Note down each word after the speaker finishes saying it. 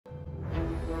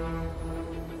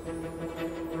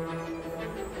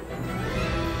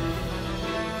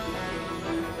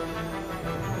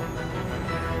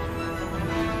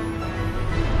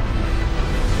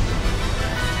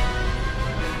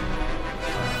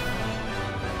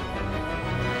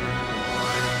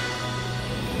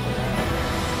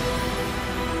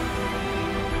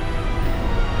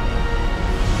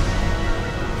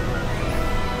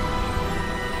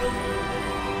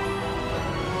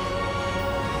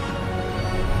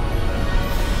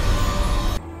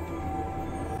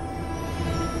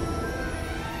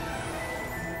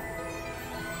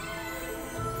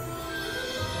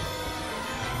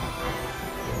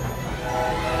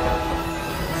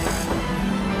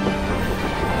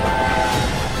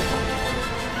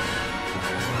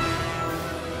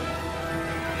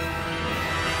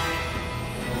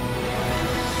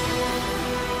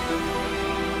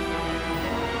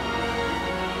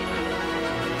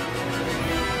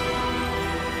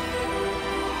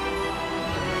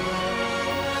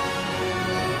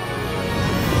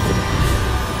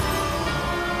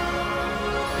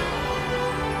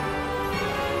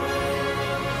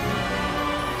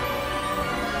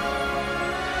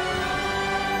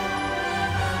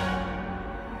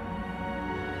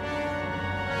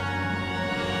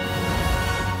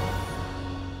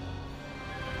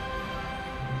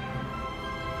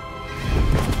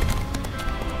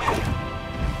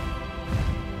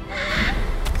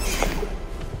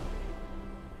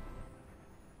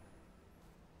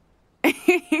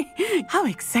How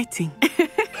exciting.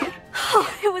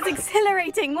 Oh, it was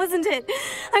exhilarating, wasn't it?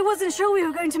 I wasn't sure we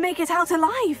were going to make it out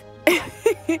alive.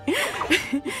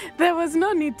 There was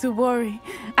no need to worry.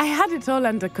 I had it all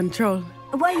under control.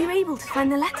 Were you able to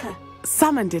find the letter?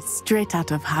 Summoned it straight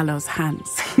out of Hallow's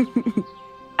hands.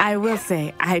 I will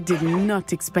say, I did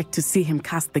not expect to see him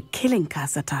cast the killing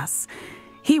curse at us.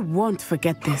 He won't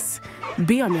forget this.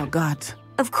 Be on your guard.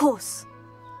 Of course.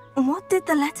 What did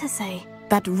the letter say?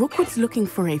 That Rookwood's looking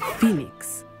for a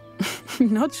phoenix.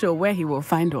 Not sure where he will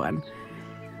find one.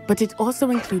 But it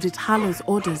also included Hallow's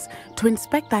orders to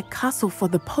inspect that castle for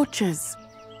the poachers.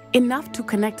 Enough to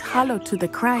connect Hallow to the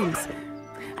crimes.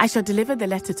 I shall deliver the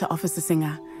letter to Officer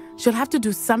Singer. She'll have to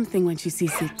do something when she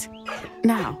sees it.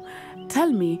 Now,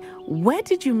 tell me, where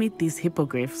did you meet these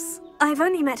hippogriffs? I've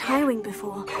only met Highwing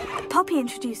before. Poppy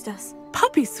introduced us.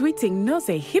 Poppy Sweeting knows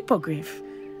a hippogriff.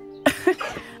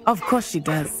 Of course she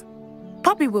does.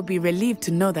 Poppy will be relieved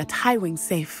to know that Highwing's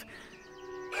safe.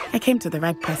 I came to the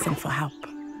right person for help.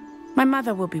 My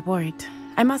mother will be worried.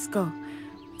 I must go.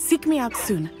 Seek me out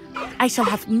soon. I shall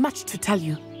have much to tell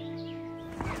you.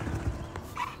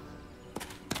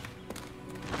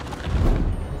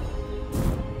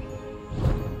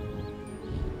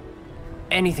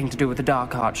 Anything to do with the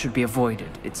dark art should be avoided.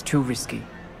 It's too risky.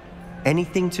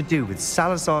 Anything to do with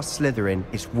Salazar Slytherin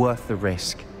is worth the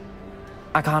risk.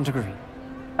 I can't agree.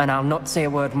 And I'll not say a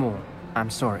word more. I'm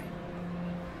sorry.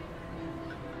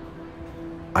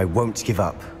 I won't give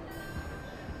up.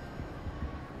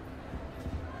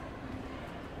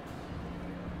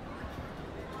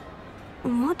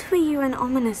 What were you and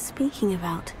Ominous speaking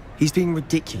about? He's being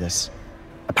ridiculous.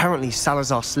 Apparently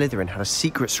Salazar Slytherin had a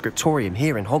secret scriptorium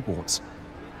here in Hogwarts.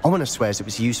 Ominous swears it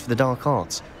was used for the dark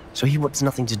arts, so he wants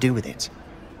nothing to do with it.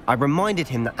 I reminded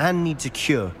him that Anne needs a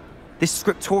cure. This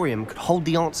scriptorium could hold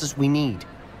the answers we need.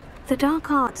 The dark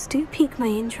arts do pique my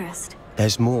interest.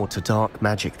 There's more to dark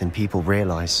magic than people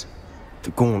realize.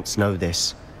 The Gaunts know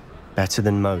this. Better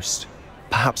than most.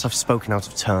 Perhaps I've spoken out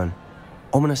of turn.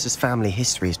 Ominous's family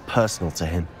history is personal to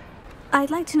him.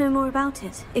 I'd like to know more about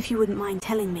it, if you wouldn't mind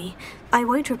telling me. I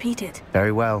won't repeat it.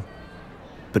 Very well.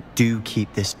 But do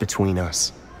keep this between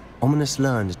us. Ominous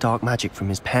learned dark magic from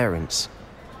his parents.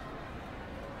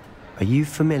 Are you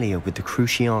familiar with the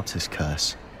Cruciatus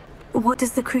Curse? What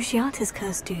does the Cruciatus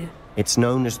Curse do? It's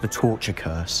known as the Torture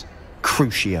Curse.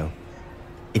 Crucio.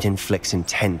 It inflicts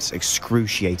intense,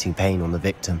 excruciating pain on the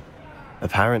victim.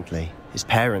 Apparently, his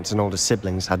parents and older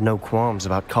siblings had no qualms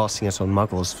about casting it on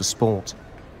muggles for sport.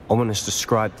 Ominous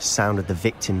described the sound of the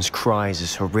victim's cries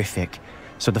as horrific,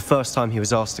 so the first time he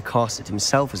was asked to cast it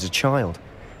himself as a child,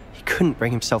 he couldn't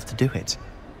bring himself to do it.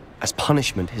 As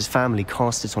punishment, his family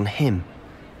cast it on him.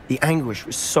 The anguish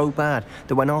was so bad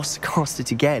that when asked to cast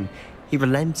it again, he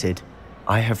relented.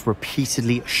 I have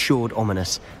repeatedly assured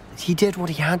Ominous that he did what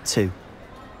he had to,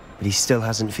 but he still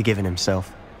hasn't forgiven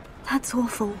himself. That's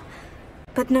awful.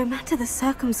 But no matter the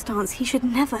circumstance, he should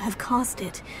never have cast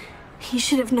it. He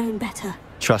should have known better.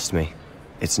 Trust me,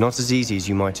 it's not as easy as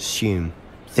you might assume,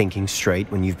 thinking straight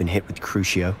when you've been hit with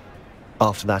Crucio.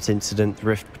 After that incident, the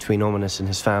rift between Ominous and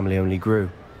his family only grew.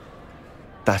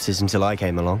 That is until I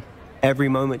came along. Every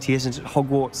moment he isn't at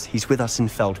Hogwarts, he's with us in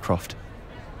Feldcroft.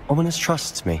 Ominous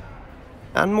trusts me.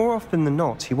 And more often than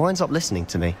not, he winds up listening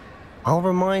to me. I'll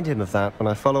remind him of that when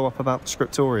I follow up about the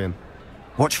scriptorium.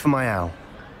 Watch for my owl.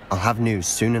 I'll have news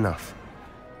soon enough.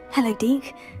 Hello,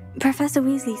 Deke. Professor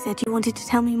Weasley said you wanted to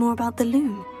tell me more about the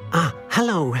loom. Ah,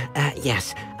 hello.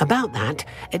 Yes, about that.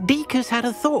 Deke has had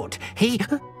a thought. He...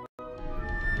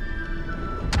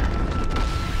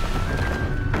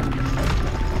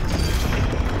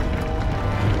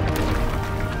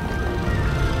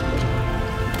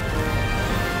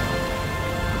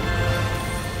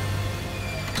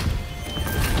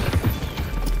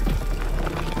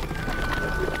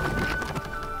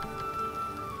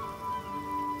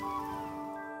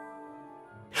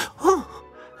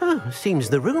 Seems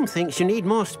the room thinks you need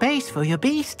more space for your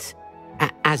beasts.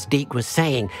 As Deke was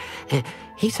saying,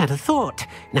 he's had a thought.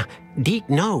 Now, Deke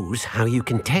knows how you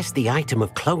can test the item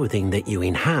of clothing that you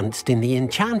enhanced in the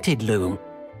enchanted loom.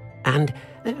 And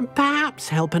perhaps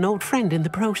help an old friend in the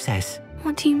process.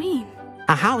 What do you mean?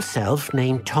 A house elf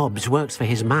named Tobbs works for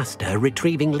his master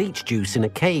retrieving leech juice in a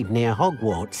cave near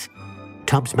Hogwarts.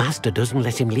 Tobbs' master doesn't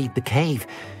let him leave the cave,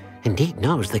 and Deke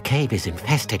knows the cave is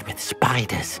infested with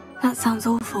spiders. That sounds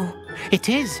awful. It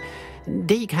is.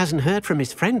 Deke hasn't heard from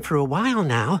his friend for a while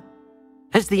now.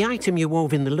 As the item you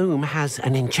wove in the loom has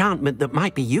an enchantment that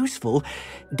might be useful,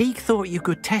 Deke thought you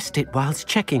could test it whilst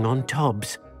checking on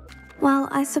Tobbs. Well,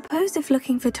 I suppose if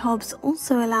looking for Tobbs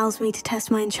also allows me to test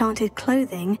my enchanted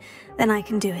clothing, then I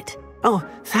can do it. Oh,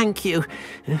 thank you.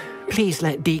 Please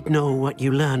let Deke know what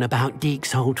you learn about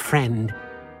Deke's old friend.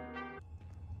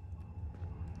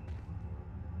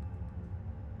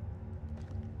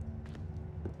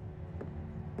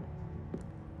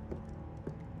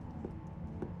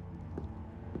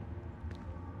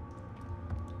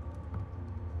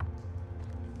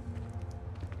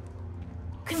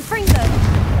 Confringo!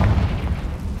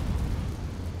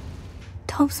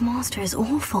 Tob's master is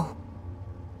awful.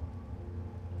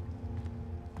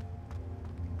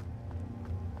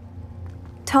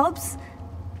 Tobbs?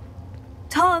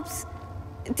 Tobbs?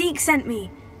 Deke sent me.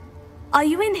 Are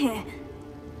you in here?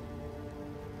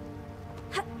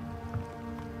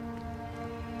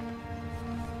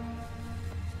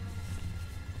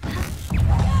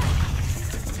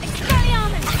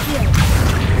 Expelliarmus!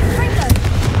 Fringo!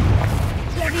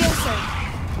 Levioso!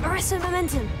 Arresto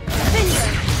momentum! Bingo!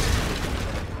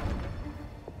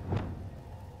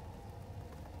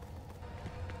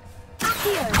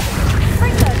 Accio!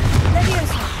 Fringo!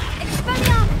 Levioso!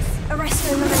 Expelliarmus!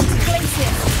 Arresto momentum!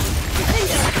 Glacius!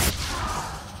 Bingo!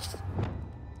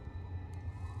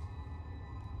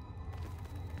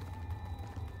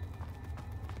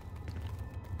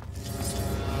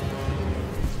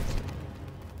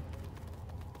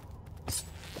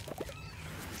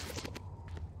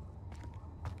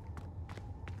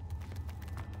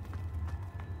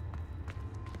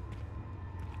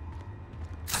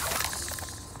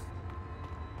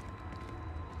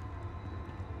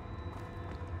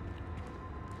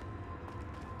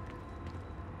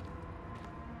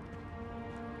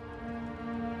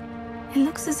 It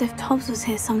looks as if Tobbs was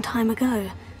here some time ago.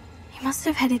 He must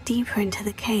have headed deeper into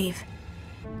the cave.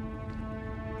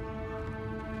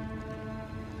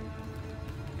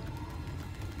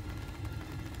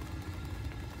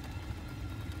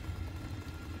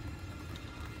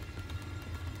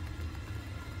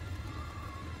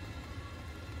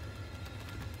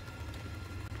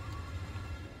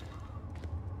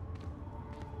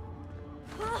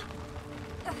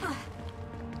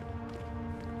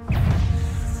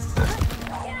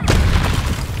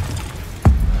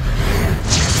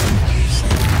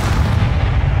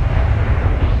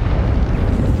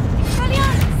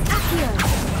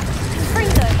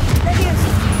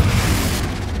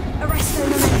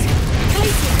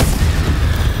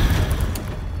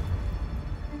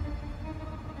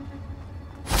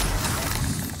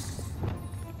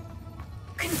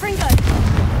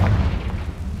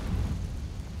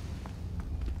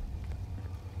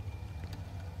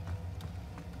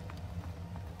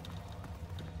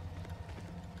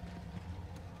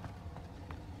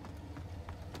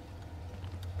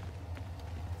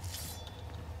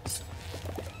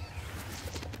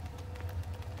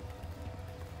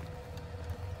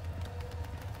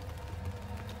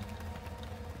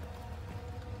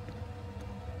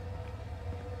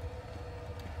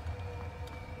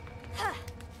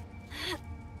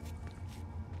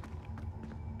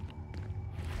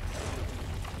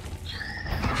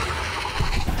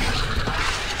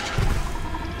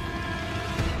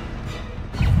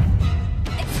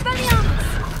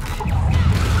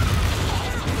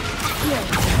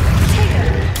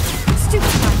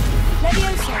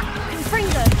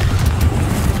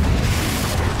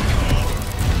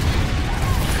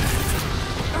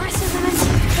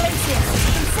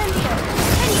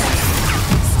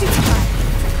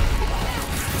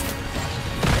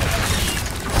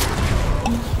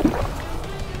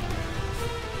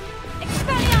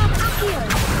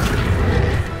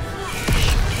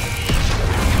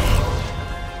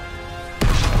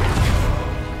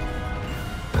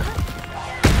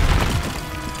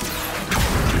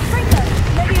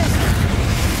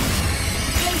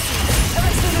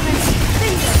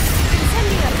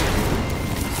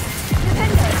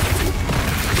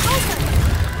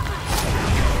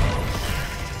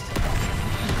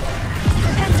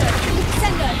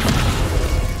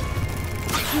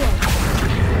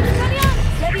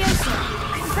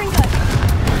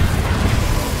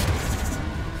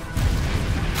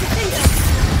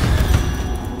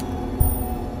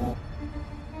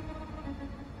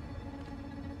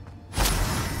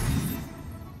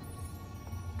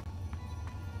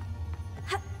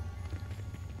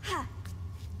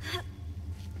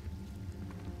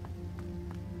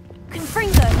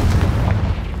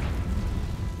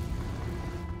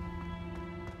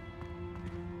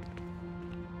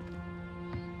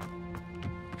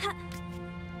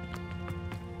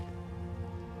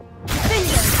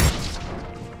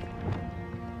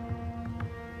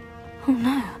 Oh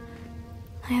no.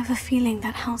 I have a feeling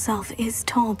that house elf is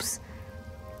Tobbs.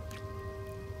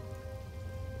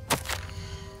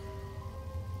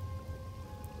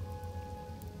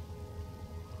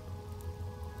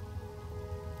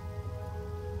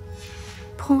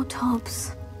 Poor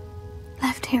Tobbs.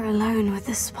 Left here alone with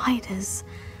the spiders.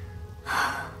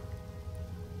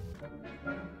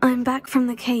 I'm back from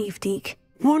the cave, Deke.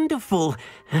 Wonderful.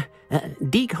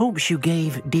 Deke hopes you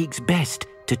gave Deke's best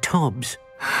to Tobbs.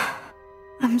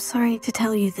 I'm sorry to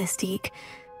tell you this, Deke,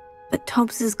 but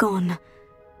Tobbs is gone.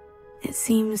 It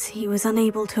seems he was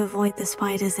unable to avoid the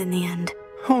spiders in the end.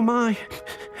 Oh my.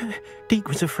 Deke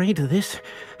was afraid of this,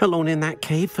 alone in that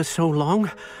cave for so long.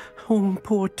 Oh,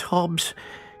 poor Tobbs.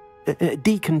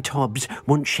 Deke and Tobbs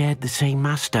once shared the same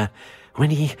master.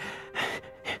 When he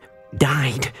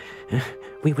died,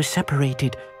 we were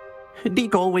separated.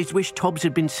 Deke always wished Tobbs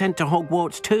had been sent to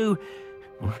Hogwarts too.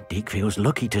 Deke feels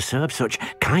lucky to serve such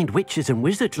kind witches and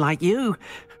wizards like you.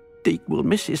 Deke will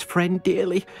miss his friend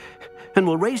dearly, and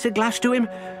will raise a glass to him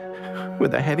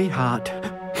with a heavy heart.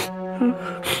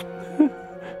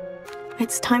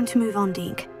 It's time to move on,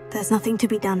 Deke. There's nothing to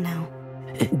be done now.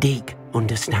 Deke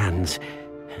understands.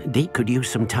 Deke could use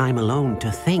some time alone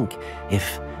to think,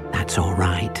 if that's all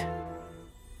right.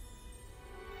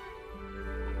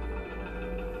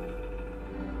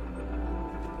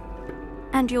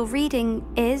 And your reading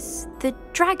is The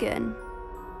Dragon.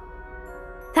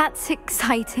 That's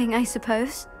exciting, I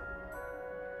suppose.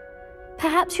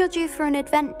 Perhaps you're due for an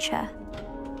adventure.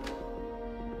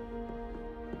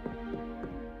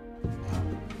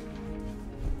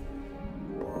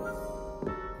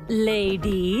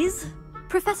 Ladies,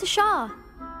 Professor Shah.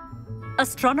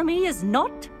 astronomy is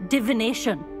not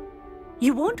divination.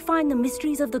 You won't find the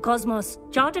mysteries of the cosmos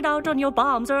charted out on your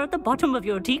palms or at the bottom of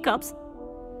your teacups.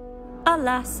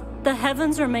 Alas, the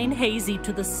heavens remain hazy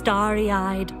to the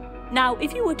starry-eyed. Now,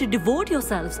 if you were to devote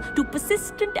yourselves to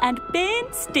persistent and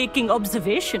painstaking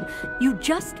observation, you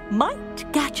just might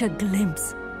catch a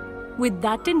glimpse. With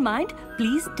that in mind,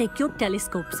 please take your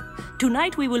telescopes.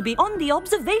 Tonight we will be on the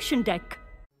observation deck.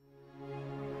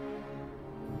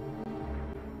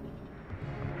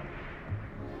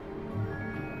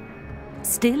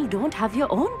 Still don't have your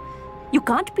own? You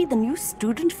can't be the new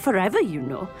student forever, you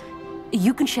know.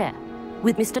 You can share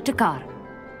with Mr. Takar.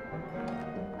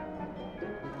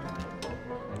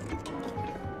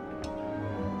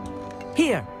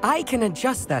 Here, I can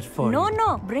adjust that for you.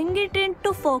 No, bring it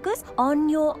into focus on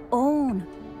your own.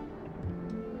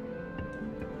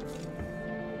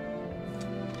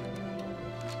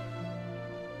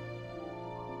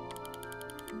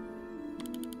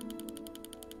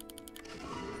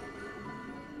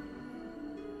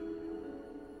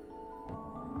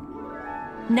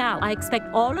 Now, I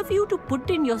expect all of you to put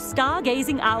in your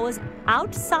stargazing hours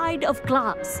outside of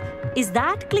class. Is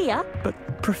that clear? But,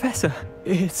 Professor,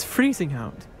 it's freezing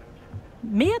out.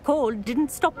 Mere cold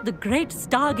didn't stop the great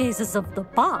stargazers of the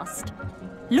past.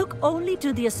 Look only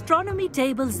to the astronomy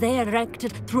tables they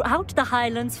erected throughout the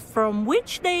Highlands from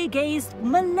which they gazed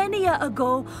millennia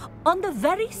ago on the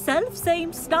very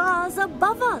self-same stars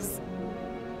above us.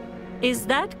 Is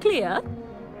that clear?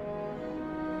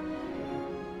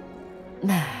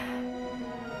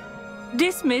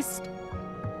 Dismissed.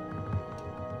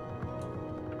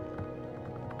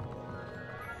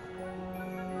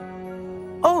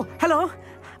 Oh, hello.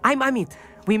 I'm Amit.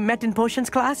 We met in potions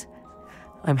class.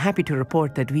 I'm happy to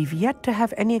report that we've yet to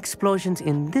have any explosions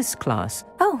in this class.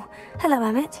 Oh, hello,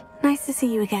 Amit. Nice to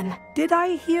see you again. Did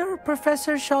I hear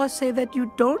Professor Shaw say that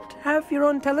you don't have your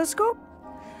own telescope?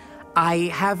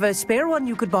 I have a spare one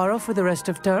you could borrow for the rest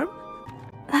of term.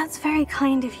 That's very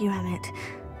kind of you, Amit.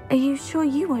 Are you sure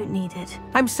you won't need it?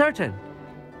 I'm certain.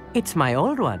 It's my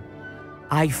old one.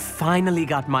 I finally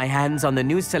got my hands on the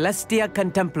new Celestia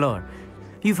Contemplar.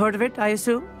 You've heard of it, I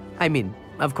assume? I mean,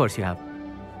 of course you have.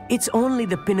 It's only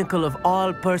the pinnacle of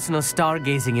all personal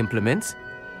stargazing implements.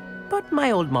 But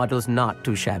my old model's not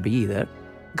too shabby either.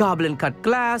 Goblin-cut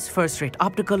glass, first-rate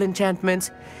optical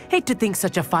enchantments. Hate to think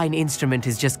such a fine instrument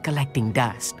is just collecting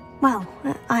dust. Well,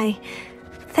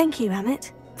 thank you,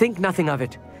 Amit. Think nothing of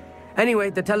it. Anyway,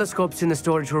 the telescope's in the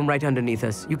storage room right underneath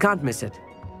us. You can't miss it.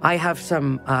 I have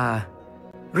some,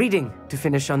 reading to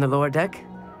finish on the lower deck.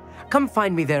 Come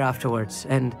find me there afterwards,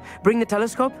 and bring the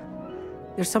telescope.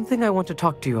 There's something I want to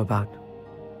talk to you about.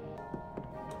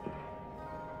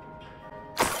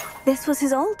 This was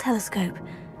his old telescope.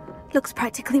 Looks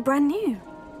practically brand new.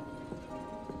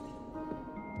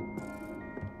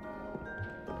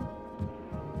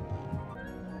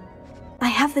 I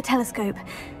have the telescope.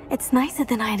 It's nicer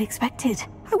than I had expected.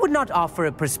 I would not offer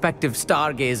a prospective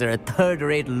stargazer a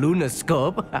third-rate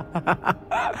lunoscope.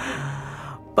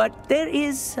 But there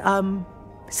is,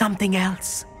 something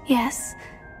else. Yes?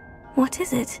 What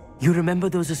is it? You remember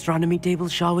those astronomy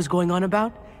tables Shaw was going on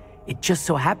about? It just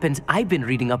so happens I've been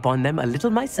reading up on them a little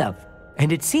myself.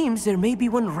 And it seems there may be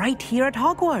one right here at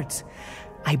Hogwarts.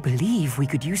 I believe we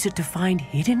could use it to find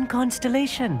hidden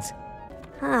constellations.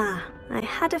 Ah, I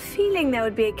had a feeling there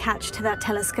would be a catch to that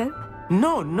telescope.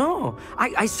 No.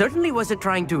 I certainly wasn't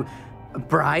trying to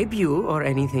bribe you or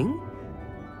anything.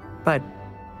 But,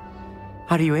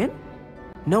 are you in?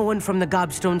 No one from the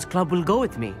Gobstones Club will go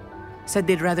with me. Said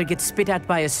they'd rather get spit at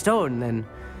by a stone than...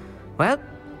 Well,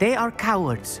 they are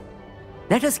cowards.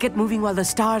 Let us get moving while the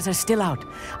stars are still out.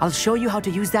 I'll show you how to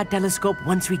use that telescope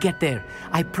once we get there.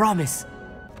 I promise.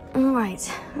 All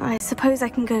right, I suppose I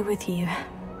can go with you.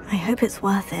 I hope it's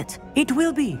worth it. It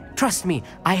will be. Trust me,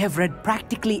 I have read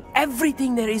practically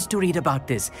everything there is to read about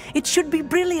this. It should be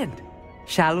brilliant.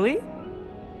 Shall we?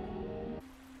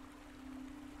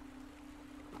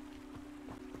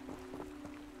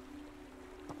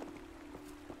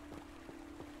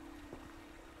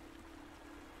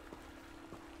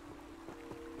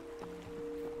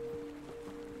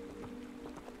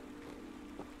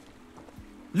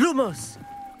 Lumos!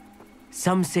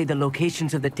 Some say the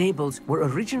locations of the tables were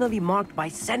originally marked by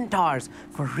centaurs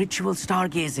for ritual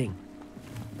stargazing.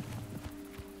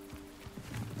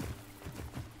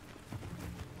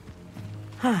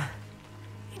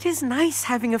 It is nice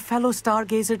having a fellow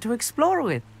stargazer to explore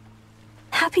with.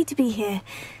 Happy to be here.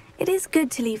 It is good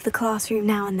to leave the classroom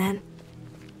now and then.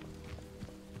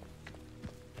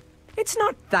 It's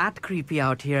not that creepy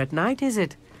out here at night, is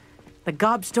it? The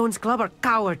Gobstones Club are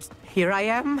cowards. Here I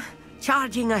am,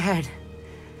 charging ahead.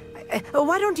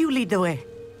 Why don't you lead the way?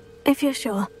 If you're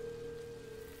sure.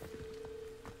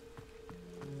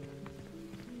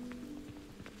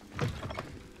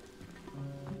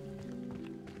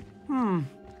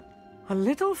 A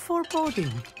little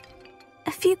foreboding.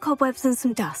 A few cobwebs and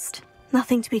some dust.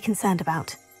 Nothing to be concerned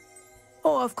about.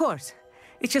 Oh, of course.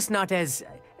 It's just not as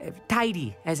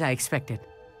tidy as I expected.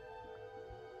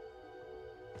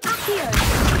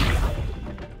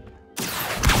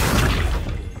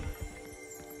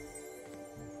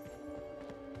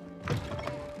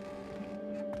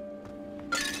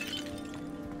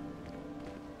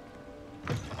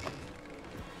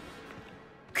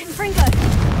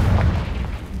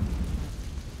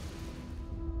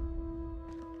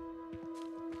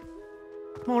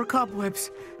 More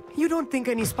cobwebs. You don't think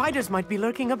any spiders might be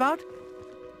lurking about?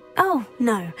 Oh,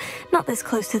 no. Not this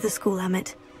close to the school,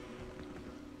 Amit.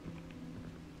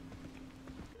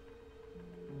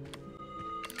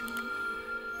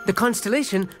 The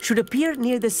constellation should appear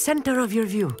near the center of your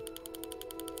view.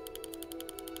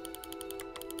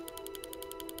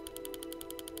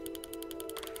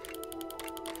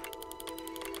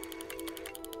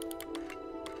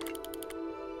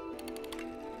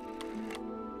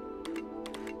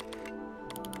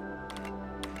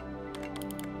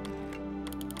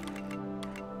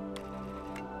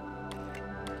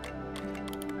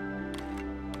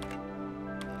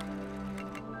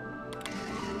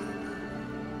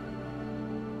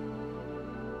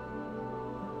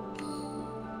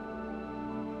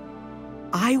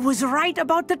 I was right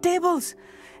about the tables.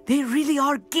 They really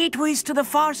are gateways to the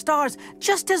far stars,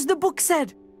 just as the book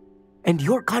said. And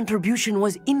your contribution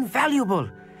was invaluable.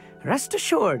 Rest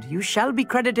assured, you shall be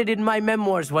credited in my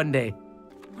memoirs one day.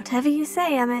 Whatever you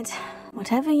say, Amit.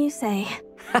 Whatever you say.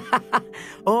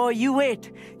 Oh, you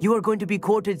wait. You are going to be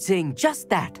quoted saying just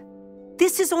that.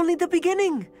 This is only the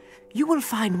beginning. You will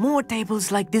find more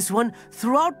tables like this one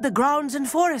throughout the grounds and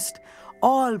forest,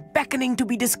 all beckoning to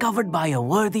be discovered by a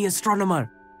worthy astronomer.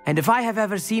 And if I have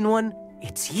ever seen one,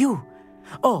 it's you.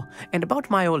 Oh, and about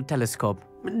my old telescope,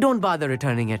 don't bother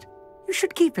returning it. You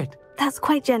should keep it. That's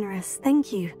quite generous,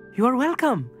 thank you. You are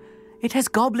welcome. It has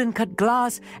goblin-cut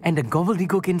glass and a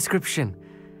gobbledygook inscription.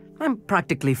 I'm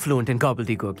practically fluent in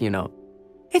gobbledygook, you know.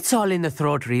 It's all in the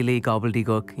throat, really,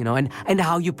 gobbledygook, you know, and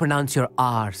how you pronounce your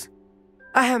R's.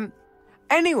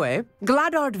 Anyway,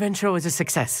 glad our adventure was a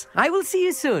success. I will see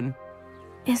you soon.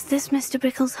 Is this Mr.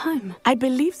 Bickle's home? I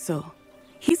believe so.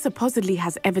 He supposedly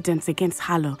has evidence against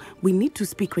Harlow. We need to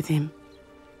speak with him.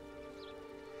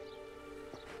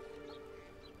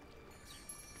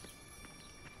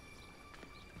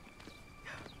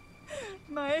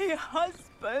 My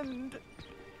husband.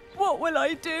 What will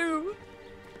I do?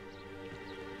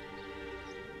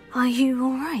 Are you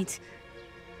all right?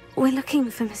 We're looking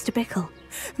for Mr. Bickle.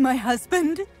 My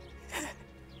husband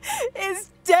is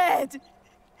dead.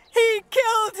 He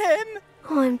killed him.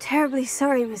 Oh, I'm terribly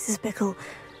sorry, Mrs. Bickle.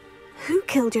 Who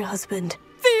killed your husband?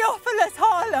 Theophilus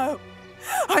Harlow.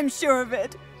 I'm sure of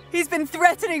it. He's been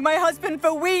threatening my husband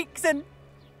for weeks and...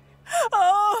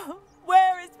 Oh,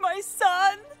 where is my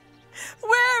son?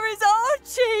 Where is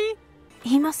Archie?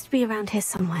 He must be around here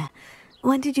somewhere.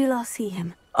 When did you last see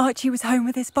him? Archie was home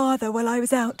with his father while I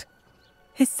was out.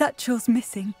 His satchel's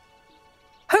missing.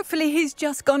 Hopefully he's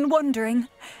just gone wandering,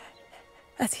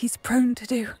 as he's prone to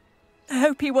do. I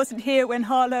hope he wasn't here when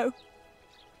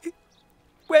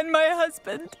when my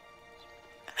husband...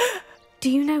 Do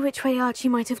you know which way Archie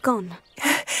might have gone?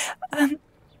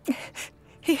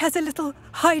 He has a little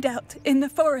hideout in the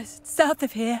forest south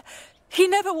of here. He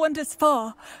never wanders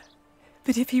far.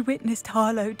 But if he witnessed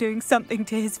Harlow doing something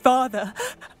to his father,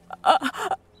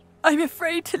 I'm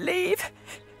afraid to leave,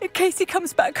 in case he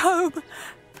comes back home.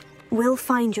 We'll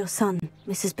find your son,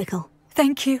 Mrs. Bickle.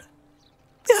 Thank you.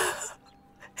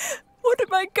 What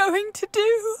am I going to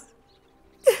do?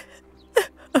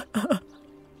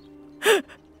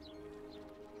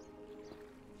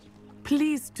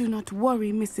 Please do not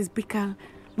worry, Mrs. Bickle.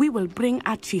 We will bring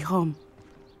Archie home.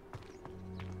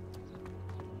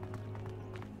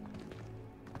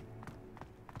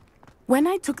 When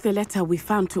I took the letter we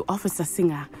found to Officer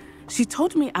Singer, she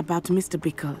told me about Mr.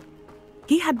 Bickle.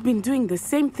 He had been doing the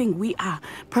same thing we are,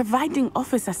 providing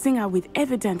Officer Singer with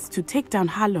evidence to take down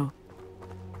Harlow.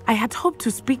 I had hoped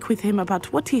to speak with him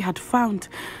about what he had found,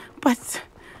 but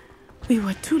we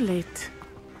were too late.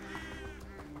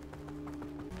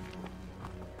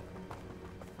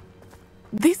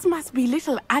 This must be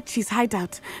little Archie's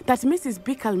hideout that Mrs.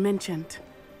 Bickle mentioned.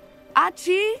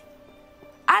 Archie?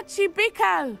 Archie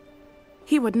Bickle!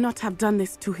 He would not have done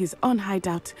this to his own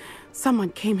hideout. Someone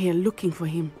came here looking for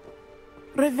him.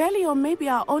 Revelio may be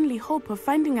our only hope of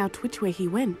finding out which way he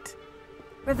went.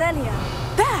 Revelio.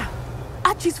 There!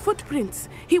 Archie's footprints.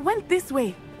 He went this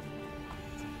way.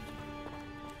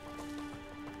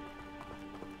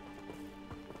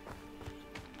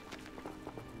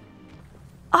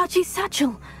 Archie's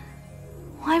satchel!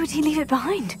 Why would he leave it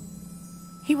behind?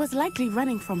 He was likely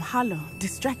running from Harlow,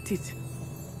 distracted.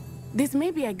 This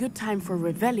may be a good time for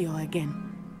Revelio again.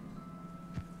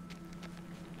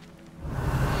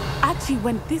 Archie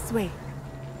went this way.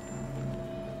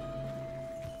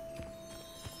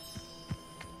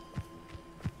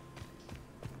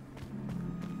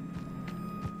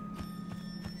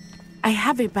 I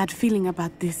have a bad feeling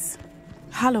about this.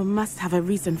 Harlow must have a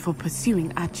reason for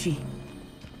pursuing Archie.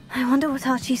 I wonder what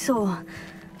Archie saw.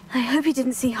 I hope he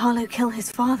didn't see Harlow kill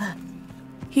his father.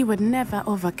 He would never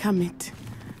overcome it.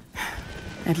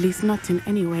 At least not in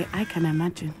any way I can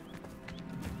imagine.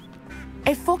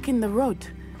 A fork in the road.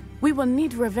 We will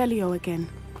need Revelio again.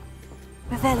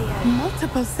 Revelio.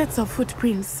 Multiple sets of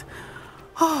footprints.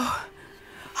 Oh,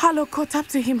 Harlow caught up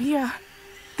to him here.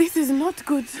 This is not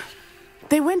good.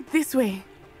 They went this way.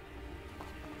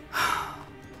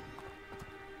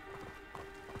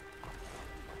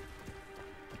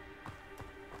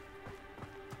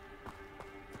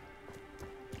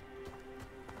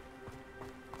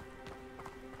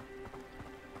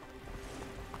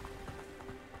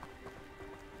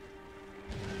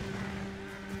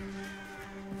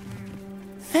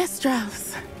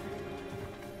 Thestrals.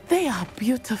 They are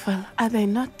beautiful, are they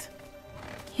not?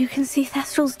 You can see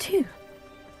Thestrals too.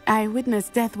 I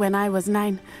witnessed death when I was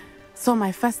 9. Saw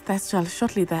my first Thestral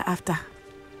shortly thereafter.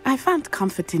 I found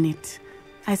comfort in it.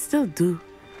 I still do.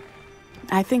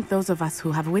 I think those of us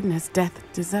who have witnessed death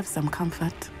deserve some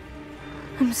comfort.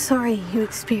 I'm sorry you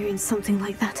experienced something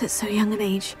like that at so young an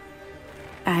age.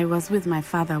 I was with my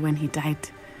father when he died.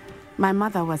 My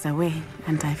mother was away,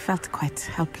 and I felt quite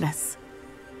helpless.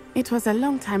 It was a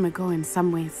long time ago in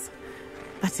some ways,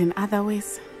 but in other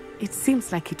ways, it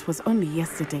seems like it was only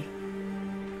yesterday.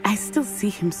 I still see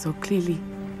him so clearly.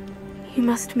 You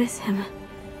must miss him.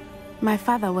 My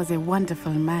father was a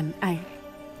wonderful man.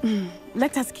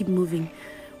 Let us keep moving.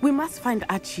 We must find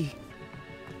Archie.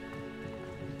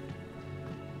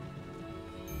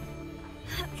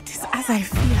 It is as I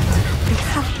feared. They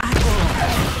have Archie.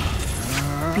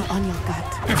 Be on your guard.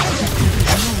 There can be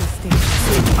no mistake.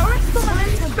 Arrest the momentum!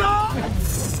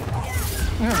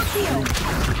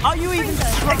 Are you even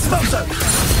Exposo?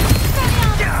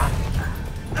 Incendio!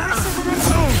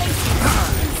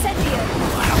 Sendo!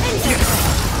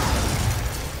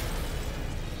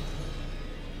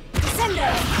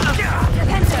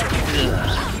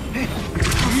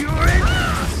 You're in!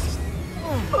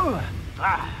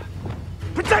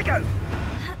 Protego!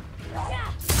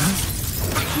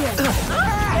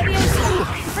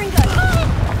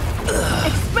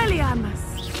 Expelliarmus!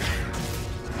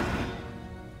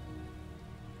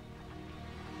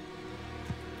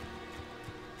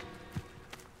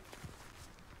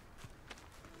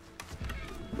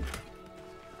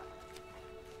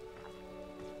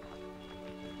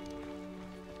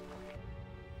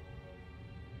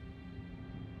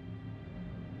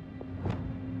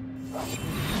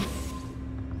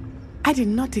 I did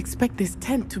not expect this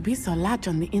tent to be so large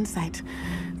on the inside.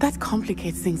 That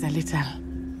complicates things a little.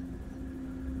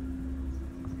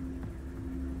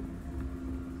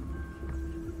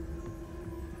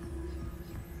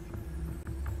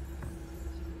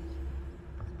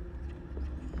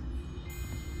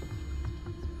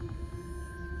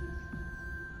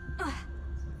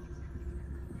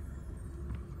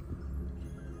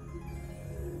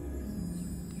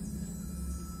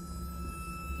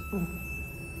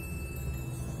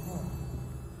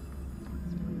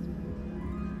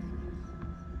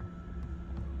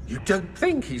 You don't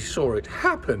think he saw it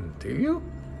happen, do you?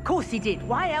 Of course he did.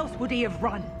 Why else would he have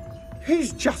run?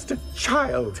 He's just a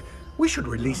child. We should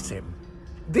release him.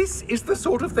 This is the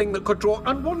sort of thing that could draw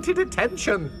unwanted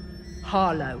attention.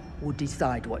 Harlow will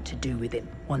decide what to do with him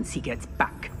once he gets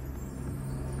back.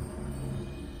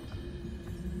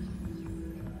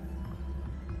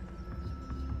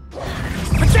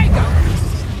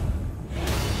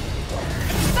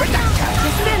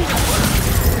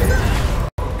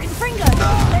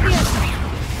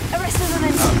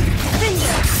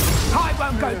 I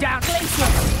won't go down.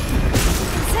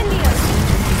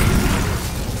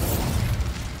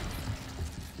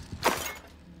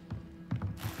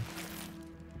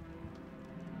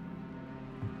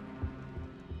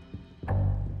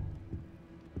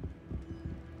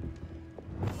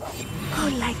 Go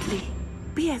lightly.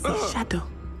 Be as a shadow.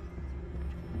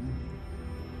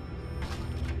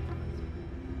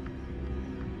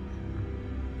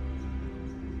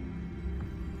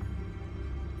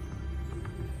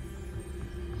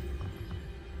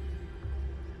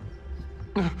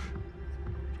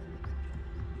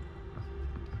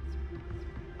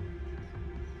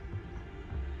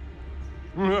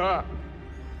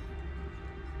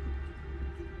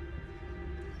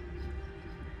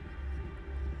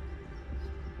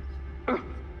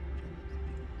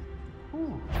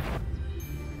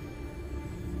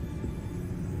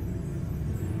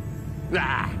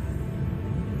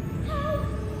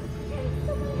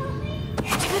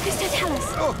 Tell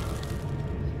us.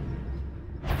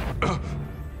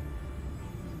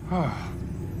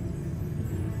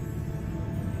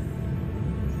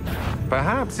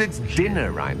 Perhaps it's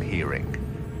dinner I'm hearing.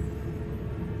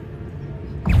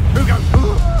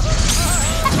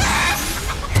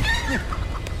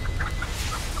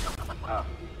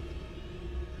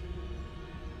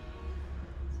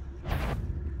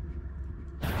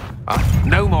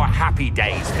 No more happy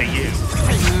days for you.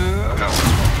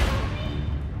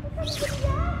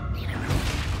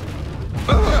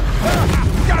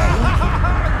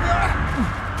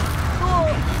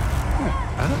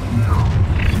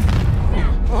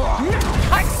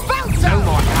 No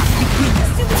more happy.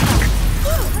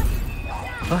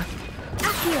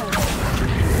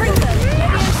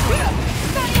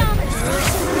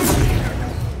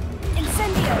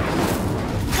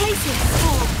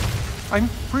 I'm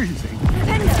freezing.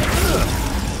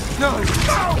 No!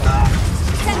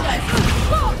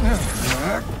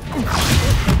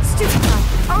 Stupid guy!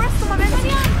 Arrest the momentum!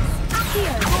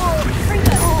 Accio!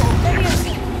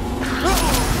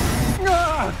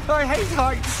 I hate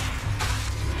heights!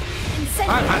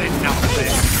 I've had enough of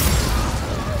this.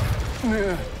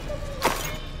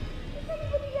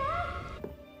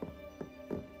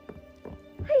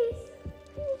 Please,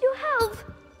 I need your help.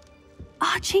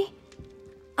 Archie?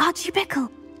 Archie Bickle.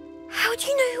 How do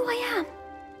you know who I am?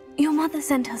 Your mother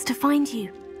sent us to find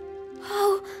you.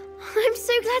 Oh, I'm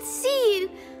so glad to see you.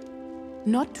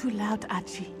 Not too loud,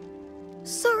 Archie.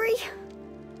 Sorry.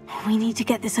 We need to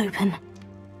get this open.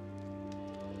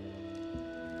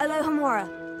 Aloha Mora.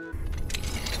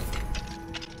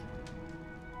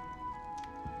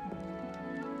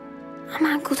 A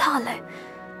man called Harlow.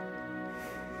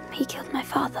 He killed my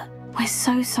father. We're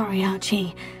so sorry,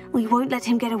 Archie. We won't let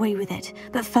him get away with it.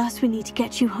 But first we need to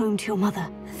get you home to your mother.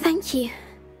 Thank you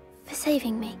for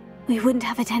saving me. We wouldn't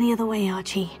have it any other way,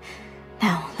 Archie.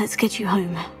 Now, let's get you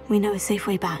home. We know a safe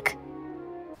way back.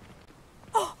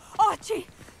 Oh, Archie!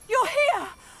 You're here!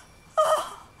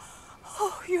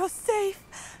 Oh, you're safe.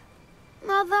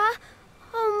 Mother?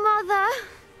 Oh, Mother.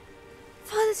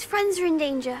 Father's friends are in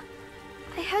danger.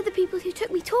 I heard the people who took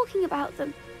me talking about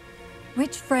them.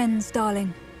 Which friends,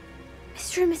 darling?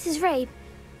 Mr. and Mrs. Rabe.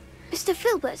 Mr.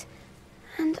 Filbert.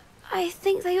 And I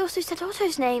think they also said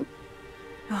Otto's name.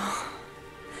 Oh,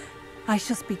 I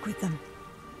shall speak with them.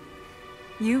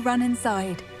 You run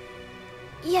inside.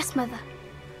 Yes, Mother.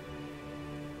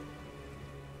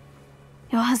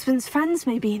 Your husband's friends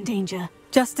may be in danger.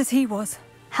 Just as he was.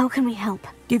 How can we help?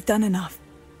 You've done enough.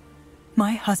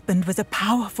 My husband was a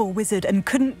powerful wizard and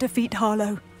couldn't defeat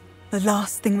Harlow. The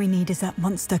last thing we need is that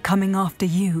monster coming after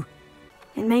you.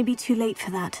 It may be too late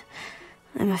for that.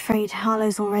 I'm afraid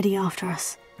Harlow's already after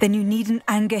us. Then you needn't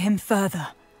anger him further.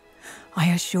 I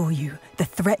assure you, the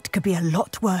threat could be a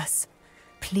lot worse.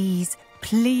 Please,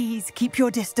 please keep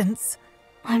your distance.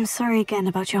 I'm sorry again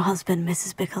about your husband,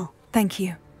 Mrs. Bickle. Thank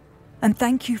you. And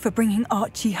thank you for bringing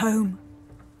Archie home.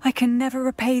 I can never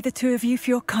repay the two of you for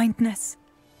your kindness.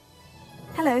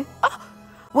 Hello. Oh,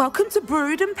 welcome to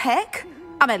Brood and Peck.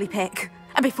 I'm Ellie Peck.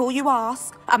 And before you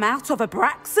ask, I'm out of a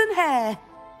Braxton hair.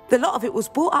 The lot of it was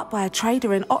bought up by a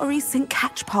trader in Ottery St.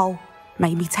 Catchpole.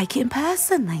 Made me take it in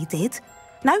person, they did.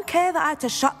 No care that I had to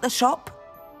shut the shop.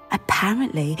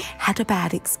 Apparently had a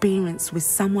bad experience with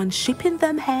someone shipping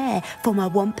them hair for my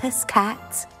Wampus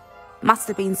cat. Must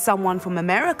have been someone from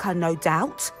America, no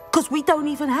doubt, because we don't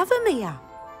even have them here.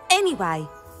 Anyway,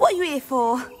 what are you here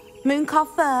for?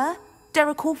 Mooncarved fur?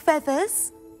 Derrickle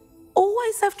feathers?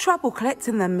 Always have trouble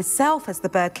collecting them myself as the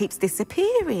bird keeps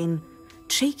disappearing.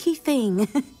 Cheeky thing.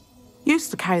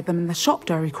 Used to carry them in the shop,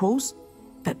 Derricles.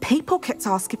 But people kept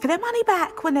asking for their money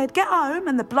back when they'd get home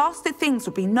and the blasted things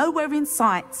would be nowhere in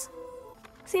sight.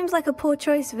 Seems like a poor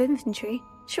choice of inventory.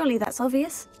 Surely that's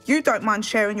obvious. You don't mind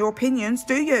sharing your opinions,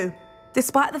 do you?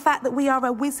 Despite the fact that we are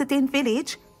a wizarding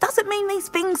village, doesn't mean these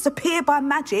things appear by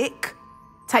magic.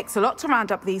 Takes a lot to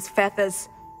round up these feathers.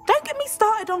 Don't get me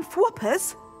started on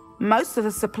thwoppers. Most of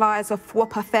the suppliers of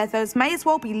thwopper feathers may as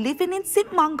well be living in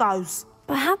St. Mungo's.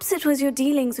 Perhaps it was your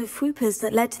dealings with Fwoopers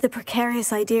that led to the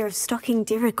precarious idea of stocking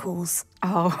Diricles.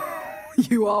 Oh,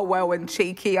 you are well and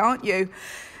cheeky, aren't you?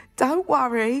 Don't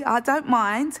worry, I don't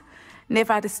mind.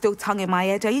 Never had a still tongue in my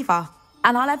head either.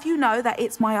 And I'll have you know that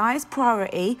it's my highest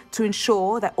priority to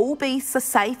ensure that all beasts are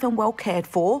safe and well cared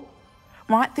for.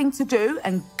 Right thing to do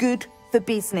and good for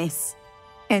business.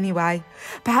 Anyway,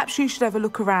 perhaps you should have a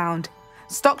look around.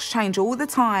 Stocks change all the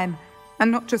time,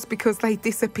 and not just because they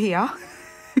disappear.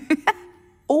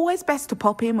 Always best to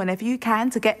pop in whenever you can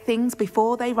to get things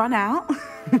before they run out.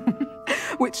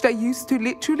 Which they used to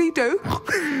literally do.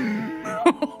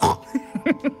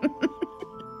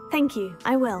 Thank you,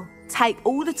 I will. Take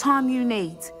all the time you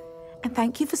need. And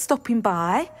thank you for stopping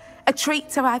by. A treat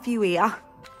to have you here.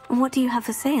 And what do you have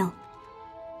for sale?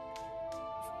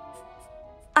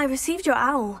 I received your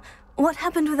owl. What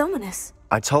happened with Ominous?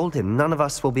 I told him none of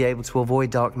us will be able to avoid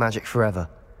dark magic forever.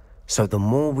 So the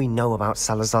more we know about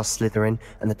Salazar Slytherin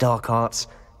and the dark arts,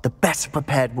 the better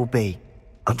prepared we'll be.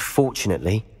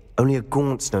 Unfortunately, only a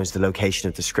Gaunt knows the location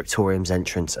of the Scriptorium's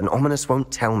entrance, and Ominous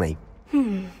won't tell me.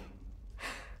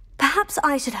 Perhaps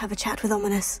I should have a chat with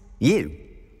Ominous. You?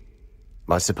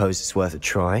 I suppose it's worth a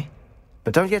try.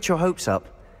 But don't get your hopes up.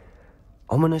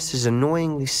 Ominous is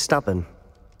annoyingly stubborn.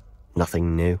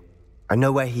 Nothing new. I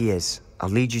know where he is. I'll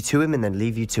lead you to him and then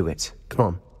leave you to it. Come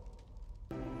on.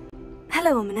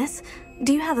 Hello, Ominous.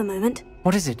 Do you have a moment?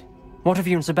 What is it? What have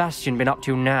you and Sebastian been up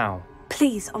to now?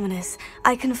 Please, Ominous.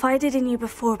 I confided in you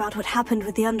before about what happened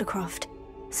with the Undercroft.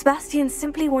 Sebastian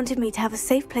simply wanted me to have a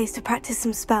safe place to practice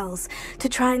some spells, to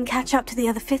try and catch up to the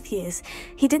other 5th years.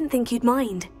 He didn't think you'd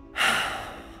mind.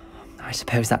 I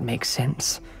suppose that makes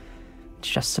sense. It's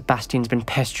just Sebastian's been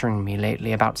pestering me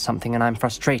lately about something and I'm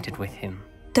frustrated with him.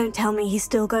 Don't tell me he's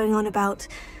still going on about...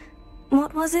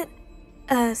 What was it?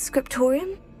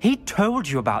 Scriptorium? He told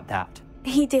you about that?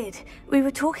 He did. We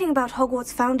were talking about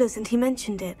Hogwarts founders and he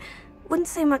mentioned it. Wouldn't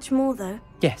say much more, though.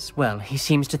 Yes, well, he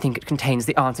seems to think it contains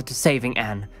the answer to saving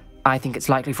Anne. I think it's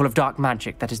likely full of dark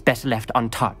magic that is better left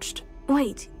untouched.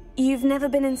 Wait, you've never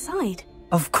been inside?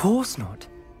 Of course not.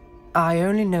 I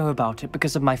only know about it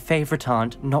because of my favourite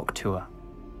aunt, Noctua.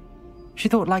 She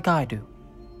thought like I do.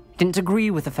 Didn't agree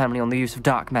with the family on the use of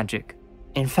dark magic.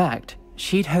 In fact,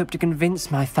 she'd hoped to convince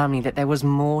my family that there was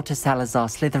more to Salazar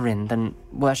Slytherin than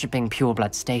worshipping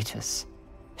pureblood status.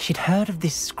 She'd heard of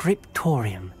this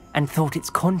scriptorium and thought its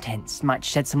contents might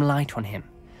shed some light on him.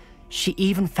 She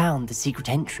even found the secret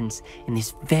entrance in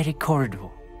this very corridor.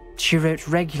 She wrote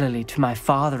regularly to my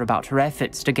father about her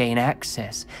efforts to gain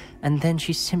access, and then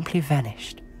she simply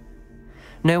vanished.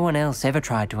 No one else ever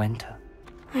tried to enter.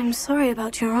 I'm sorry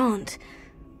about your aunt.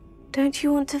 Don't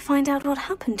you want to find out what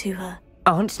happened to her?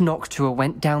 Aunt Noctua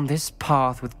went down this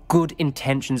path with good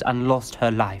intentions and lost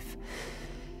her life.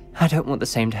 I don't want the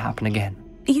same to happen again.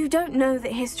 You don't know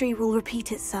that history will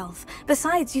repeat itself.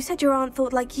 Besides, you said your aunt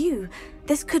thought like you.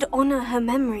 This could honor her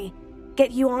memory.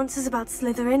 Get you answers about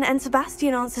Slytherin and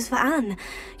Sebastian answers for Anne.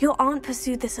 Your aunt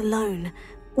pursued this alone.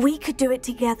 We could do it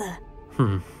together.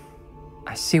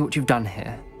 I see what you've done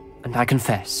here, and I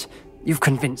confess, you've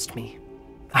convinced me.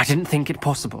 I didn't think it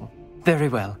possible. Very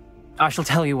well. I shall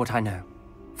tell you what I know.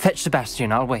 Fetch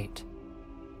Sebastian, I'll wait.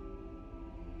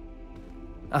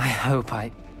 I hope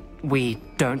we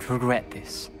don't regret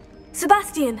this.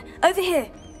 Sebastian, over here!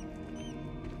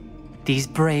 These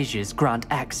braziers grant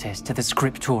access to the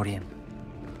scriptorium.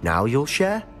 Now you'll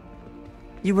share?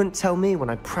 You wouldn't tell me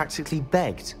when I practically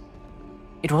begged.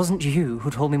 It wasn't you who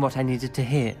told me what I needed to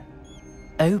hear.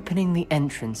 Opening the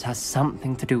entrance has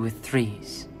something to do with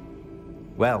threes.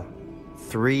 Well,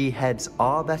 3 heads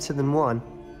are better than 1.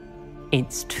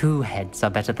 It's 2 heads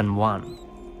are better than 1.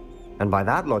 And by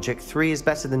that logic, 3 is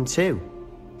better than 2.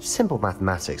 Simple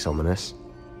mathematics, Ominous.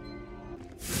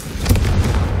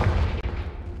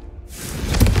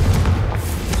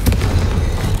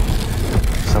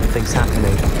 Something Something's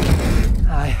happening.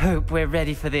 I hope we're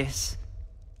ready for this.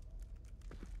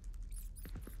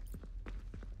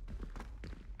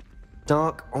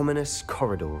 Dark, ominous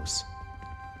corridors.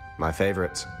 My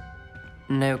favorite.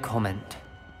 No comment.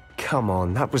 Come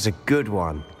on, that was a good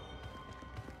one.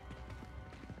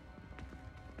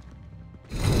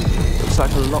 Looks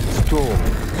like a locked door.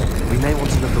 We may want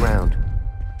to look around.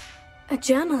 A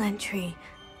journal entry,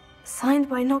 signed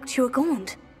by Noctua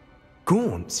Gaunt.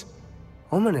 Gaunt?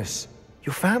 Ominous.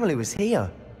 Your family was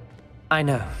here. I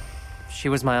know. She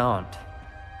was my aunt.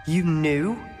 You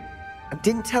knew? And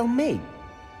didn't tell me?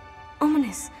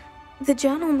 Ominous. The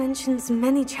journal mentions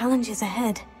many challenges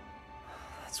ahead.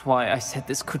 That's why I said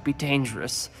this could be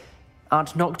dangerous. Aunt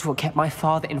Noctua kept my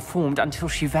father informed until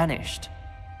she vanished.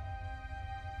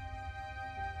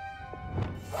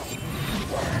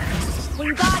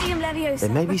 Wingardium Leviosa. There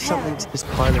may be something to this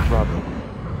pile of rubble.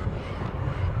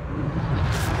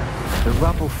 The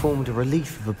rubble formed a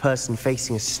relief of a person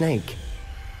facing a snake.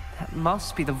 That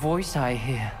must be the voice I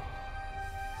hear.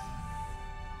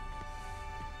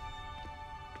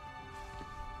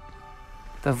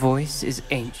 The voice is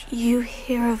ancient. You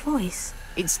hear a voice?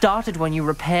 It started when you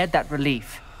repaired that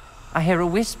relief. I hear a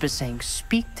whisper saying,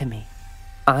 "Speak to me."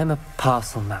 I'm a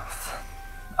parcel mouth.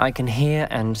 I can hear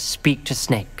and speak to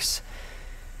snakes.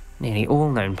 Nearly all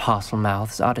known parcel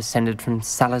mouths are descended from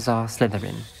Salazar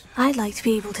Slytherin. I'd like to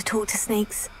be able to talk to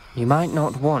snakes. You might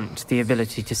not want the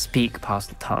ability to speak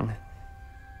parcel tongue.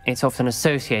 It's often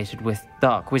associated with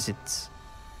dark wizards.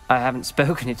 I haven't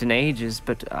spoken it in ages,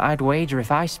 but I'd wager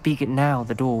if I speak it now,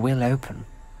 the door will open.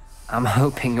 I'm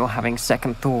hoping you're having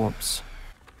second thoughts.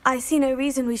 I see no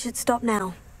reason we should stop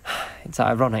now. It's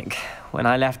ironic. When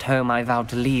I left home, I vowed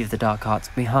to leave the dark arts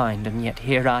behind, and yet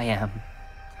here I am.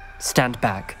 Stand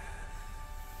back.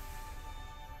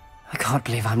 I can't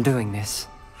believe I'm doing this.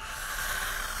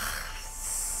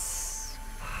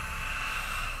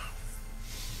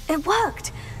 It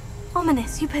worked!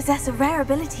 Ominous, you possess a rare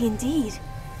ability indeed.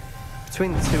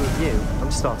 Between the two of you,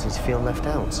 I'm starting to feel left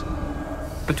out.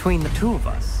 Between the two of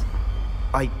us?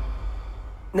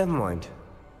 Never mind.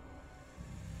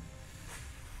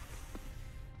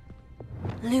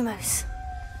 Lumos.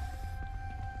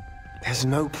 There's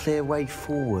no clear way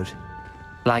forward.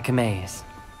 Like a maze.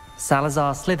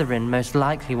 Salazar Slytherin most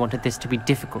likely wanted this to be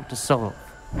difficult to solve.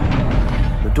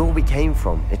 The door we came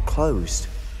from, it closed.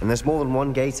 And there's more than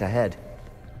one gate ahead.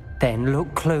 Then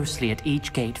look closely at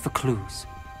each gate for clues.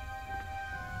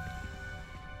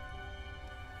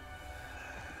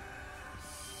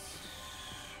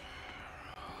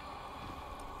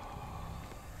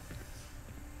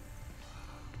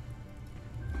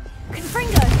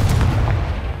 Confringo!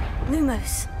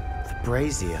 Lumos. The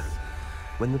brazier.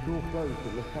 When the door closed,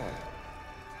 it looked out.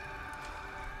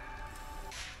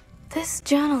 This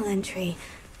journal entry,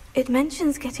 it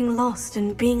mentions getting lost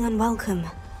and being unwelcome.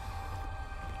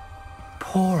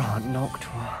 Poor Aunt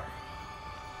Noctua.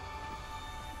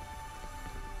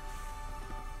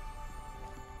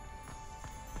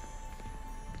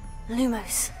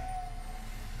 Lumos.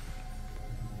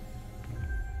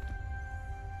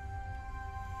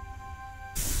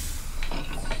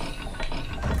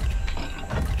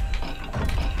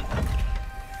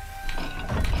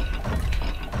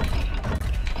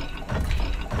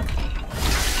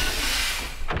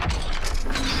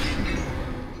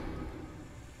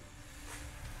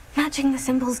 Matching the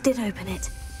symbols did open it.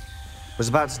 Was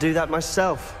about to do that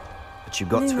myself, but you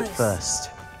got to it Lumos. first.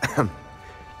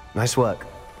 Nice work.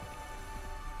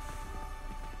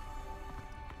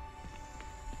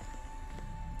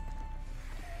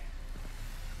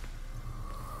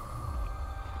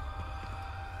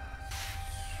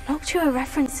 Noctua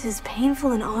references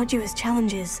painful and arduous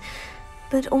challenges,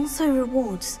 but also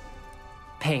rewards.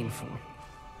 Painful.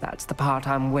 That's the part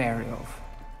I'm wary of.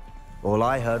 All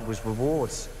I heard was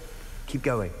rewards. Keep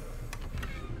going.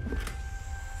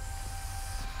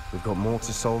 We've got more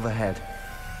to solve ahead.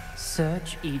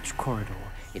 Search each corridor.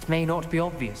 It may not be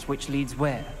obvious which leads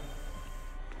where.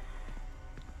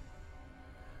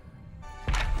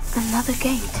 Another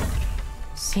gate.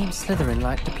 Seems Slytherin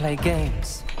like to play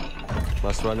games.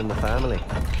 Must run in the family.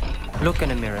 Look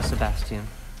in a mirror, Sebastian.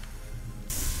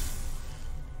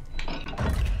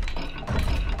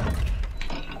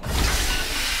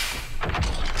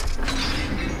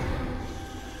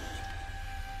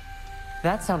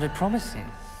 That sounded promising.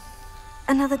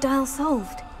 Another dial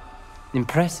solved.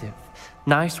 Impressive.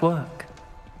 Nice work.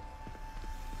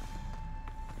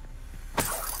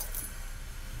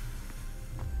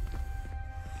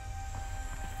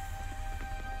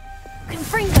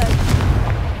 Confringo!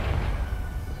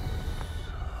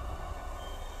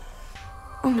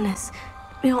 Ominous.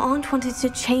 Your aunt wanted to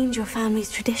change your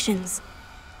family's traditions.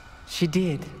 She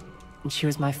did, and she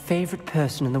was my favorite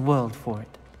person in the world for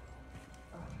it.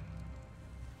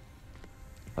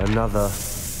 Another,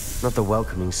 not the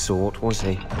welcoming sort, was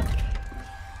he?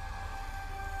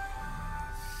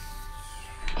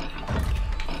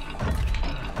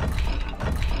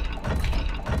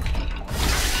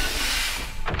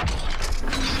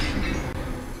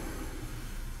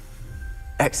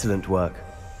 Excellent work.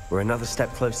 We're another step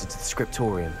closer to the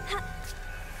scriptorium.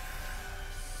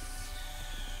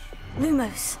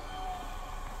 Lumos.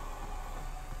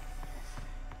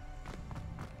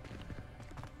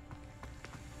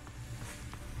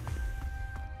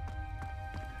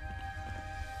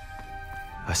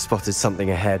 I spotted something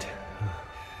ahead.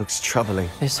 Looks troubling.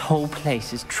 This whole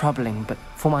place is troubling, but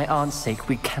for my aunt's sake,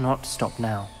 we cannot stop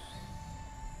now.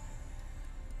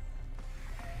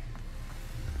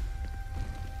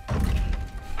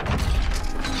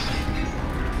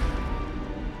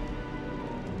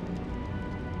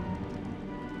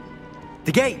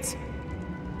 The gate!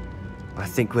 I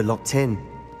think we're locked in.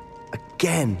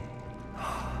 Again.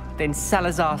 Then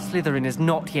Salazar Slytherin is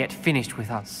not yet finished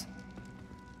with us.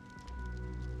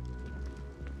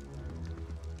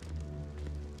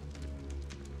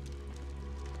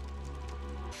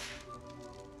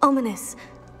 Ominous.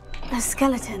 A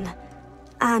skeleton.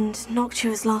 And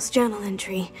Noctua's last journal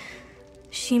entry.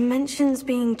 She mentions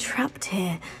being trapped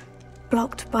here,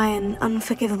 blocked by an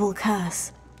unforgivable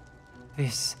curse.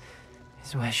 This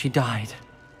is where she died.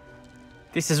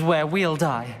 This is where we'll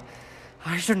die.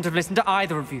 I shouldn't have listened to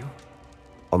either of you.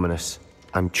 Ominous,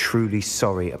 I'm truly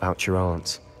sorry about your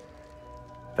aunt.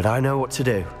 But I know what to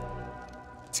do.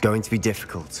 It's going to be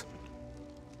difficult.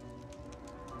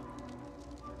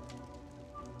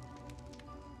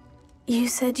 You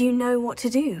said you know what to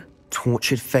do.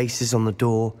 Tortured faces on the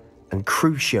door, and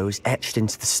Crucio is etched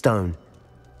into the stone.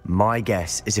 My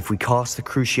guess is if we cast the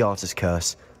Cruciatus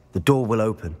curse, the door will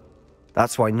open.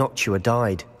 That's why Noctua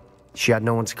died. She had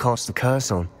no one to cast the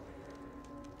curse on.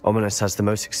 Ominous has the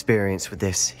most experience with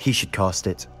this. He should cast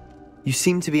it. You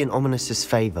seem to be in Ominous's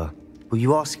favor. Will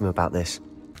you ask him about this?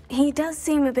 He does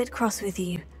seem a bit cross with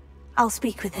you. I'll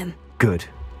speak with him. Good.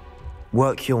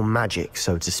 Work your magic,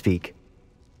 so to speak.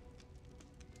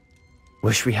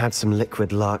 Wish we had some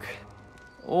liquid luck.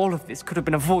 All of this could have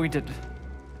been avoided.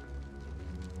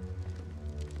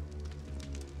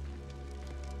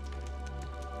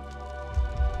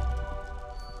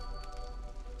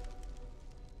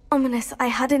 Ominous, I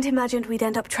hadn't imagined we'd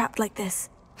end up trapped like this.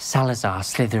 Salazar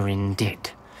Slytherin did.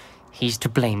 He's to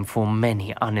blame for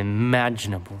many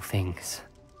unimaginable things.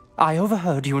 I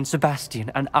overheard you and Sebastian,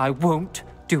 and I won't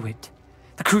do it.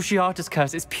 The Cruciatus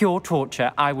curse is pure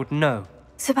torture, I would know.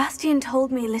 Sebastian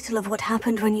told me little of what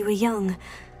happened when you were young.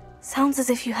 Sounds as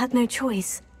if you had no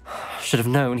choice. Should have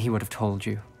known he would have told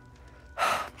you.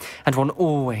 And one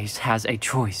always has a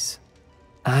choice.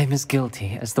 I'm as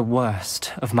guilty as the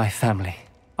worst of my family.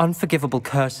 Unforgivable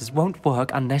curses won't work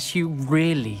unless you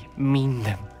really mean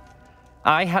them.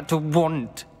 I had to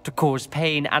want to cause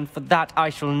pain, and for that I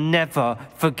shall never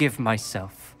forgive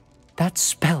myself. That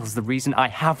spells the reason I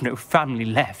have no family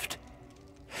left.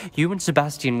 You and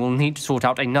Sebastian will need to sort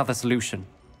out another solution.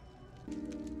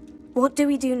 What do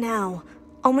we do now?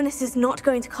 Ominous is not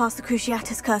going to cast the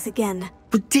Cruciatus curse again.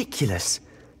 Ridiculous!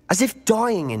 As if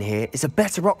dying in here is a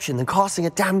better option than casting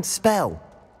a damned spell.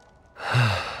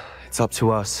 It's up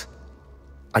to us.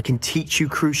 I can teach you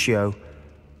Crucio,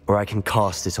 or I can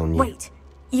cast it on you. Wait,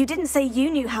 you didn't say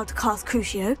you knew how to cast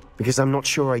Crucio? Because I'm not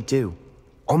sure I do.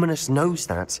 Ominous knows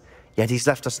that, yet he's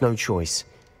left us no choice.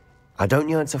 I don't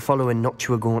yearn to follow in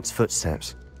Noctua Gaunt's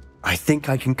footsteps. I think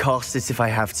I can cast it if I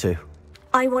have to.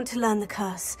 I want to learn the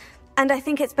curse, and I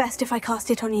think it's best if I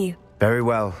cast it on you. Very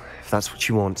well, if that's what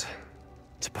you want.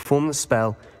 To perform the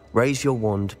spell, raise your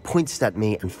wand, point it at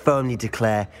me, and firmly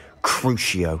declare,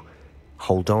 Crucio.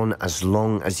 Hold on as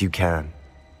long as you can.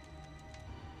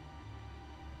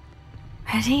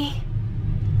 Ready?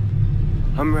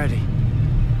 I'm ready.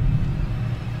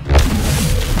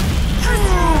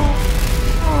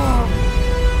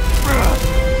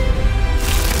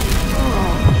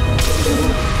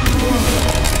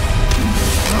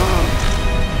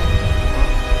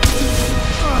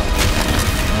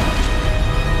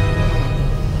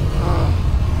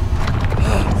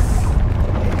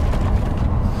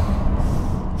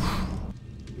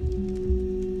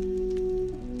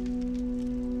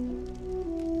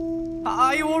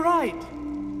 Are you all right?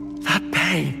 That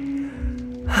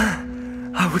pain.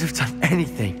 I would have done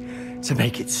anything to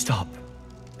make it stop.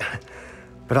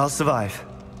 But I'll survive.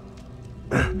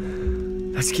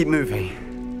 Let's keep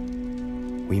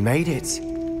moving. We made it.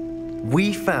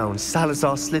 We found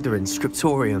Salazar Slytherin's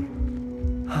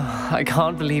scriptorium. I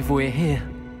can't believe we're here.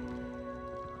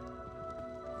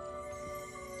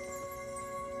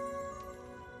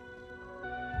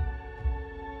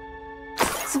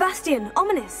 Sebastian,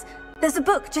 ominous. There's a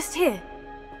book just here.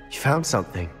 You found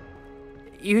something?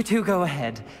 You two go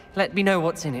ahead. Let me know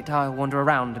what's in it. I'll wander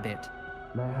around a bit.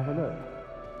 May I have a look?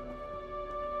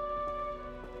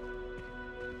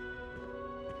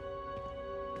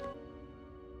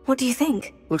 What do you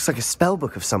think? Looks like a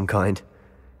spellbook of some kind.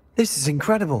 This is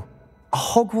incredible. A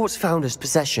Hogwarts founder's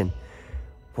possession.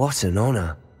 What an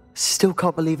honor. Still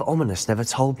can't believe Ominous never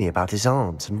told me about his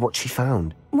aunt and what she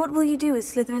found. What will you do with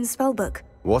Slytherin's spellbook?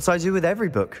 What I do with every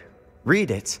book.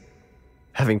 Read it.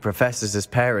 Having professors as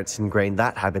parents ingrained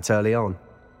that habit early on.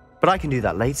 But I can do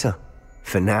that later.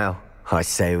 For now, I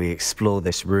say we explore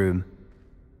this room.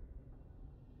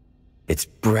 It's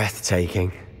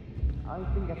breathtaking.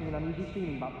 I've been getting an uneasy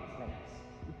feeling about this place.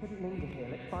 We couldn't linger here.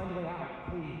 Let's find a way out,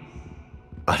 please.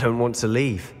 I don't want to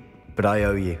leave, but I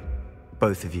owe you.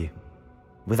 Both of you.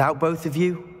 Without both of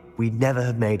you, we'd never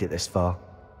have made it this far.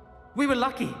 We were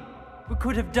lucky. We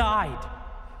could have died.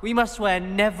 We must swear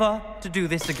never to do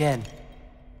this again.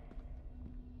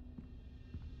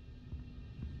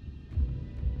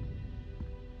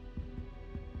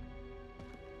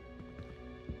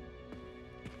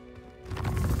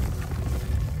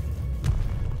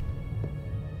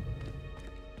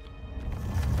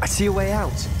 I see a way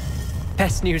out.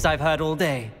 Best news I've heard all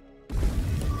day.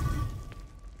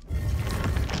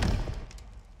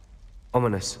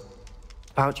 Ominous.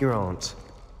 About your aunt.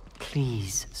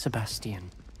 Please, Sebastian.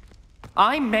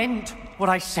 I meant what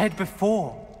I said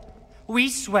before. We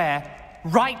swear,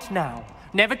 right now,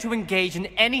 never to engage in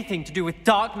anything to do with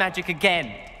dark magic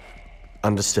again.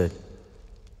 Understood.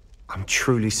 I'm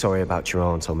truly sorry about your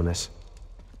aunt, Ominous.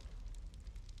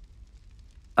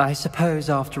 I suppose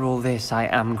after all this, I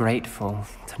am grateful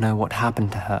to know what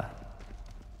happened to her.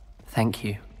 Thank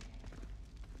you.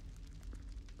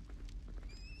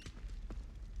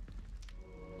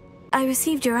 I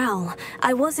received your owl.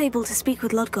 I was able to speak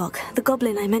with Lodgok, the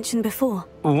goblin I mentioned before.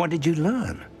 What did you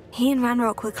learn? He and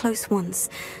Ranrock were close once,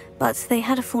 but they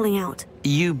had a falling out.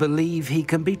 You believe he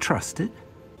can be trusted?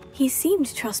 He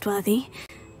seemed trustworthy.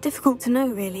 Difficult to know,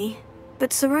 really.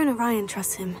 But Sirona Ryan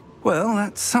trusts him. Well,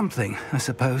 that's something, I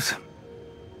suppose.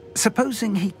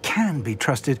 Supposing he can be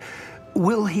trusted,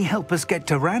 will he help us get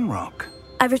to Ranrock?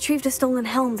 I've retrieved a stolen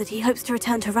helm that he hopes to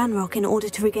return to Ranrock in order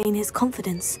to regain his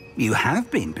confidence. You have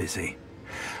been busy.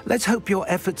 Let's hope your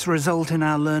efforts result in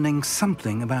our learning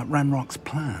something about Ranrock's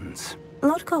plans.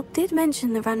 Lodgok did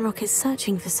mention that Ranrock is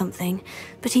searching for something,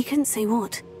 but he couldn't say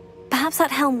what. Perhaps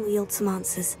that helm will yield some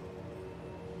answers.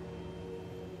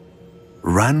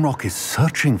 Ranrock is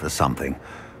searching for something?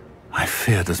 I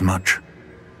feared as much.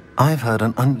 I've heard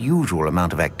an unusual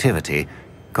amount of activity,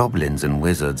 goblins and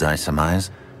wizards, I surmise,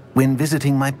 when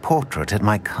visiting my portrait at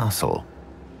my castle.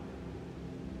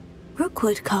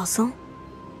 Rookwood Castle?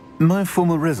 My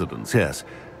former residence, yes.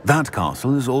 That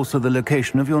castle is also the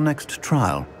location of your next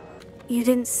trial. You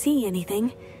didn't see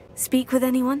anything? Speak with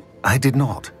anyone? I did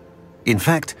not. In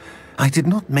fact, I did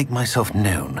not make myself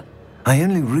known. I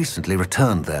only recently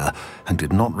returned there, and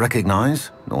did not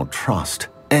recognize, nor trust,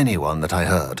 anyone that I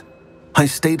heard. I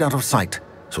stayed out of sight,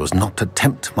 so as not to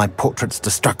tempt my portrait's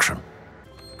destruction.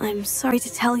 I'm sorry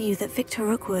to tell you that Victor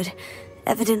Rookwood,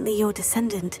 evidently your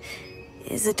descendant,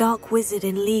 is a dark wizard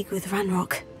in league with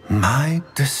Ranrock. My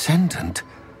descendant?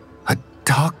 A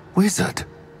dark wizard?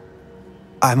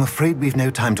 I'm afraid we've no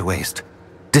time to waste.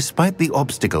 Despite the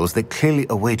obstacles that clearly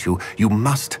await you, you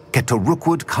must get to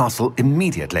Rookwood Castle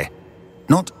immediately.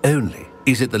 Not only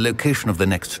is it the location of the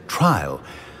next trial,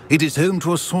 it is home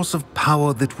to a source of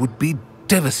power that would be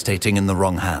devastating in the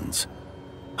wrong hands.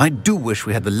 I do wish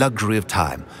we had the luxury of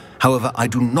time. However, I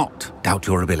do not doubt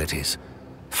your abilities.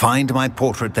 Find my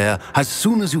portrait there as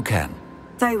soon as you can.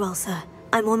 Very well, sir.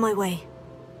 I'm on my way.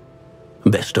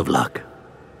 Best of luck.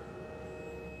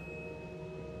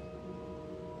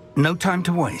 No time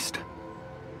to waste.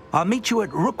 I'll meet you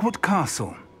at Rookwood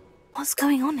Castle. What's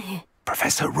going on here?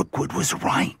 Professor Rookwood was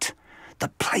right. The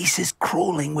place is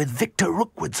crawling with Victor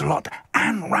Rookwood's lot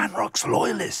and Ranrock's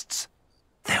loyalists.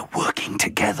 They're working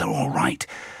together, all right,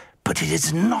 but it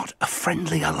is not a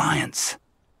friendly alliance.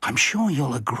 I'm sure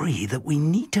you'll agree that we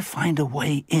need to find a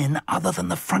way in other than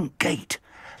the front gate.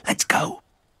 Let's go.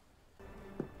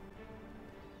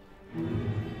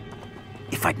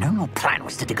 If I'd known your plan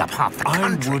was to dig up half the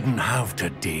country... I wouldn't have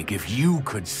to dig if you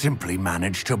could simply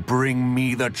manage to bring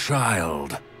me the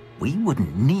child. We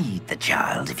wouldn't need the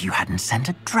child if you hadn't sent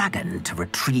a dragon to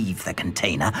retrieve the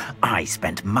container I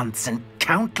spent months and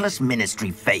countless ministry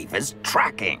favors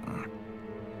tracking.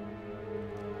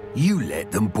 You let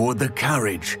them board the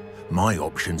carriage. My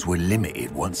options were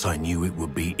limited once I knew it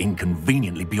would be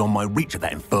inconveniently beyond my reach at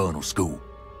that infernal school.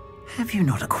 Have you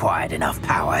not acquired enough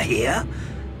power here?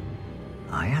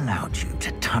 I allowed you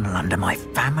to tunnel under my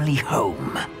family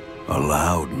home.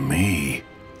 Allowed me?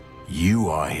 You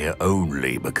are here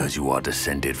only because you are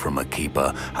descended from a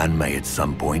keeper and may at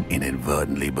some point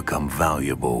inadvertently become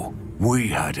valuable. We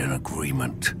had an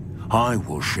agreement. I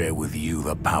will share with you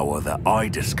the power that I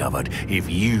discovered if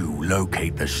you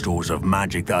locate the stores of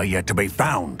magic that are yet to be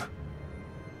found.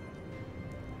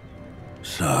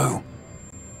 So,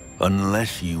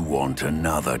 unless you want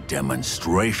another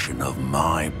demonstration of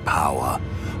my power,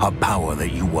 a power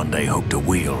that you one day hope to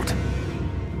wield,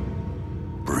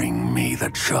 bring me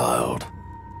the child.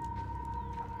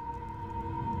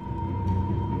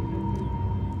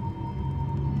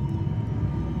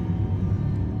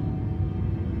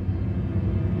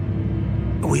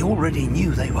 We already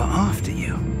knew they were after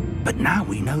you, but now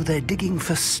we know they're digging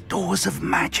for stores of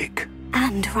magic.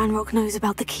 And Ranrock knows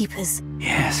about the Keepers.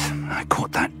 Yes, I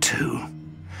caught that too.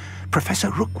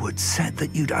 Professor Rookwood said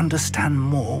that you'd understand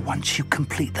more once you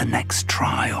complete the next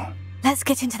trial. Let's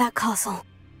get into that castle.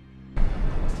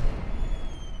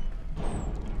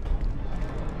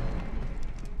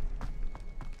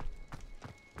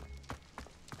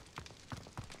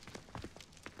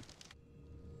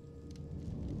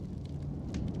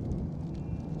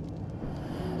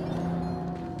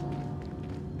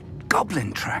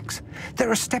 Goblin tracks.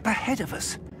 They're a step ahead of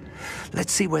us.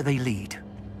 Let's see where they lead.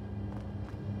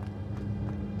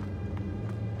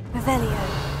 Revelio.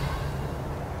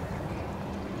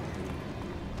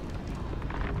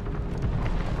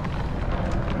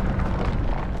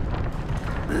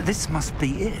 This must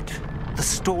be it. The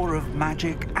store of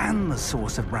magic and the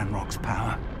source of Ranrock's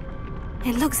power.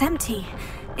 It looks empty.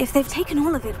 If they've taken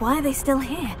all of it, why are they still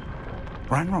here?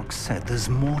 Ranrock said there's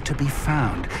more to be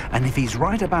found, and if he's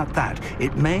right about that,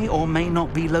 it may or may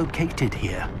not be located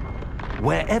here.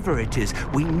 Wherever it is,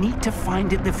 we need to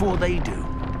find it before they do.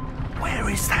 Where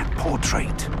is that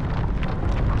portrait?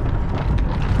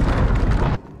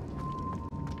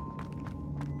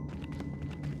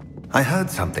 I heard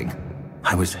something.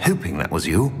 I was hoping that was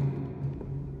you.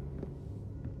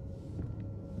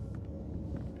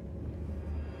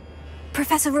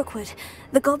 Professor Rookwood,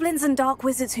 the goblins and dark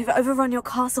wizards who've overrun your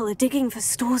castle are digging for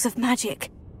stores of magic,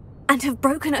 and have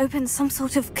broken open some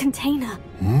sort of container.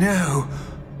 No!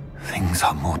 Things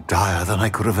are more dire than I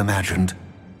could have imagined.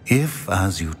 If,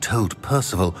 as you told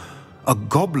Percival, a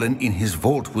goblin in his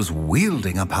vault was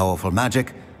wielding a powerful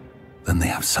magic, then they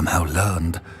have somehow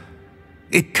learned.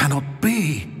 It cannot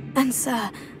be! And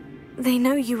sir, they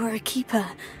know you were a keeper.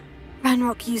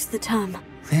 Ranrock used the term.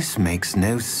 This makes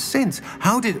no sense.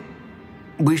 How did...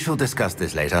 We shall discuss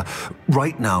this later.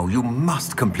 Right now, you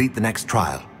must complete the next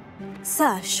trial.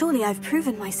 Sir, surely I've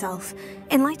proven myself.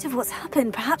 In light of what's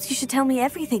happened, perhaps you should tell me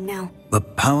everything now. The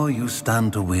power you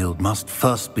stand to wield must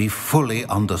first be fully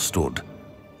understood.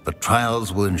 The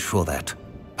trials will ensure that.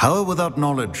 Power without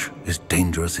knowledge is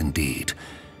dangerous indeed.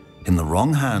 In the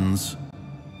wrong hands,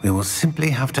 we will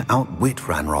simply have to outwit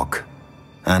Ranrock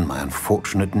and my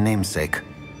unfortunate namesake.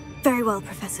 Very well,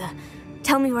 Professor.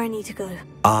 Tell me where I need to go.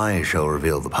 I shall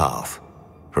reveal the path.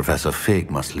 Professor Fig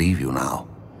must leave you now.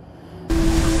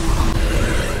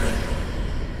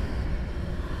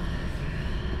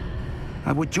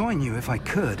 I would join you if I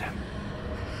could.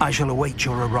 I shall await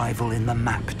your arrival in the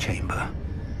map chamber.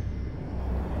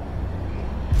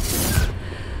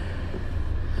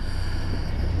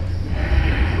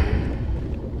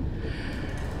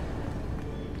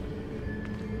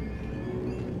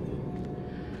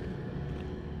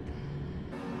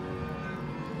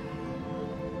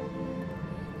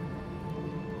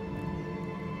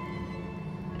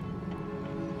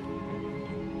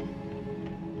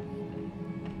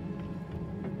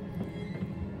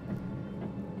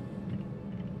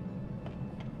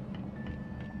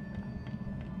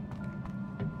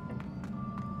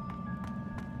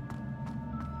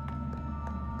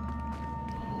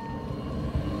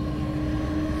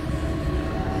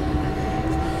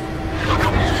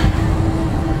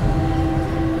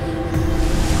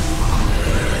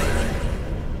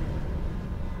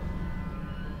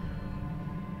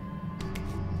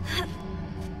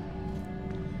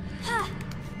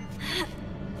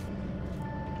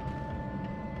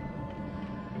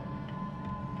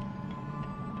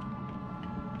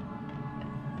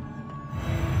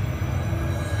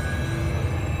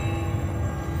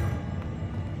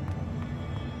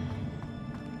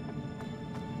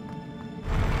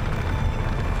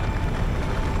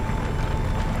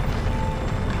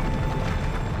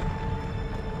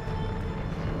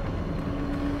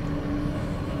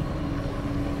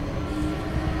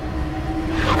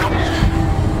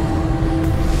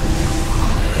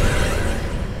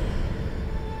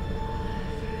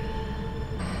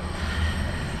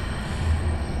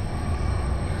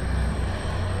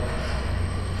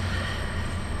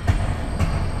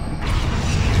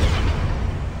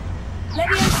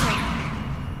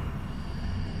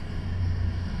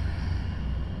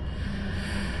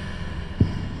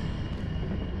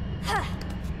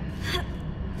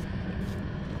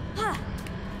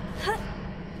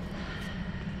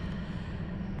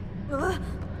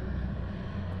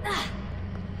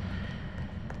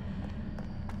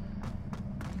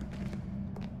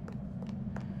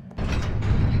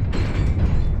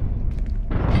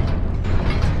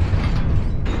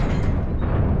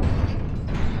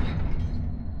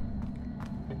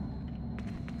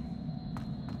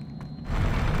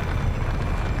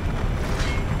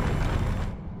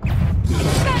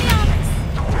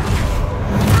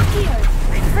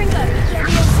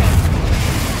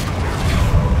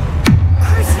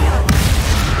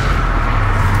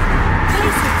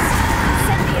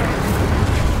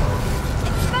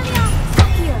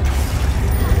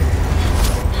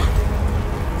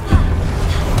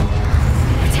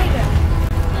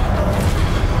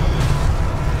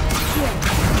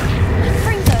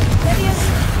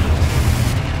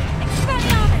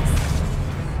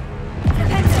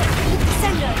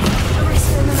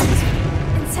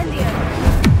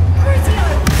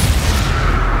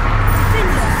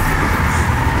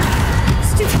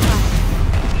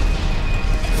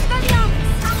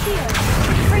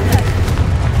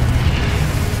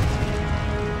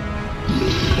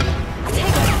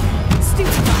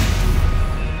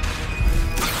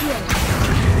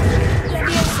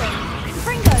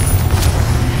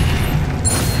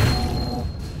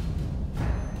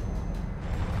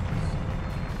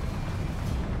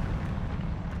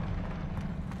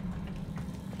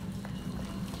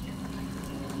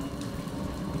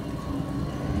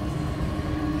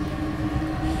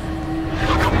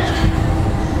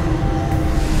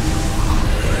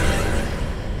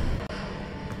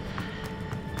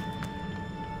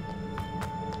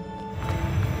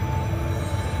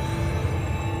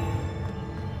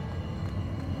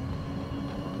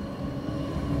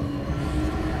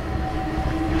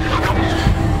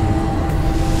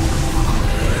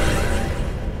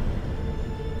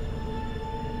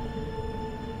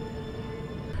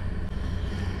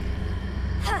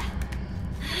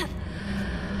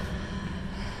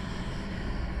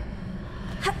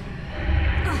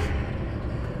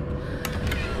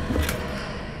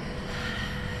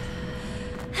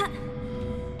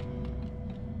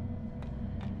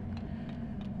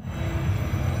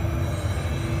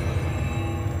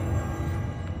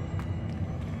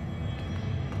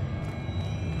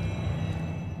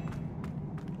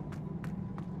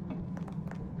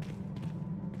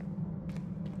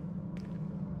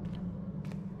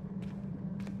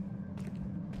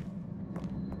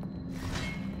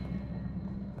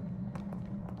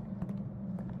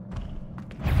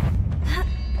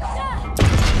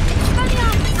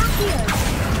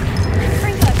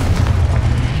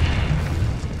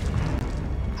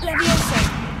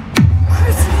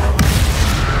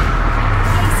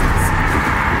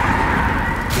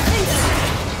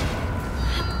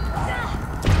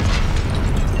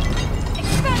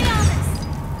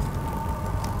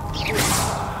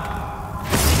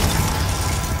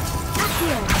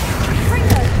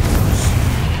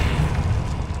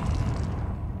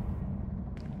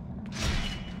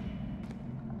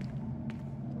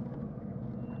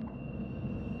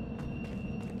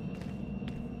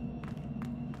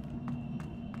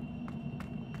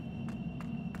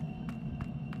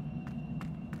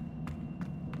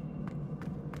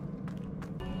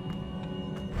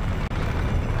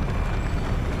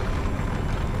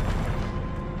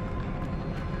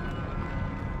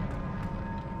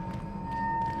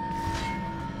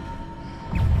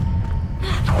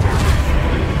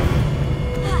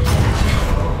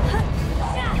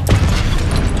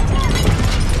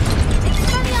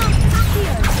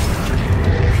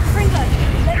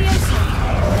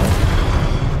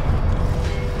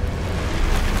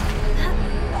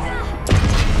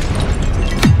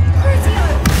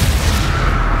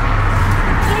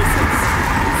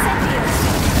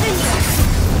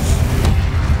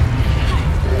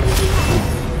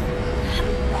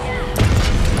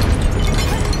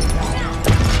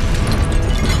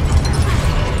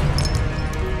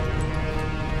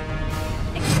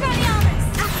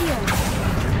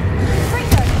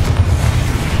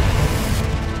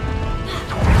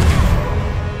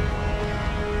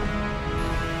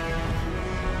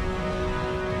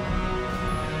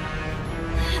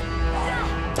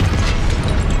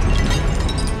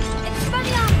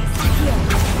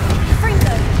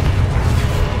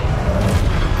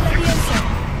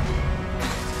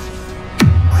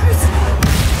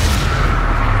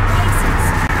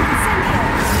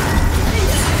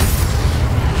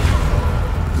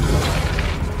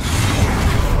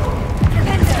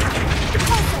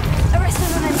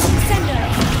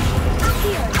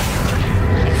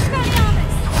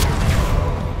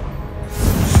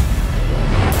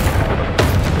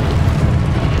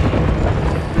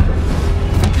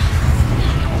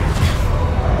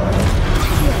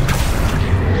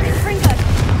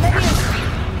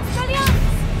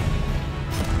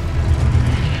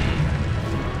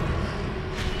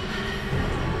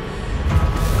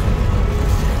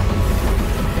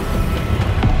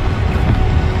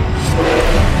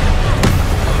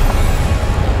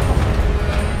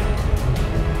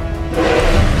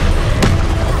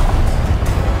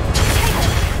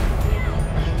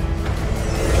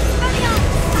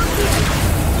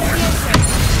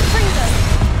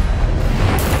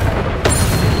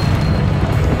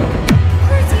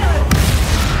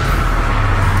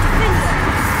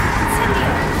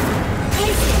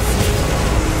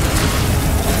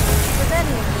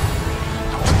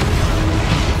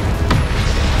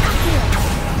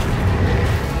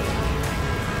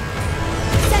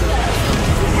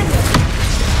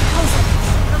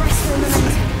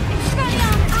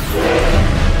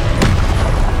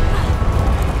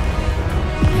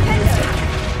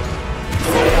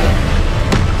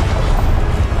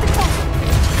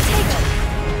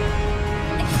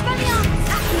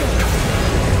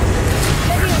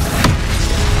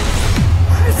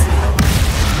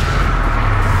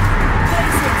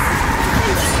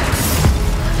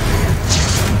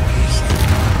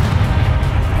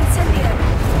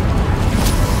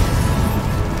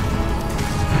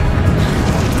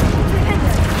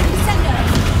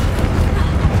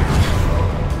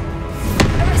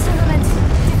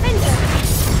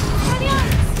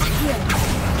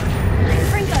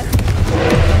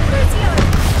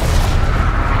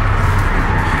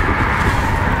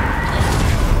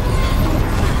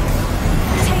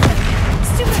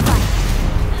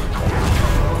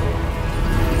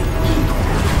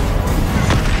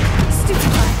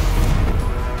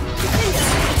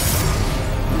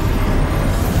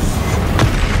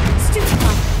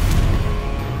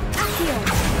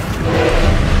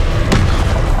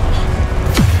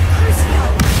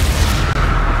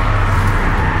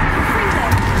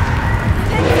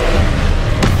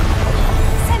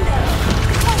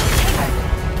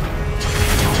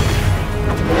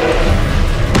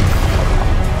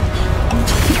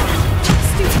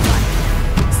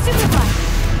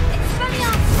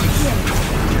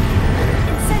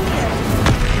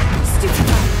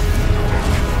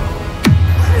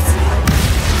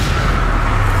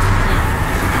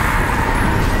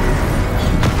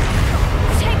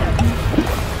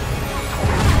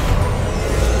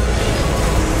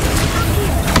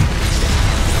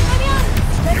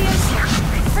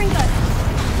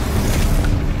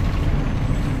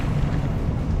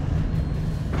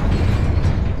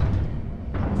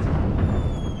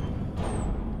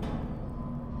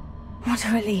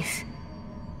 a relief.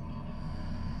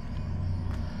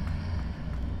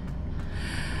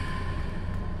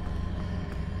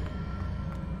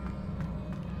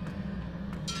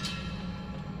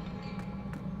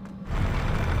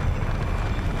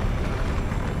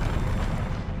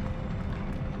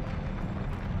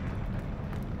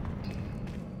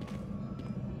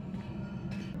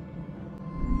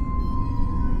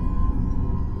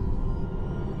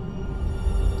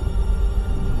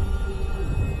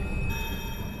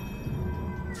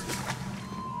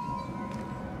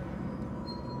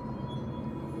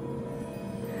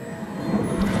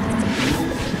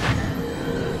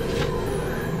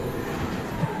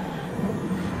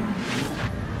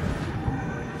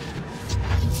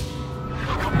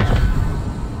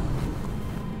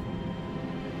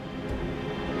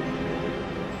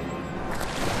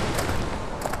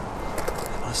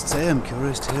 Must say I'm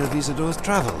curious to hear of Isadore's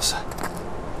travels.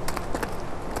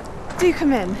 Do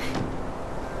come in.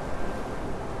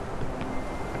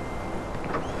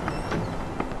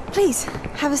 Please,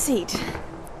 have a seat.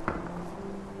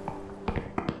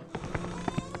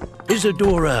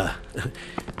 Isadora,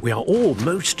 we are all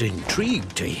most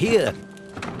intrigued to hear.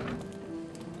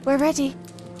 We're ready.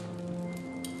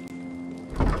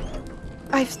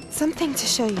 I've something to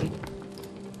show you.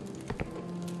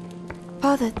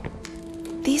 Father,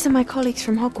 these are my colleagues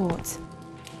from Hogwarts.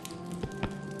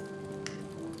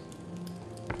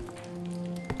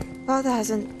 Father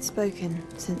hasn't spoken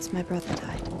since my brother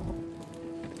died.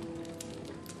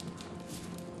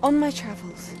 On my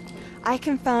travels, I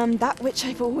confirmed that which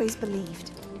I've always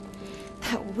believed.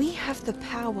 That we have the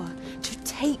power to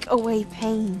take away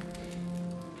pain.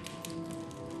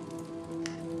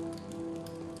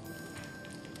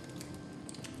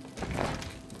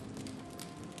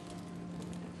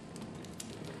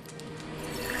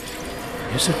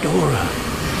 Isadora.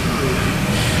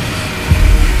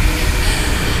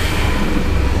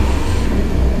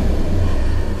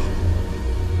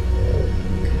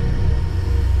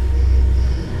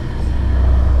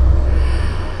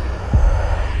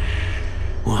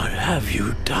 What have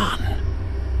you done?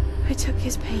 I took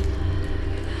his pain.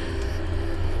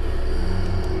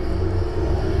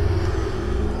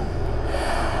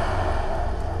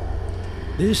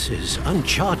 This is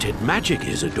uncharted magic,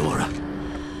 Isadora.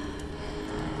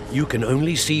 You can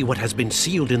only see what has been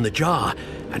sealed in the jar,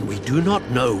 and we do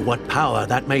not know what power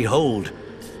that may hold.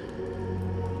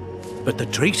 But the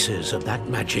traces of that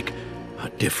magic are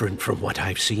different from what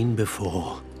I've seen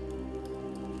before.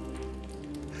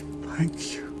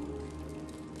 Thank you.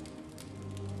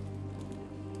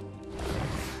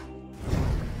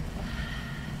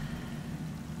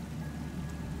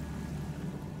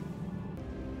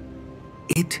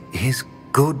 It is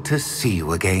good to see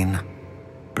you again.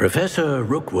 Professor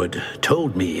Rookwood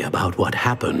told me about what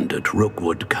happened at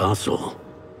Rookwood Castle.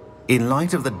 In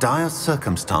light of the dire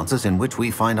circumstances in which we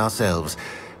find ourselves,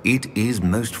 it is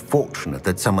most fortunate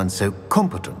that someone so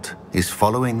competent is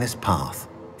following this path.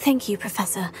 Thank you,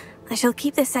 Professor. I shall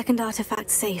keep this second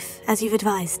artifact safe, as you've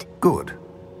advised. Good.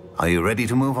 Are you ready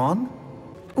to move on?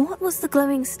 What was the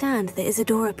glowing stand that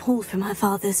Isadora pulled from her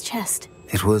father's chest?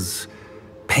 It was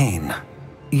pain.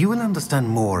 You will understand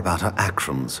more about her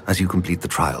actions as you complete the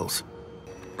trials.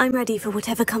 I'm ready for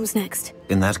whatever comes next.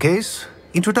 In that case,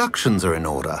 introductions are in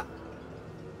order.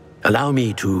 Allow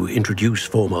me to introduce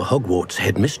former Hogwarts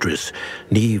headmistress,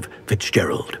 Neve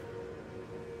Fitzgerald.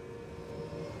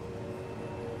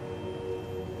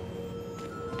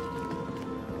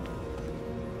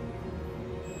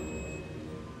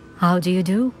 How do you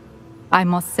do? I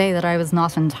must say that I was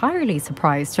not entirely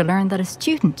surprised to learn that a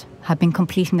student had been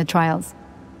completing the trials.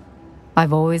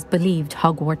 I've always believed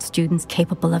Hogwarts students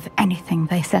capable of anything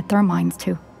they set their minds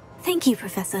to. Thank you,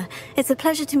 Professor. It's a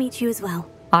pleasure to meet you as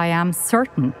well. I am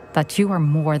certain that you are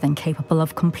more than capable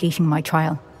of completing my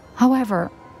trial. However,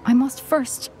 I must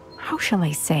first, how shall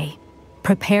I say,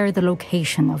 prepare the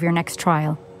location of your next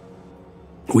trial.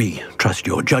 We trust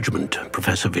your judgment,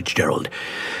 Professor Fitzgerald.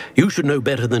 You should know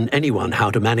better than anyone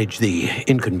how to manage the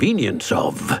inconvenience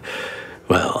of,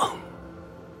 well...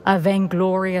 A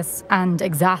vainglorious and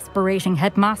exasperating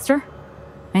headmaster?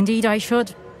 Indeed I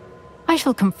should. I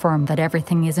shall confirm that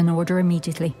everything is in order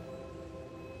immediately.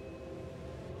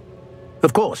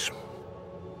 Of course.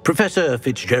 Professor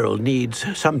Fitzgerald needs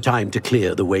some time to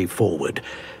clear the way forward.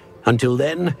 Until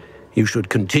then, you should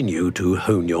continue to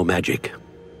hone your magic.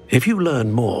 If you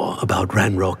learn more about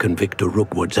Ranrock and Victor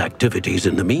Rookwood's activities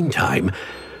in the meantime,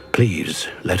 please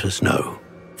let us know.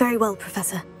 Very well,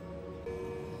 Professor.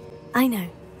 I know.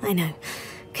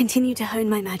 Continue to hone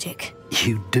my magic.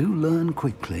 You do learn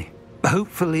quickly.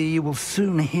 Hopefully you will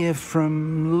soon hear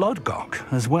from Lodgok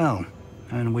as well.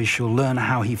 and we shall learn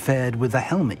how he fared with the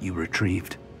helmet you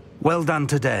retrieved. Well done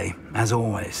today, as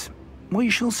always. We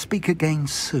shall speak again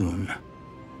soon.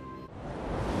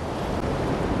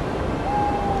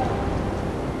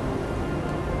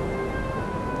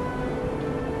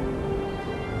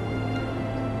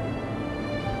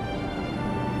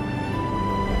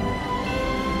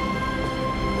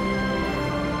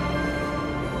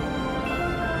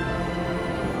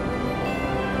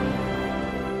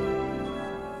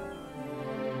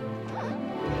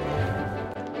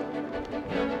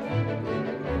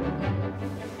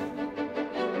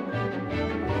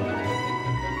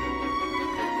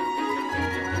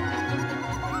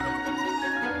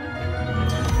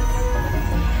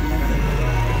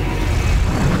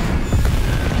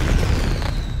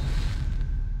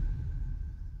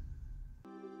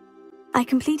 I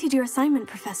completed your assignment,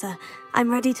 Professor. I'm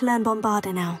ready to learn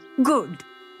Bombarda now. Good.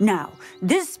 Now,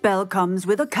 this spell comes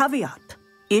with a caveat.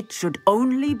 It should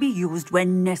only be used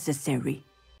when necessary.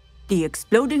 The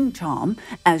exploding charm,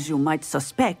 as you might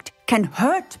suspect, can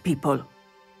hurt people.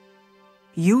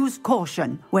 Use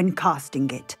caution when casting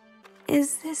it.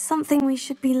 Is this something we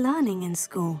should be learning in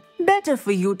school? Better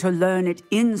for you to learn it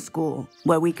in school,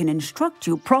 where we can instruct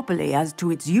you properly as to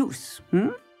its use,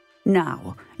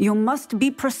 Now, you must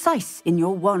be precise in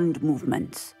your wand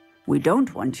movements. We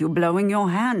don't want you blowing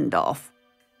your hand off.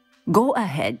 Go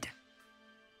ahead.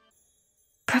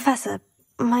 Professor,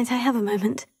 might I have a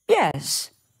moment? Yes.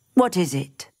 What is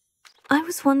it? I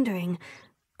was wondering,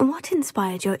 what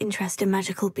inspired your interest in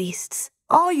magical beasts?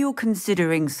 Are you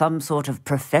considering some sort of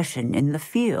profession in the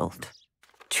field?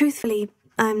 Truthfully,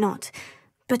 I'm not.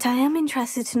 But I am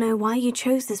interested to know why you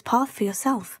chose this path for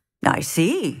yourself. I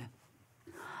see.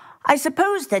 I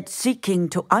suppose that seeking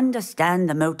to understand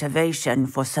the motivation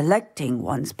for selecting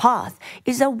one's path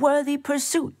is a worthy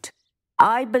pursuit.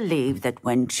 I believe that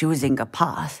when choosing a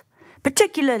path,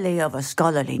 particularly of a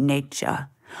scholarly nature,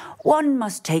 one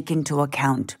must take into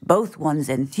account both one's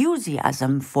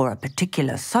enthusiasm for a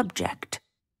particular subject,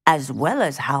 as well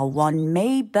as how one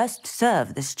may best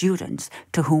serve the students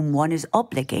to whom one is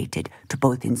obligated to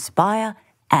both inspire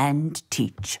and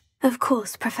teach. Of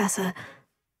course, Professor.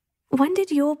 When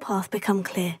did your path become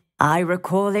clear? I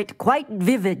recall it quite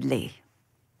vividly.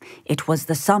 It was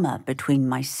the summer between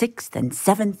my 6th and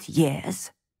 7th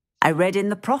years. I read in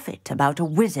the Prophet about a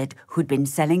wizard who'd been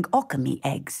selling alchemy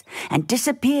eggs and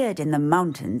disappeared in the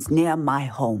mountains near my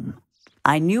home.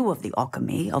 I knew of the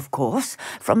alchemy, of course,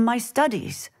 from my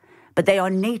studies, but they are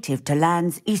native to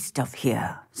lands east of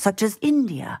here, such as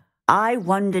India. I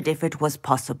wondered if it was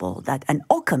possible that an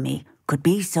alchemy could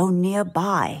be so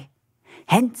nearby.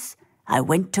 Hence, I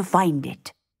went to find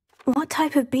it. What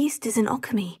type of beast is an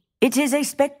alchemy? It is a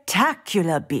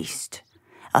spectacular beast.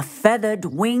 A feathered,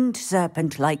 winged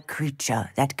serpent-like creature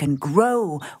that can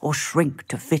grow or shrink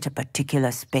to fit a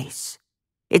particular space.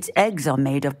 Its eggs are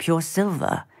made of pure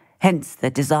silver, hence the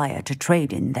desire to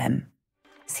trade in them.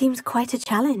 Seems quite a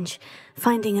challenge,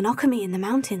 finding an alchemy in the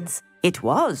mountains. It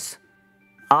was.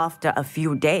 After a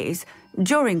few days,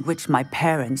 during which my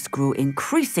parents grew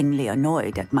increasingly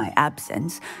annoyed at my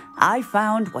absence, I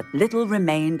found what little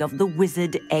remained of the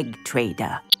wizard egg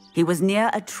trader. He was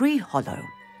near a tree hollow,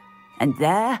 and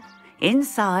there,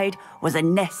 inside, was a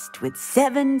nest with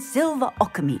 7 silver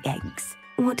alchemy eggs.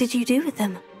 What did you do with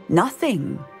them?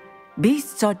 Nothing.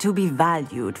 Beasts are to be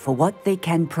valued for what they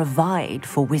can provide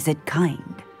for wizard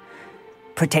kind.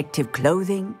 Protective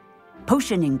clothing,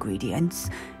 potion ingredients,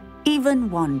 even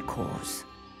wand cores.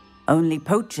 Only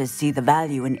poachers see the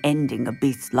value in ending a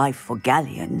beast's life for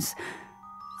galleons.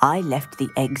 I left the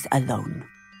eggs alone.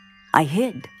 I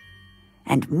hid,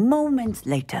 and moments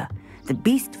later, the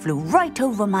beast flew right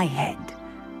over my head.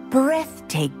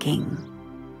 Breathtaking.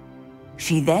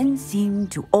 She then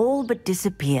seemed to all but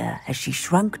disappear as she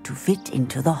shrunk to fit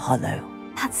into the hollow.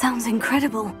 That sounds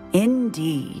incredible.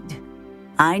 Indeed.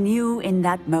 I knew in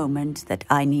that moment that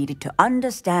I needed to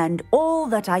understand all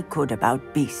that I could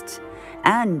about beasts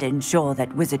and ensure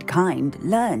that wizard kind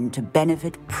learned to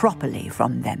benefit properly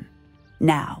from them.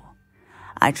 Now,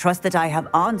 I trust that I have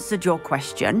answered your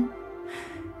question.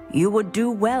 You would do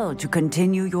well to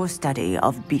continue your study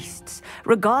of beasts,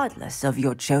 regardless of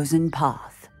your chosen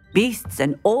path. Beasts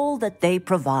and all that they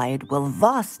provide will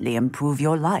vastly improve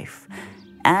your life,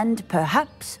 and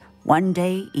perhaps one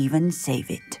day even save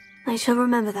it. I shall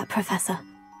remember that, Professor.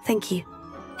 Thank you.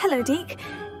 Hello, Deke.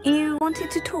 You wanted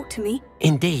to talk to me?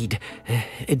 Indeed.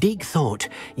 Deek thought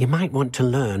you might want to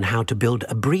learn how to build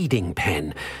a breeding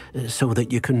pen so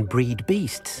that you can breed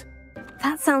beasts.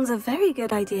 That sounds a very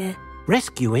good idea.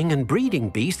 Rescuing and breeding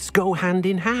beasts go hand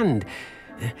in hand.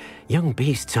 Young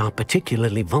beasts are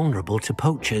particularly vulnerable to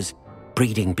poachers.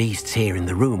 Breeding beasts here in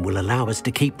the room will allow us to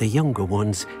keep the younger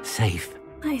ones safe.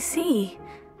 I see.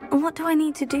 What do I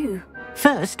need to do?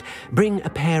 First, bring a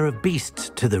pair of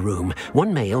beasts to the room.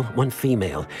 One male, one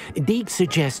female. Deek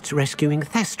suggests rescuing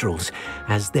thestrals,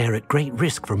 as they're at great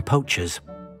risk from poachers.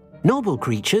 Noble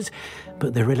creatures,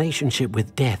 but their relationship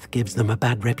with death gives them a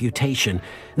bad reputation.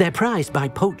 They're prized by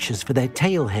poachers for their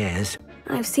tail hairs.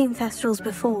 I've seen thestrals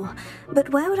before,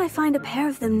 but where would I find a pair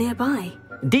of them nearby?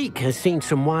 Deek has seen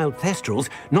some wild thestrals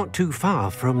not too far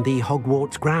from the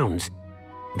Hogwarts grounds.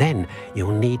 Then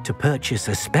you'll need to purchase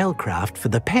a spellcraft for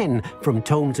the pen from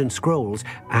Tomes and Scrolls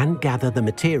and gather the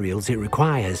materials it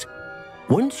requires.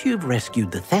 Once you've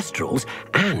rescued the thestrals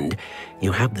and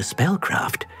you have the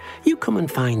spellcraft, you come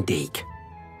and find Deek.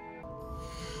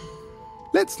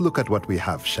 Let's look at what we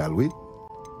have, shall we?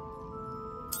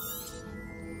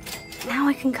 Now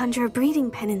I can conjure a breeding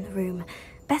pen in the room.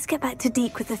 Best get back to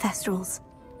Deek with the thestrals.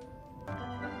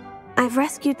 I've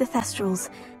rescued the thestrals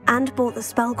and bought the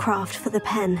spellcraft for the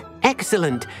pen.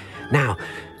 Excellent! Now,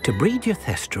 to breed your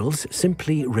thestrals,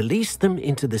 simply release them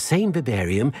into the same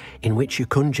vivarium in which you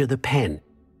conjure the pen.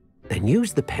 Then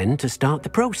use the pen to start the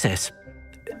process.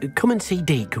 Come and see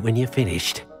Deek when you're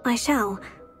finished. I shall.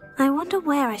 I wonder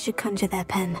where I should conjure their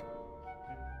pen.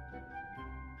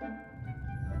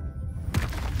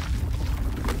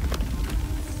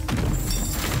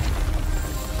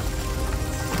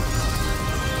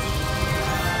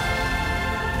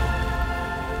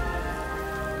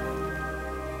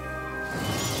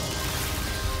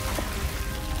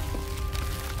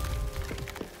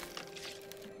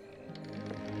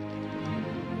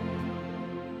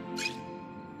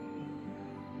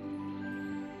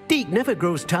 Deek never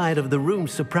grows tired of the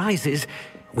room's surprises.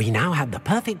 We now have the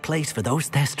perfect place for those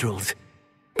thestrals.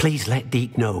 Please let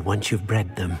Deek know once you've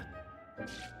bred them.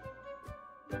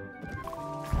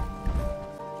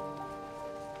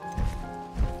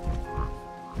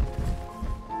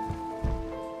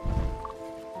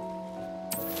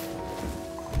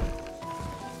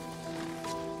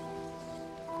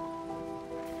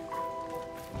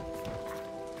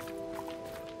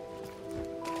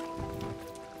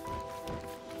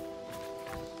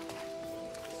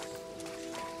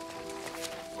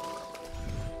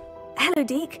 Hello,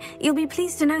 Deek. You'll be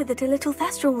pleased to know that a little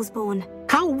thestral was born.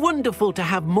 How wonderful to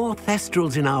have more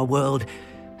thestrals in our world.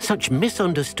 Such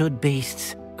misunderstood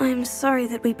beasts. I'm sorry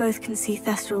that we both can see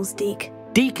thestrals, Deek.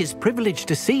 Deek is privileged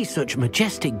to see such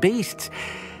majestic beasts,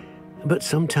 but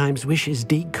sometimes wishes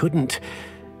Deek couldn't.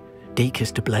 Deek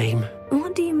is to blame.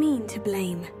 What do you mean, to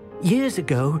blame? Years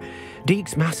ago,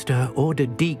 Deek's master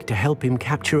ordered Deek to help him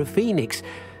capture a phoenix,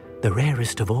 the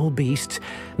rarest of all beasts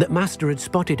that Master had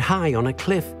spotted high on a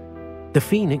cliff. The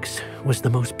phoenix was the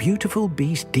most beautiful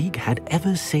beast Deek had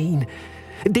ever seen.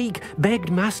 Deek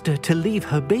begged Master to leave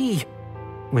her be.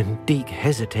 When Deek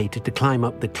hesitated to climb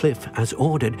up the cliff as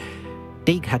ordered,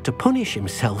 Deek had to punish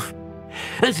himself.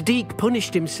 As Deek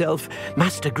punished himself,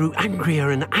 Master grew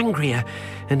angrier and angrier,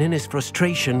 and in his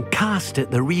frustration cast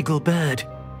at the regal bird.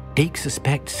 Deek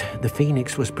suspects the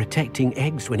phoenix was protecting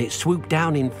eggs when it swooped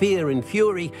down in fear and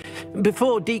fury.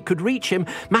 Before Deek could reach him,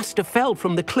 Master fell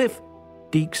from the cliff.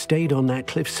 Deek stayed on that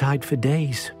cliffside for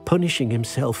days, punishing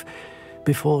himself,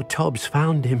 before Tobbs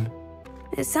found him.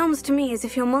 It sounds to me as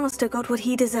if your master got what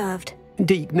he deserved.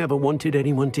 Deek never wanted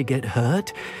anyone to get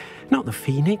hurt. Not the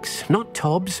phoenix, not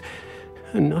Tobbs,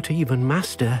 and not even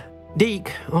Master.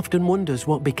 Deek often wonders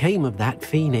what became of that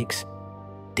phoenix.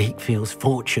 Deek feels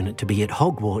fortunate to be at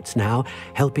Hogwarts now,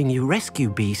 helping you rescue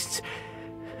beasts.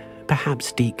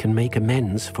 Perhaps Deek can make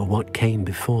amends for what came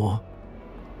before.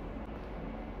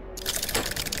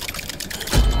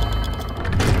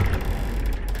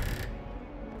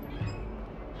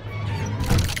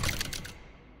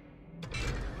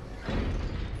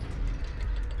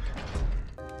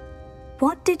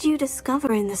 What did you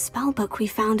discover in the spellbook we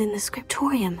found in the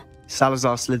scriptorium?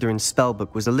 Salazar Slytherin's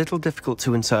spellbook was a little difficult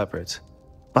to interpret,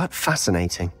 but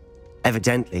fascinating.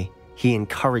 Evidently, he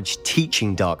encouraged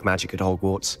teaching dark magic at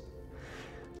Hogwarts.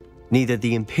 Neither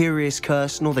the Imperious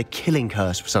Curse nor the Killing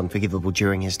Curse was unforgivable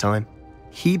during his time.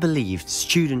 He believed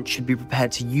students should be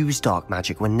prepared to use dark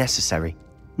magic when necessary,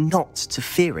 not to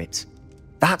fear it.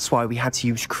 That's why we had to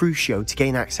use Crucio to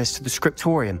gain access to the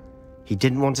scriptorium. He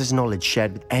didn't want his knowledge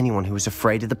shared with anyone who was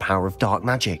afraid of the power of dark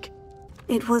magic.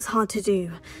 It was hard to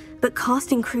do, but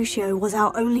casting Crucio was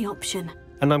our only option.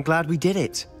 And I'm glad we did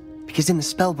it, because in the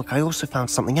spellbook I also found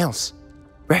something else.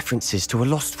 References to a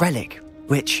lost relic,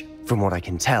 which, from what I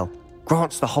can tell,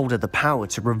 grants the holder the power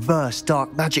to reverse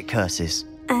dark magic curses.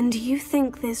 And you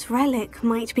think this relic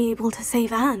might be able to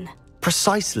save Anne?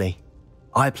 Precisely.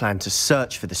 I plan to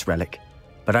search for this relic,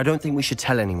 but I don't think we should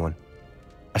tell anyone.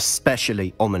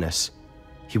 Especially Ominous.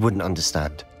 He wouldn't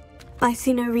understand. I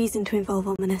see no reason to involve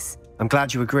Ominous. I'm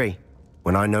glad you agree.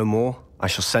 When I know more, I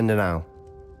shall send an owl.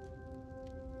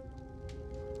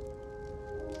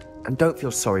 And don't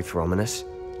feel sorry for Ominous.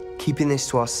 Keeping this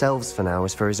to ourselves for now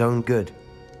is for his own good.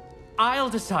 I'll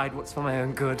decide what's for my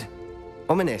own good.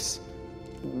 Ominous,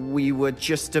 we were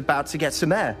just about to get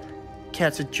some air.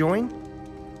 Care to join?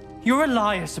 You're a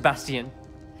liar, Sebastian.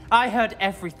 I heard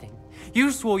everything.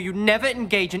 You swore you'd never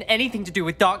engage in anything to do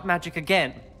with dark magic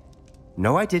again.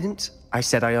 No, I didn't. I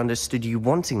said I understood you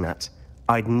wanting that.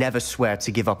 I'd never swear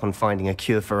to give up on finding a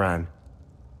cure for Anne.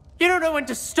 You don't know when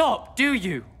to stop, do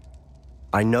you?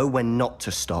 I know when not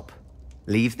to stop.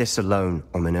 Leave this alone,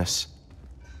 Ominous.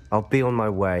 I'll be on my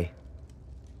way.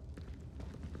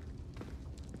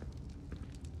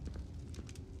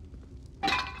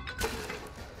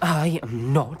 I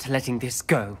am not letting this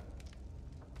go.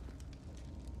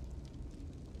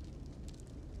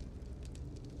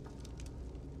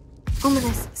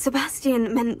 Ominous,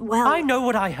 Sebastian meant well. I know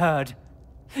what I heard.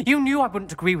 You knew I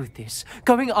wouldn't agree with this.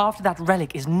 Going after that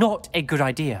relic is not a good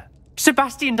idea.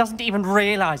 Sebastian doesn't even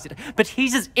realize it, but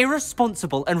he's as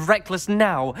irresponsible and reckless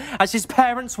now as his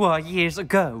parents were years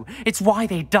ago. It's why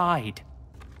they died.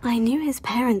 I knew his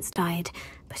parents died,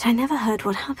 but I never heard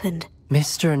what happened.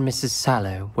 Mr. and Mrs.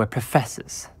 Sallow were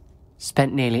professors.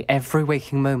 Spent nearly every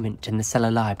waking moment in the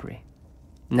cellar library.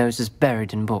 Noses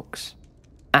buried in books.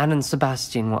 Anne and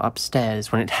Sebastian were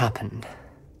upstairs when it happened.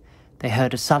 They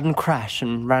heard a sudden crash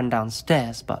and ran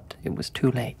downstairs, but it was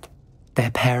too late.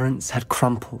 Their parents had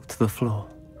crumpled to the floor.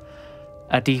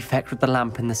 A defect with the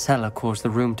lamp in the cellar caused the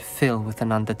room to fill with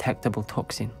an undetectable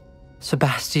toxin.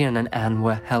 Sebastian and Anne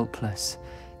were helpless.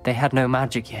 They had no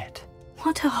magic yet.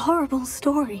 What a horrible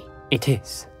story. It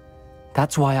is.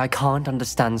 That's why I can't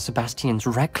understand Sebastian's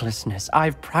recklessness.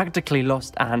 I've practically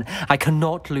lost Anne. I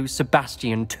cannot lose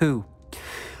Sebastian too.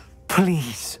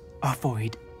 Please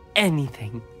avoid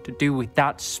anything to do with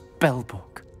that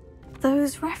spellbook.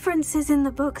 Those references in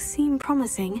the book seem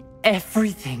promising.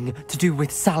 Everything to do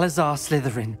with Salazar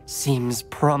Slytherin seems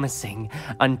promising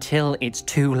until it's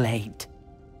too late.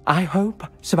 I hope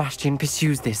Sebastian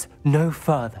pursues this no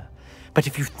further, but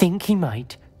if you think he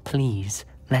might, please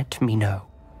let me know.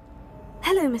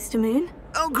 Hello, Mr. Moon.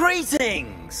 Oh,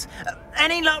 greetings!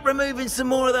 Any luck removing some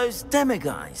more of those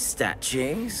demiguise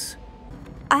statues?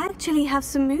 I actually have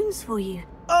some moons for you.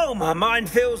 Oh, my mind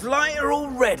feels lighter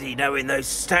already knowing those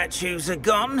statues are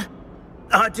gone.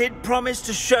 I did promise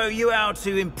to show you how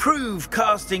to improve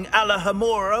casting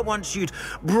Alohomora once you'd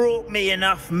brought me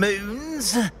enough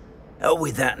moons.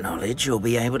 With that knowledge, you'll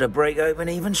be able to break open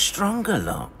even stronger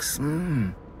locks.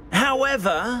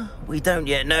 However, we don't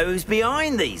yet know who's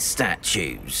behind these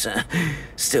statues.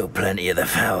 Still plenty of the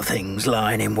foul things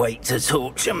lying in wait to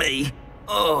torture me.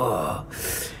 Oh.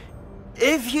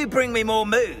 If you bring me more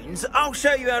moons, I'll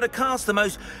show you how to cast the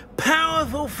most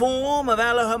powerful form of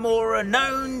Alohomora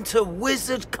known to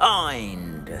wizard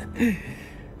kind.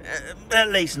 At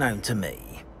least known to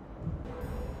me.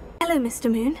 Hello,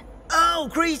 Mr. Moon. Oh,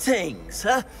 greetings.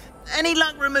 Any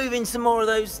luck removing some more of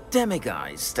those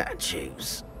demiguise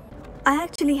statues? I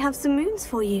actually have some moons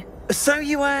for you. So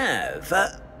you have.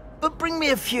 But bring me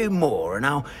a few more and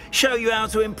I'll show you how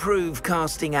to improve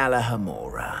casting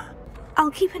Alohomora. I'll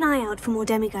keep an eye out for more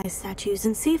demiguise statues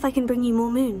and see if I can bring you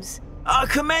more moons. I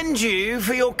commend you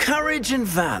for your courage and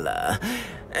valour,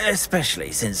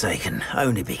 especially since they can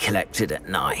only be collected at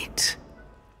night.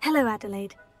 Hello,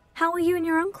 Adelaide. How are you and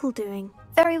your uncle doing?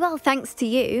 Very well, thanks to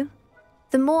you.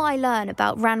 The more I learn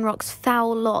about Ranrock's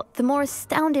foul lot, the more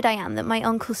astounded I am that my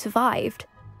uncle survived.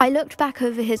 I looked back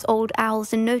over his old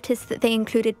owls and noticed that they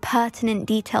included pertinent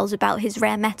details about his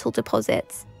rare metal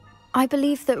deposits. I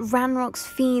believe that Ranrock's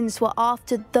fiends were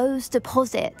after those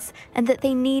deposits and that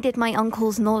they needed my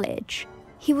uncle's knowledge.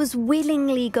 He was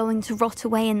willingly going to rot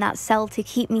away in that cell to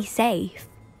keep me safe.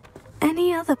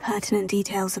 Any other pertinent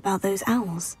details about those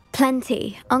owls?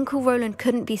 Plenty. Uncle Roland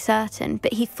couldn't be certain,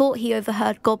 but he thought he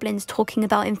overheard goblins talking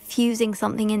about infusing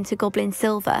something into goblin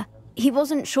silver. He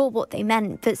wasn't sure what they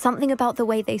meant, but something about the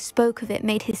way they spoke of it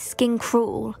made his skin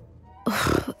crawl.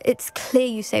 Ugh, it's clear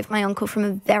you saved my uncle from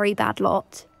a very bad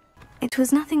lot. It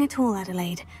was nothing at all,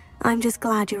 Adelaide. I'm just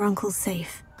glad your uncle's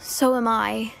safe. So am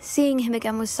I. Seeing him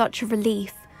again was such a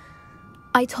relief.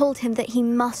 I told him that he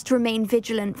must remain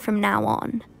vigilant from now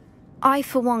on. I,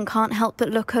 for one, can't help but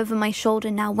look over my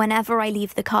shoulder now whenever I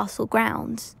leave the castle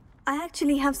grounds. I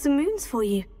actually have some moons for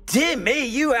you. Dear me,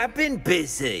 you have been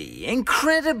busy.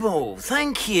 Incredible,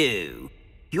 thank you.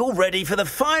 You're ready for the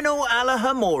final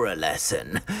Alohomora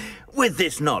lesson. With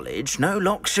this knowledge, no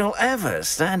lock shall ever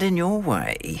stand in your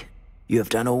way. You have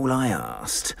done all I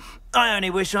asked. I only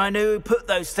wish I knew who put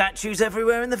those statues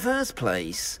everywhere in the first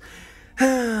place.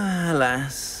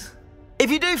 Alas.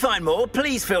 If you do find more,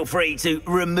 please feel free to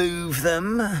remove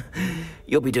them.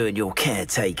 You'll be doing your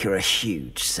caretaker a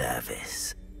huge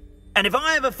service. And if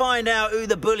I ever find out who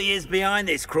the bully is behind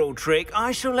this cruel trick,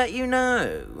 I shall let you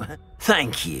know.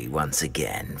 Thank you once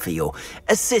again for your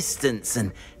assistance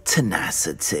and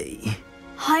tenacity.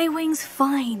 Highwing's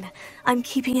fine. I'm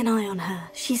keeping an eye on her.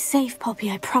 She's safe,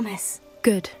 Poppy, I promise.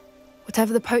 Good.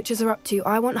 Whatever the poachers are up to,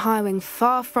 I want Highwing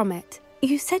far from it.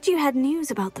 You said you had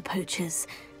news about the poachers,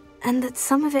 and that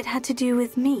some of it had to do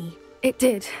with me. It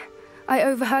did. I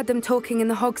overheard them talking in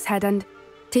the Hogshead, and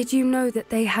did you know that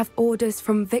they have orders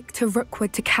from Victor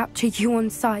Rookwood to capture you on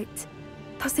sight?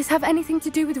 Does this have anything to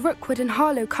do with Rookwood and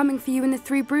Harlow coming for you in the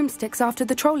Three Broomsticks after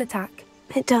the troll attack?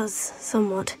 It does,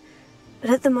 somewhat. But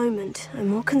at the moment, I'm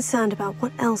more concerned about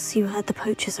what else you heard the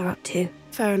poachers are up to.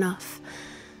 Fair enough.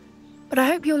 But I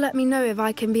hope you'll let me know if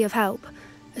I can be of help,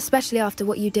 especially after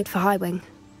what you did for Highwing.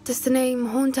 Does the name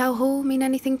Horntail Hall mean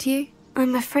anything to you?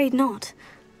 I'm afraid not.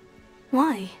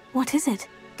 Why? What is it?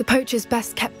 The poacher's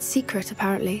best kept secret,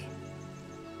 apparently.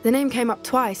 The name came up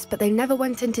twice, but they never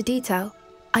went into detail.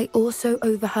 I also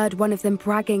overheard one of them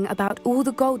bragging about all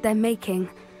the gold they're making,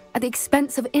 at the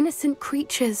expense of innocent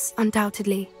creatures,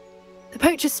 undoubtedly. The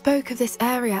poachers spoke of this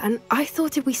area, and I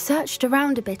thought if we searched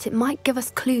around a bit, it might give us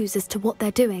clues as to what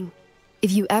they're doing.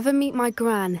 If you ever meet my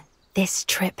gran, this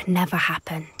trip never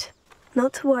happened.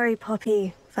 Not to worry,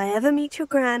 Poppy. If I ever meet your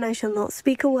gran, I shall not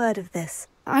speak a word of this.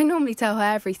 I normally tell her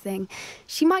everything.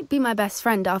 She might be my best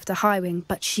friend after Highwing,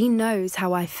 but she knows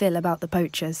how I feel about the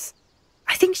poachers.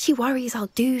 I think she worries I'll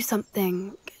do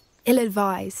something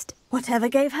ill-advised. Whatever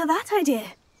gave her that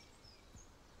idea?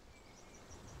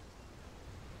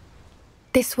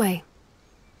 This way.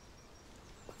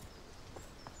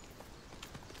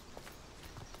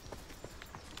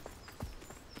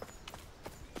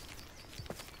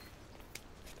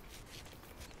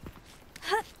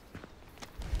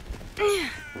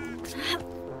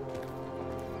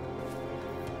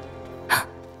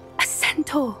 A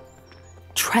centaur.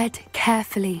 Tread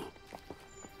carefully.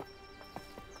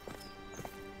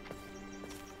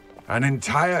 An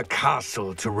entire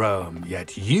castle to roam,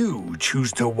 yet you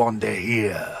choose to wander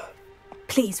here.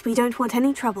 Please, we don't want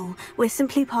any trouble. We're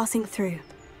simply passing through.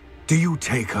 Do you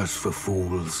take us for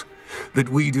fools? That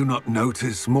we do not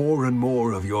notice more and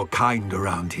more of your kind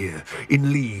around here,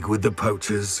 in league with the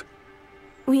poachers?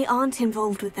 We aren't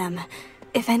involved with them.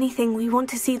 If anything, we want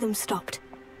to see them stopped.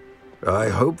 I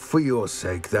hope for your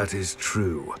sake that is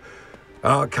true.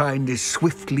 Our kind is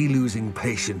swiftly losing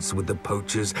patience with the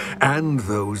poachers and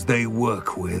those they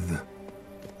work with.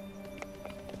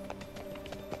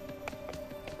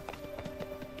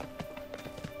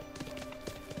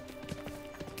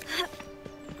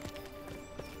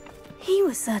 He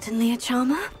was certainly a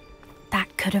charmer.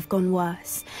 That could have gone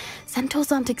worse.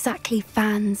 Centaurs aren't exactly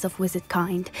fans of wizard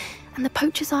kind, and the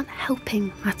poachers aren't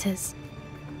helping matters.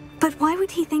 But why would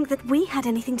he think that we had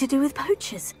anything to do with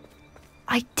poachers?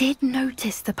 I did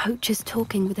notice the poachers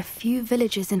talking with a few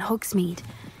villagers in Hogsmeade.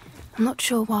 I'm not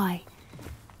sure why.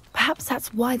 Perhaps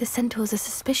that's why the centaurs are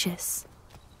suspicious.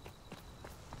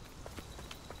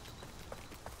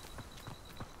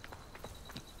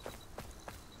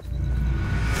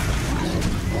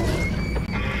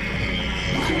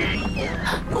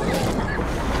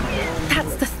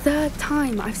 That's the third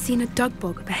time I've seen a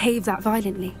dugbog behave that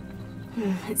violently.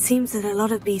 It seems that a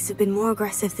lot of beasts have been more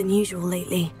aggressive than usual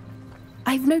lately.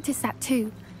 I've noticed that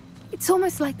too. It's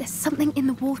almost like there's something in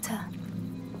the water.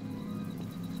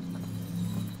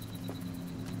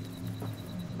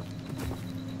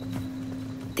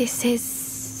 This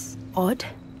is odd.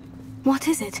 What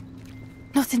is it?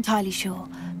 Not entirely sure,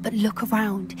 but look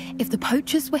around. If the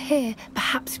poachers were here,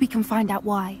 perhaps we can find out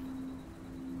why.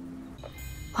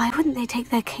 Why wouldn't they take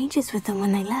their cages with them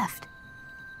when they left?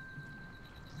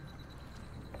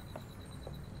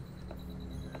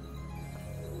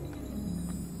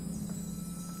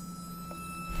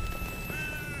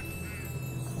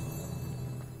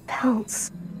 Pelts.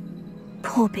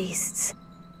 Poor beasts.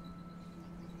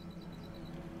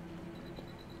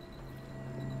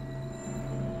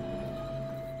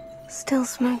 Still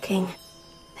smoking.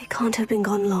 They can't have been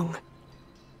gone long.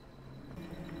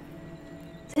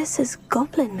 This is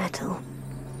goblin metal.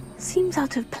 Seems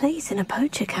out of place in a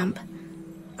poacher camp.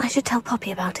 I should tell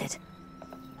Poppy about it.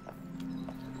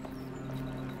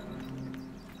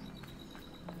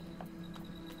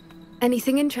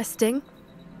 Anything interesting?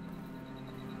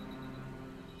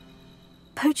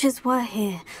 Poachers were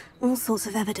here, all sorts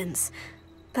of evidence.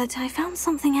 But I found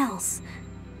something else.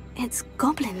 It's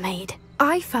goblin-made.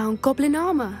 I found goblin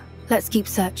armor. Let's keep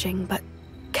searching, but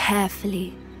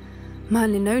carefully.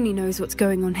 Merlin only knows what's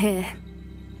going on here.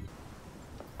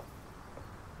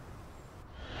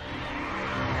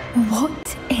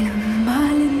 What in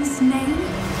Merlin's name?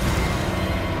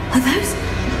 Are those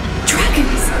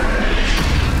dragons?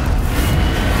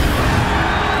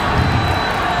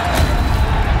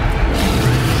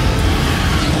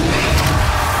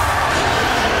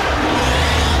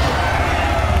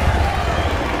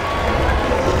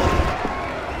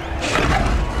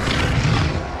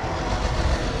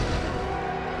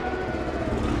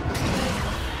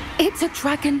 It's a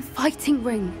dragon fighting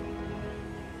ring.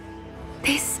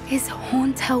 This is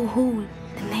Horntail Hall.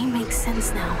 The name makes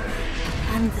sense now.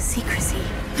 And the secrecy.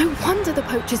 No wonder the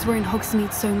poachers were in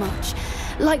Hogsmeade so much.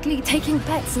 Likely taking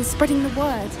bets and spreading the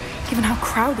word. Given how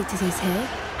crowded it is here,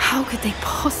 how could they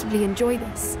possibly enjoy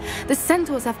this? The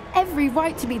centaurs have every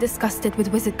right to be disgusted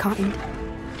with wizard kind.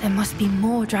 There must be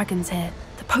more dragons here.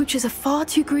 The poachers are far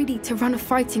too greedy to run a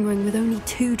fighting ring with only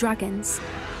 2 dragons.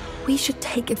 We should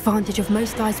take advantage of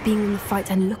most eyes being in the fight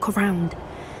and look around.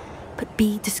 But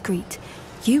be discreet.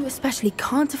 You especially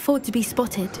can't afford to be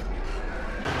spotted.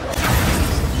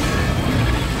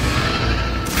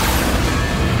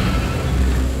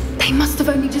 They must have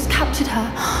only just captured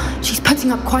her. She's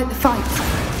putting up quite the fight.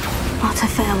 Not a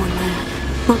fair one,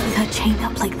 though. Not with her chained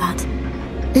up like that.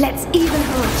 Let's even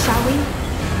her up, shall we?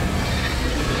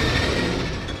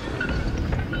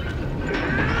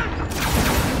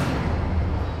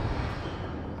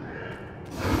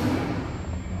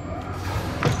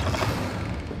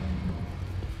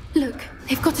 Look,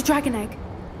 they've got a dragon egg.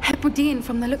 Hebridean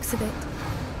from the looks of it.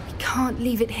 We can't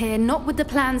leave it here, not with the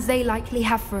plans they likely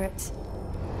have for it.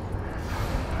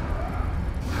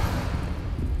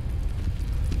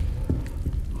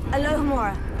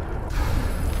 Alohomora.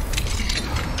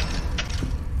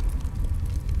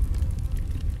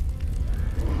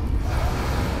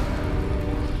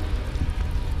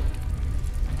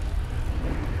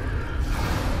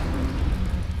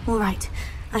 All right,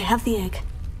 I have the egg.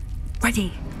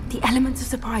 Ready. The elements of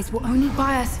surprise will only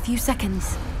buy us a few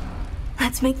seconds.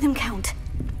 Let's make them count.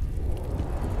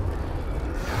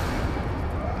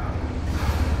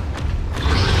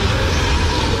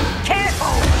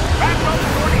 Careful!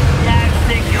 Don't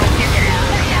think you'll get it out.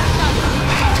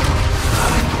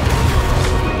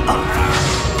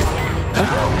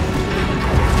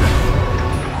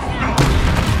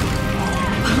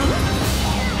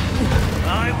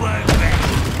 I won't bet.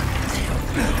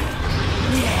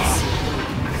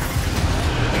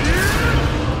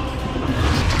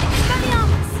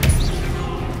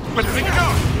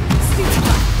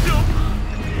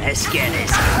 Let's get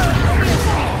this.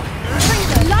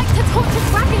 Like to talk to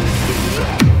dragons, do you?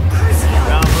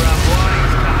 Rather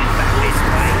unwise coming back this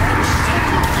way.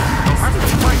 You'll have to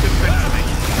fight eventually.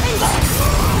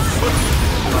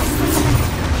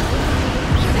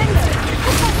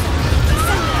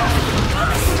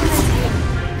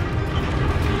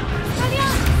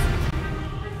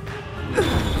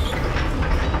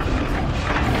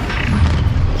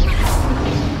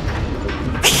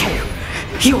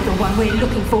 You're the one we're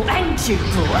looking for, and you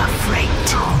were afraid.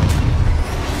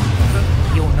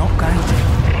 You're not going to.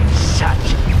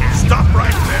 Such. Stop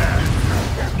right there!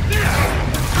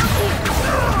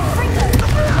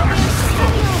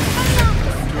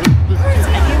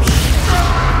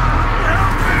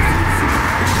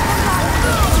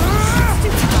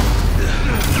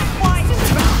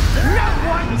 No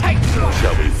one takes you.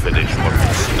 Shall we finish what we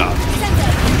started?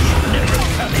 Never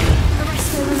coming.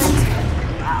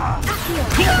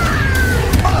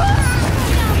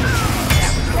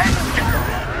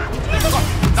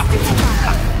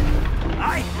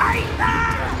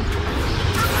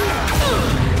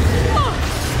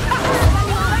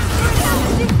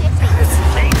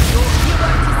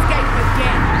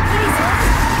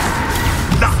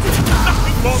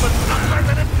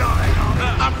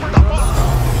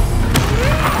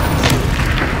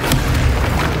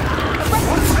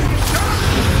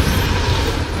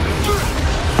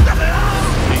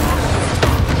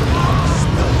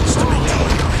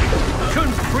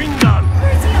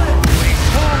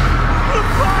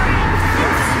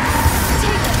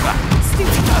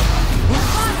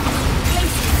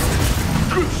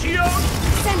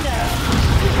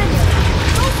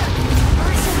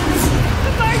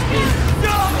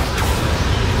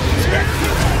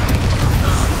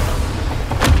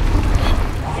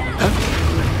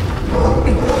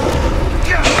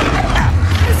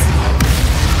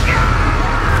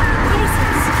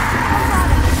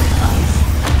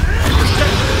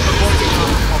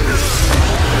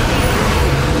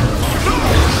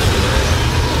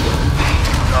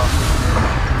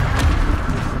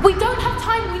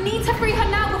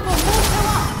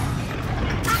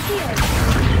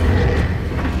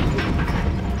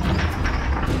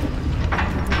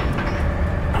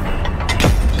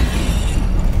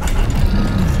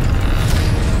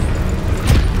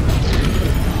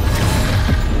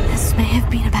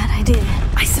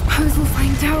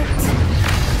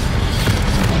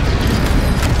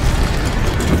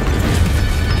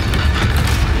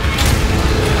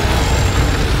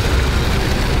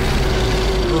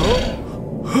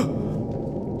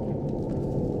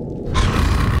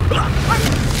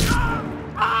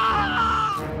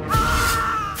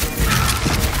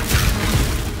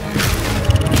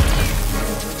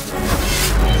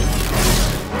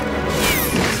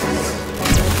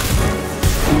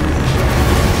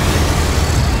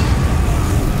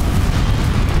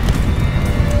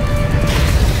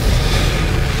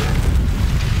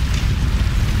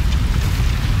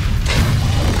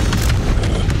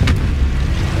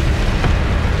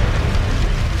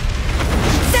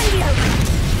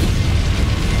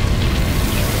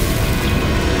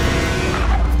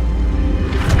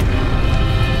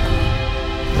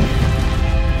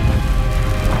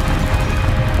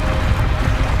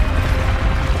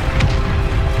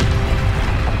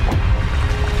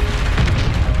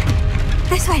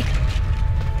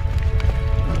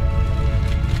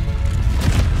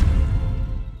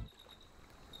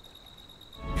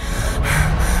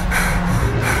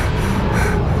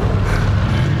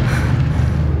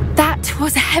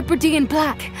 Hebridean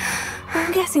black.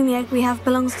 I'm guessing the egg we have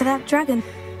belongs to that dragon.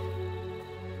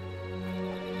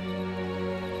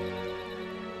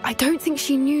 I don't think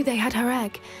she knew they had her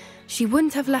egg. She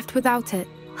wouldn't have left without it.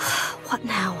 What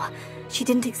now? She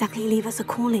didn't exactly leave us a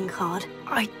calling card.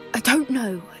 I don't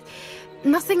know.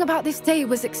 Nothing about this day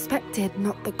was expected.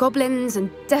 Not the goblins,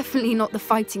 and definitely not the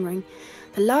fighting ring.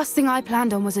 The last thing I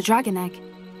planned on was a dragon egg.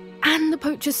 And the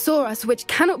poachers saw us, which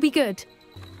cannot be good.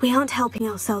 We aren't helping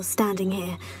ourselves standing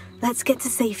here. Let's get to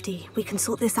safety. We can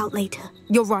sort this out later.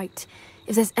 You're right.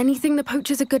 If there's anything the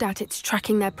poachers are good at, it's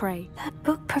tracking their prey. That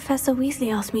book Professor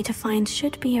Weasley asked me to find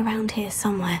should be around here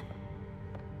somewhere.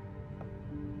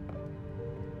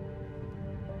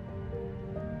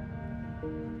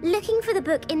 Looking for the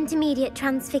book Intermediate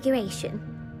Transfiguration?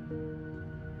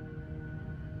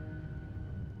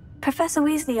 Professor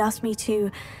Weasley asked me to,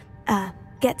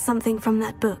 get something from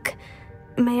that book.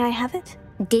 May I have it?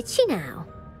 Did she now?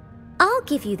 I'll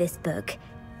give you this book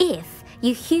if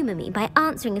you humour me by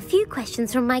answering a few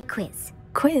questions from my quiz.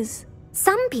 Quiz?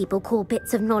 Some people call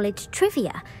bits of knowledge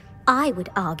trivia. I would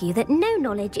argue that no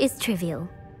knowledge is trivial.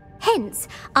 Hence,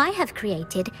 I have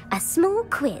created a small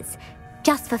quiz,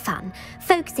 just for fun,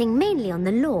 focusing mainly on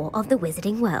the lore of the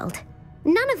wizarding world.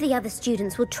 None of the other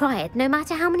students will try it, no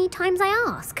matter how many times I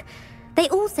ask. They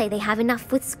all say they have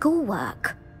enough with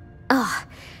schoolwork. Ugh,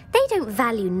 they don't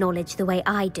value knowledge the way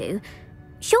I do.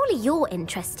 Surely you're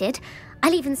interested.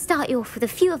 I'll even start you off with a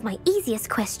few of my easiest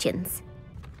questions.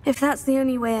 If that's the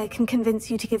only way I can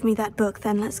convince you to give me that book,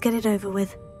 then let's get it over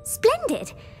with.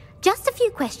 Splendid! Just a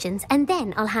few questions, and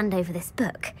then I'll hand over this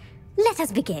book. Let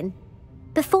us begin.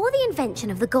 Before the invention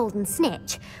of the golden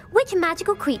snitch, which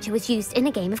magical creature was used in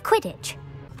a game of Quidditch?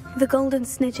 The golden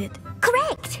snidget.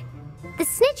 Correct! The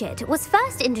snidget was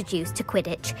first introduced to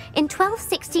Quidditch in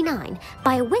 1269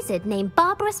 by a wizard named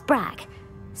Barbarous Bragg.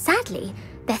 Sadly,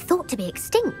 they're thought to be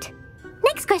extinct.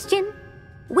 Next question.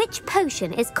 Which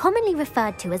potion is commonly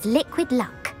referred to as liquid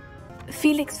luck?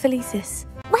 Felix Felicis.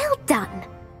 Well done!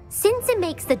 Since it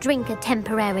makes the drinker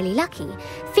temporarily lucky,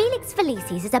 Felix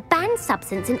Felicis is a banned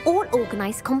substance in all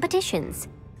organised competitions.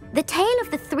 The tale of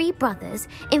the three brothers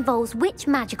involves which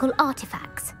magical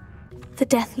artifacts? The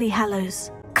Deathly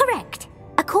Hallows. Correct!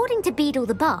 According to Beadle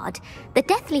the Bard, the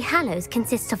Deathly Hallows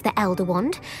consists of the Elder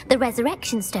Wand, the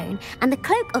Resurrection Stone, and the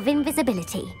Cloak of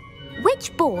Invisibility.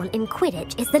 Which ball in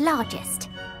Quidditch is the largest?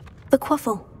 The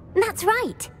quaffle. That's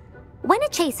right! When a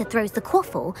chaser throws the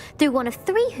quaffle through one of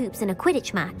 3 hoops in a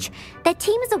Quidditch match, their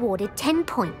team is awarded 10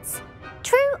 points.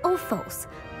 True or false?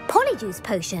 Polyjuice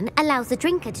Potion allows the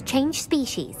drinker to change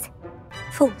species.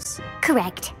 False.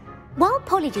 Correct. While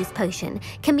Polyjuice Potion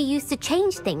can be used to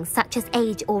change things such as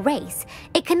age or race,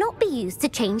 it cannot be used to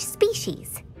change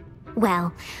species.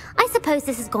 Well, I suppose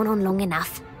this has gone on long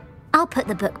enough. I'll put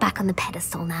the book back on the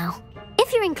pedestal now.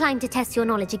 If you're inclined to test your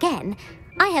knowledge again,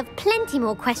 I have plenty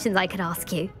more questions I could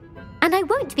ask you. And I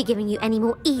won't be giving you any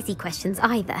more easy questions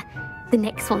either. The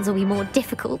next ones will be more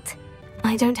difficult.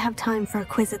 I don't have time for a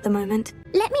quiz at the moment.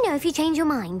 Let me know if you change your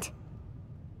mind.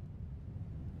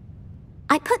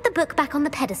 I put the book back on the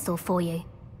pedestal for you.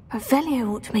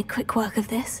 Revelio ought to make quick work of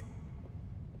this.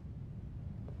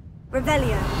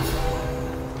 Revelio.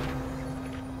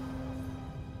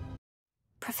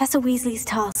 Professor Weasley's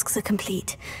tasks are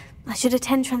complete. I should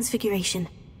attend Transfiguration.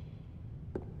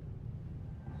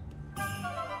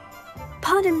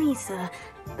 Pardon me, sir,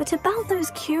 but about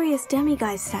those curious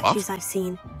demiguise statues I've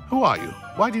seen. Who are you?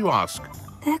 Why do you ask?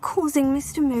 They're causing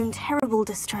Mr. Moon terrible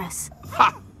distress.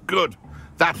 Ha! Good.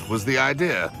 That was the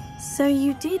idea. So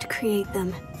you did create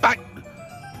them?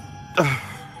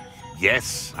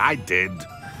 Yes, I did.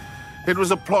 It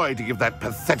was a ploy to give that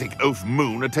pathetic oaf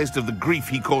Moon a taste of the grief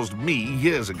he caused me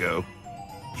years ago.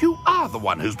 You are the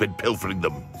one who's been pilfering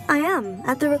them. I am,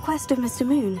 at the request of Mr.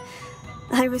 Moon.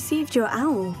 I received your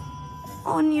owl.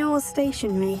 On your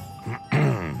stationery.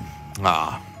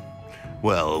 Ah.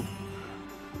 Well,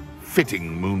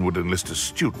 fitting Moon would enlist a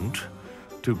student.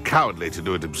 Too cowardly to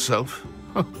do it himself.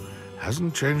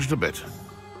 Hasn't changed a bit.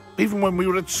 Even when we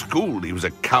were at school, he was a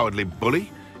cowardly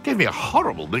bully. Gave me a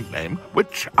horrible nickname,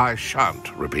 which I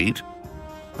shan't repeat.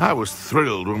 I was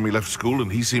thrilled when we left school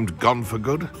and he seemed gone for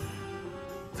good.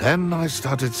 Then I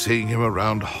started seeing him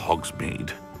around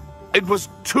Hogsmeade. It was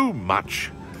too much.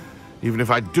 Even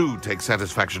if I do take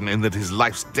satisfaction in that his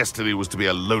life's destiny was to be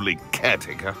a lowly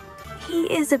caretaker.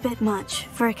 He is a bit much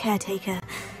for a caretaker,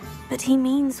 but he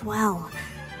means well.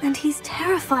 And he's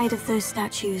terrified of those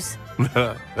statues.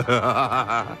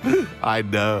 I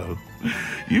know.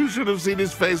 You should have seen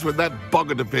his face when that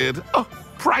boggart appeared. Oh,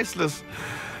 priceless.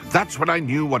 That's when I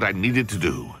knew what I needed to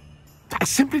do. I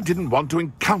simply didn't want to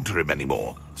encounter him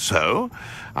anymore. So,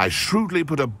 I shrewdly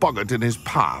put a boggart in his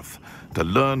path to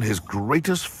learn his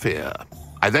greatest fear.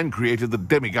 I then created the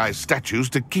demiguise statues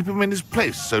to keep him in his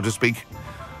place, so to speak.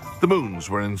 The moons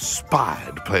were an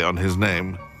inspired play on his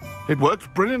name. It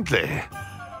worked brilliantly,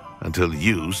 until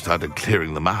you started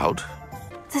clearing them out.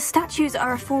 The statues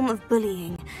are a form of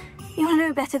bullying. You'll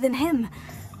know better than him.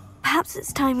 Perhaps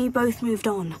it's time you both moved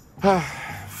on.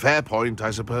 Fair point,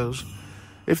 I suppose.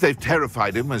 If they've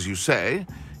terrified him, as you say,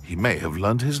 he may have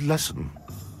learned his lesson.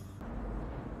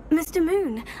 Mr.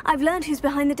 Moon, I've learned who's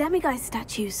behind the demiguise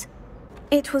statues.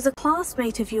 It was a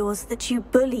classmate of yours that you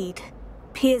bullied,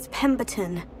 Piers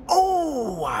Pemberton.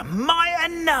 Oh, I might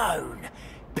have known.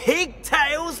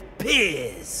 Pigtails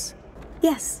Piers.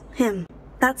 Yes, him.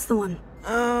 That's the one.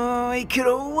 Oh, he could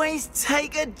always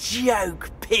take a joke,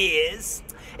 Piers.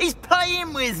 He's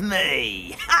playing with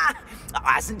me. Ha!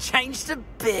 Hasn't changed a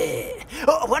bit.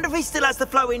 Oh, I wonder if he still has the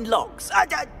flowing locks.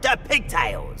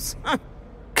 Pigtails.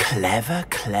 Clever,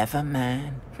 clever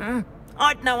man.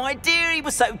 I'd no idea he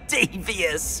was so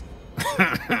devious.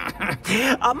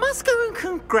 I must go and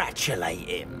congratulate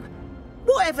him.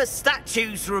 Whatever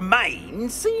statues remain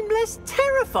seem less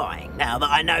terrifying now that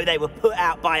I know they were put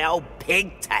out by old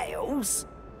Pigtails.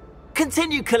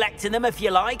 Continue collecting them if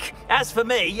you like. As for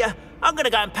me, I'm going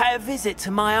to go and pay a visit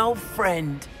to my old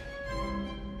friend.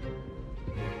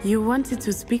 You wanted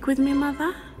to speak with me,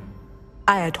 Mother?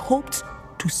 I had hoped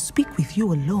to speak with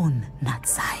you alone,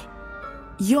 Natsai.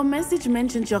 Your message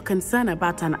mentioned your concern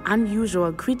about an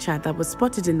unusual creature that was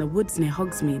spotted in the woods near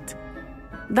Hogsmeade.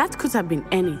 That could have been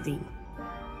anything.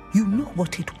 You know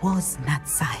what it was,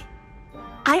 Natsai.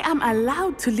 I am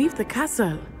allowed to leave the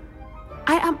castle.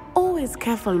 I am always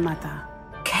careful, Mother.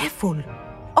 Careful?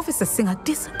 Officer Singer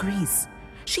disagrees.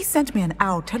 She sent me an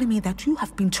owl telling me that you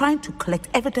have been trying to collect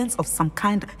evidence of some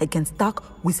kind against dark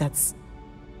wizards.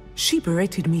 She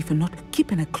berated me for not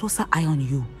keeping a closer eye on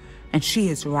you, and she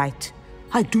is right.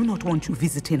 I do not want you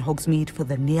visiting Hogsmeade for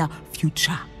the near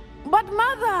future. But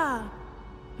Mother!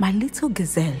 My little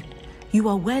gazelle, you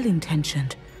are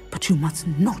well-intentioned, but you must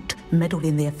not meddle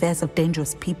in the affairs of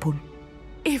dangerous people.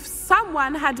 If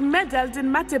someone had meddled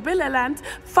in Matabeleland,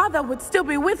 Father would still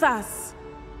be with us.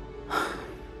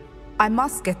 I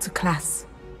must get to class.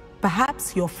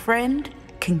 Perhaps your friend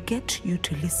can get you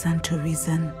to listen to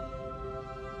reason.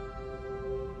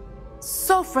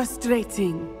 So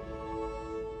frustrating.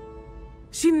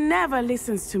 She never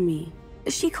listens to me.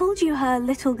 She called you her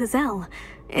little gazelle.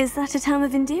 Is that a term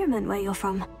of endearment where you're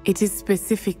from? It is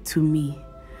specific to me.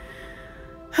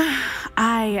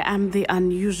 I am the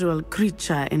unusual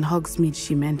creature in Hogsmeade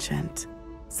she mentioned.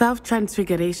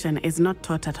 Self-transfiguration is not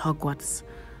taught at Hogwarts,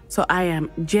 so I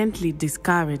am gently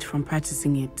discouraged from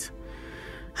practicing it.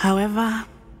 However,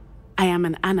 I am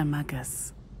an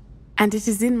animagus, and it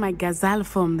is in my gazelle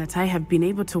form that I have been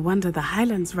able to wander the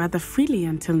Highlands rather freely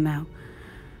until now,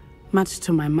 much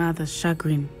to my mother's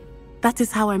chagrin. That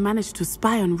is how I managed to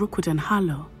spy on Rookwood and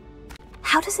Harlow.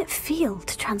 How does it feel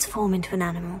to transform into an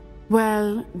animal?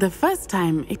 Well, the first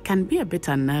time, it can be a bit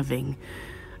unnerving.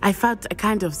 I felt a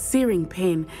kind of searing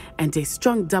pain and a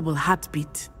strong double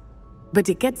heartbeat. But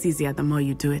it gets easier the more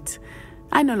you do it.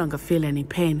 I no longer feel any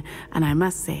pain, and I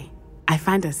must say, I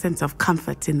find a sense of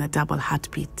comfort in the double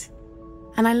heartbeat.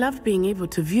 And I love being able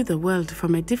to view the world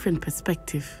from a different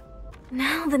perspective.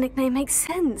 Now the nickname makes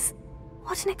sense.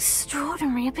 What an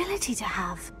extraordinary ability to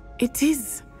have. It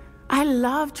is. I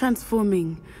love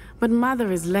transforming, but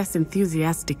Mother is less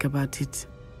enthusiastic about it.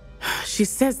 She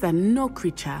says that no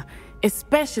creature,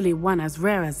 especially one as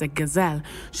rare as a gazelle,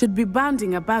 should be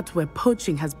bounding about where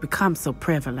poaching has become so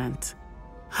prevalent.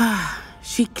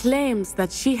 She claims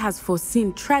that she has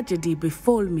foreseen tragedy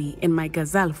befall me in my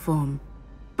gazelle form.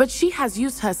 But she has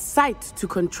used her sight to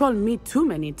control me too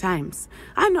many times.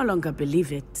 I no longer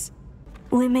believe it.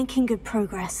 We're making good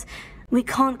progress. We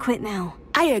can't quit now.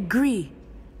 I agree.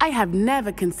 I have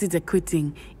never considered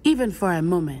quitting, even for a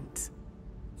moment.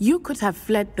 You could have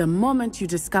fled the moment you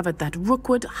discovered that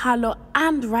Rookwood, Harlow,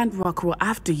 and Ranrock were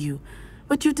after you,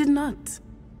 but you did not.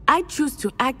 I choose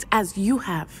to act as you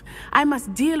have. I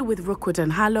must deal with Rookwood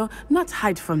and Harlow, not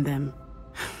hide from them.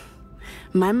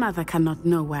 My mother cannot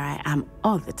know where I am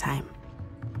all the time.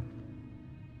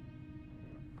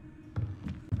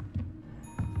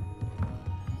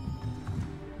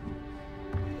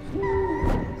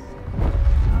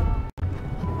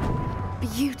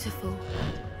 Beautiful.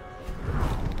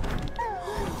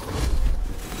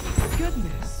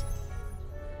 Goodness.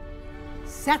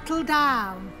 Settle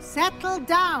down, settle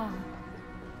down.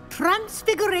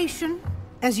 Transfiguration,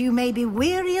 as you may be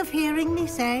weary of hearing me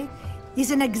say,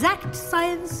 is an exact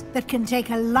science that can take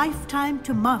a lifetime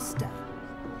to master.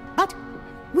 But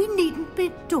we needn't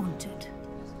be daunted.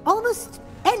 Almost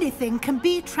anything can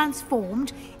be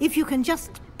transformed if you can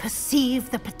just perceive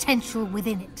the potential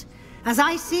within it. As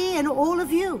I see in all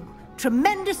of you,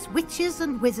 tremendous witches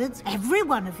and wizards, every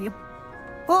one of you.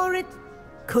 Or it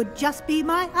could just be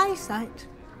my eyesight.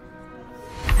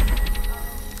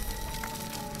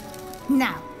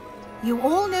 Now, you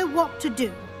all know what to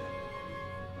do.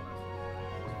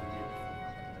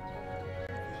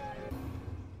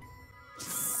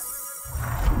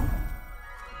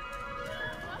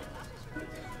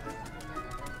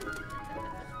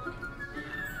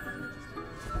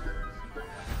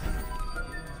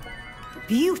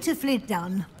 Beautifully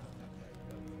done.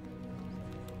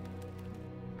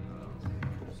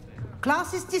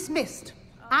 Class is dismissed.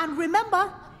 And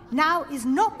remember, now is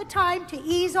not the time to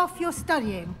ease off your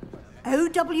studying.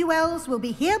 OWLs will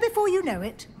be here before you know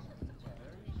it.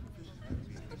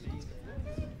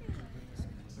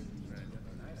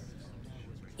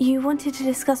 You wanted to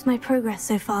discuss my progress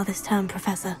so far this term,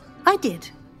 Professor. I did.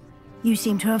 You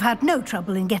seem to have had no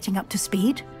trouble in getting up to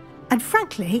speed. And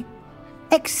frankly,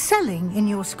 excelling in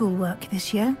your schoolwork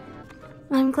this year.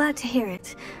 I'm glad to hear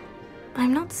it.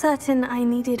 I'm not certain I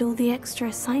needed all the extra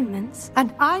assignments.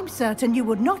 And I'm certain you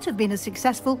would not have been as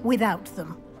successful without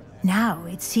them. Now,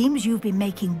 it seems you've been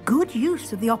making good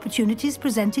use of the opportunities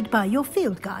presented by your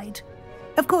field guide.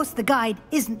 Of course, the guide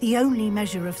isn't the only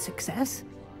measure of success.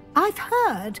 I've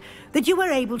heard that you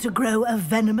were able to grow a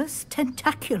venomous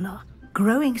tentacula.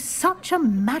 Growing such a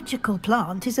magical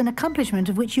plant is an accomplishment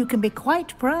of which you can be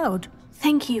quite proud.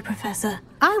 Thank you, Professor.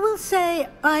 I will say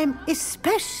I'm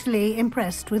especially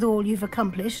impressed with all you've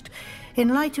accomplished in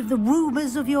light of the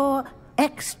rumors of your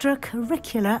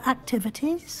extracurricular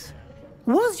activities.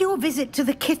 Was your visit to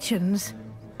the kitchens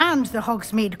and the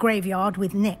Hogsmeade graveyard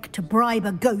with Nick to bribe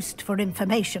a ghost for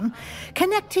information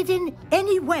connected in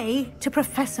any way to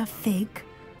Professor Fig?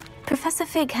 Professor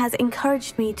Fig has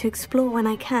encouraged me to explore when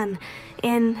I can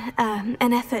in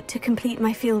an effort to complete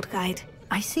my field guide.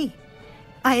 I see.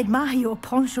 I admire your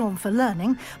penchant for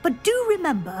learning, but do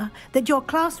remember that your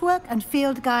classwork and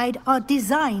field guide are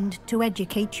designed to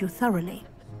educate you thoroughly.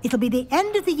 It'll be the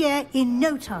end of the year in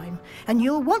no time, and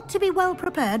you'll want to be well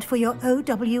prepared for your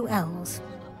OWLs.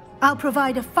 I'll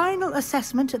provide a final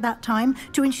assessment at that time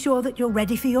to ensure that you're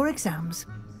ready for your exams.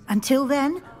 Until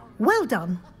then, well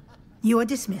done. You are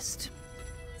dismissed.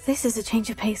 This is a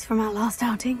change of pace from our last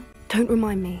outing. Don't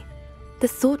remind me. The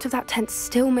thought of that tent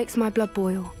still makes my blood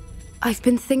boil. I've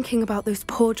been thinking about those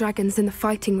poor dragons in the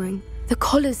fighting ring. The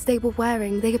collars they were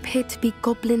wearing, they appeared to be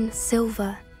goblin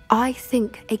silver. I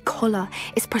think a collar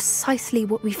is precisely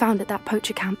what we found at that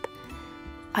poacher camp.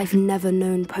 I've never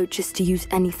known poachers to use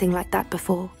anything like that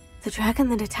before. The dragon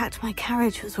that attacked my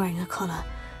carriage was wearing a collar,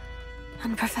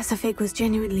 and Professor Fig was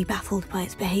genuinely baffled by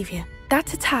its behavior.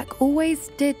 That attack always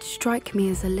did strike me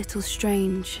as a little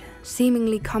strange,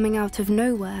 seemingly coming out of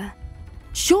nowhere.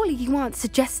 Surely you aren't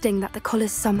suggesting that the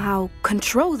collars somehow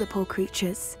control the poor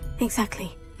creatures?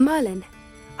 Exactly. Merlin,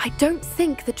 I don't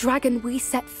think the dragon we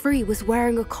set free was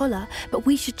wearing a collar, but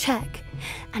we should check.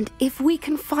 And if we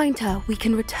can find her, we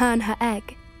can return her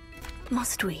egg.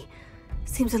 Must we?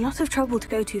 Seems a lot of trouble to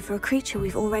go to for a creature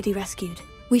we've already rescued.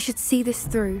 We should see this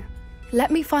through.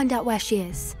 Let me find out where she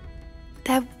is.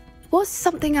 There was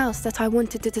something else that I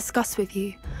wanted to discuss with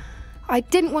you. I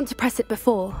didn't want to press it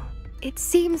before. It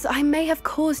seems I may have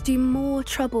caused you more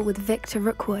trouble with Victor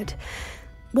Rookwood.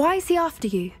 Why is he after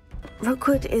you?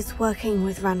 Rookwood is working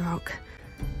with Ranrock,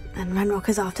 and Ranrock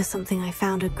is after something I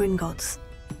found at Gringotts.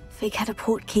 Fig had a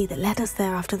portkey that led us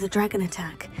there after the dragon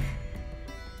attack.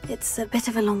 It's a bit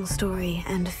of a long story,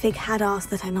 and Fig had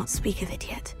asked that I not speak of it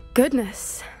yet.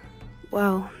 Goodness.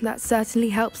 Well, that certainly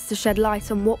helps to shed light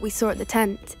on what we saw at the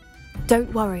tent.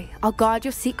 Don't worry, I'll guard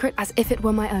your secret as if it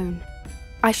were my own.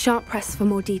 I shan't press for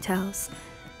more details.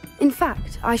 In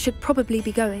fact, I should probably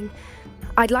be going.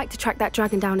 I'd like to track that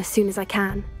dragon down as soon as I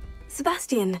can.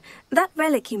 Sebastian, that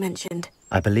relic you mentioned.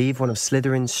 I believe one of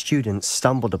Slytherin's students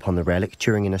stumbled upon the relic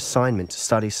during an assignment to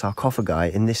study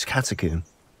sarcophagi in this catacomb.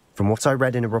 From what I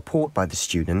read in a report by the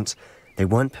student, they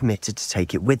weren't permitted to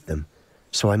take it with them,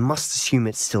 so I must assume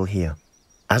it's still here.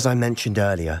 As I mentioned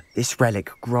earlier, this relic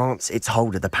grants its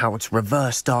holder the power to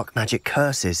reverse dark magic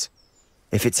curses.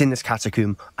 If it's in this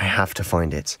catacomb, I have to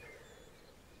find it.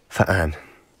 For Anne.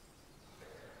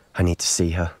 I need to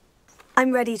see her.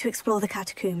 I'm ready to explore the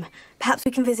catacomb. Perhaps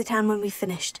we can visit Anne when we've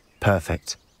finished.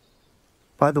 Perfect.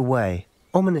 By the way,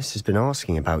 Ominous has been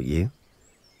asking about you.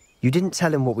 You didn't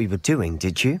tell him what we were doing,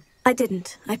 did you? I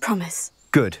didn't, I promise.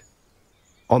 Good.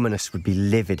 Ominous would be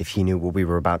livid if he knew what we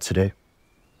were about to do.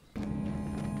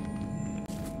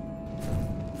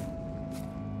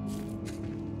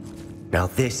 Now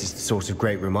this is the sort of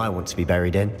great room I want to be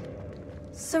buried in.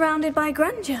 Surrounded by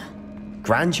grandeur.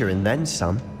 Grandeur and then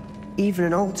some. Even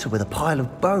an altar with a pile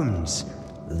of bones.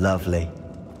 Lovely.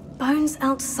 Bones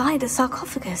outside a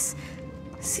sarcophagus.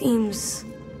 Seems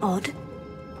odd.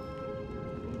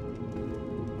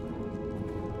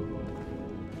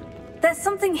 There's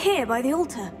something here by the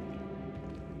altar.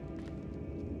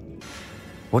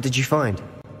 What did you find?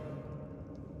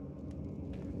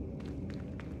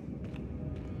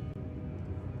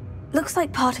 Looks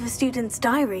like part of a student's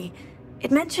diary.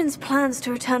 It mentions plans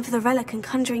to return for the relic and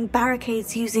conjuring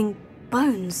barricades using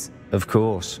bones. Of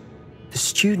course. The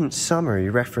student's summary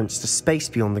referenced a space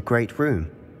beyond the Great Room,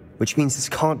 which means this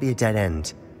can't be a dead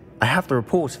end. I have the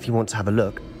report if you want to have a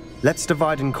look. Let's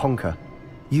divide and conquer.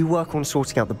 You work on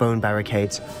sorting out the bone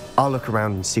barricades. I'll look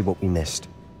around and see what we missed.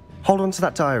 Hold on to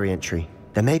that diary entry.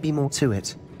 There may be more to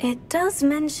it. It does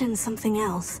mention something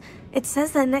else. It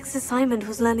says their next assignment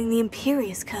was learning the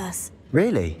Imperious Curse.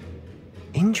 Really?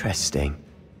 Interesting.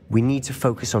 We need to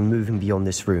focus on moving beyond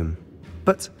this room.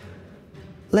 But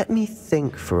let me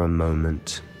think for a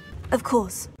moment. Of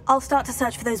course. I'll start to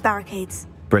search for those barricades.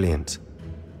 Brilliant.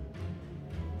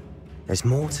 There's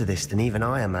more to this than even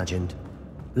I imagined.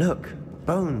 Look,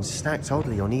 bones stacked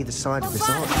oddly on either side of this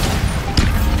arch.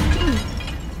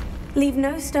 Leave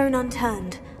no stone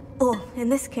unturned. Or, in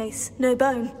this case, no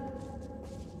bone.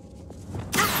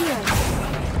 Accio!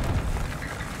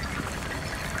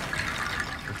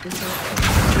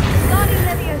 Guardian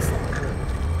Leviosa!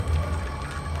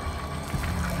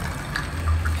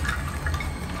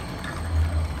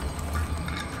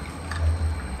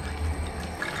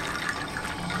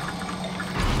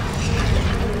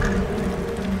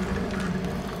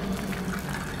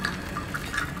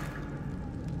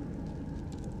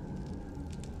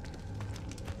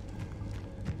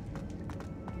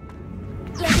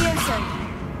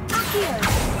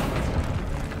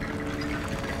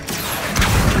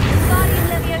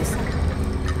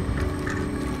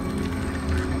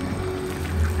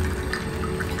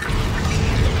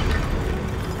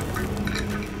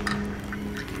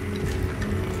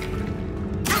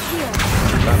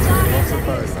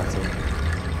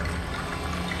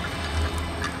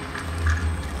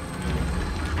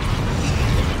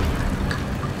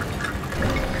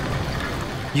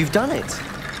 You've done it!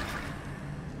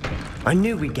 I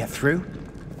knew we'd get through.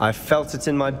 I felt it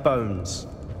in my bones.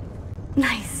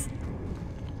 Nice.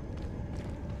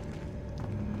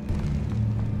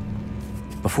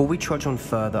 Before we trudge on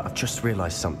further, I've just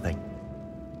realized something.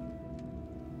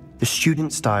 The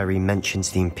student's diary mentions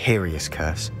the Imperious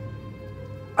Curse.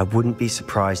 I wouldn't be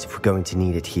surprised if we're going to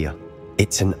need it here.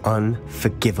 It's an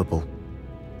unforgivable,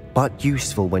 but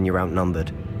useful when you're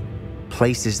outnumbered.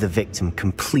 Places the victim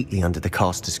completely under the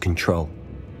caster's control.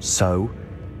 So,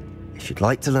 if you'd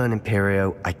like to learn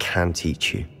Imperio, I can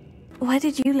teach you. Where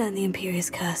did you learn the Imperious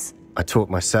Curse? I taught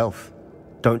myself.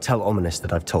 Don't tell Ominous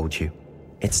that I've told you.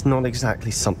 It's not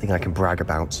exactly something I can brag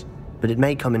about, but it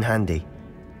may come in handy.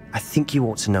 I think you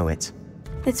ought to know it.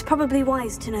 It's probably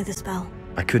wise to know the spell.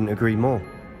 I couldn't agree more.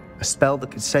 A spell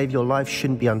that could save your life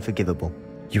shouldn't be unforgivable.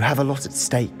 You have a lot at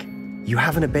stake. You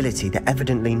have an ability that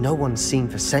evidently no one's seen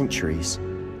for centuries.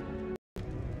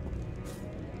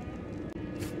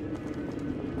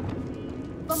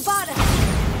 Bombarda!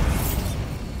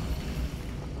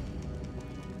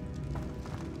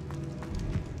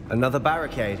 Another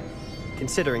barricade.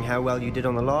 Considering how well you did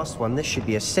on the last one, this should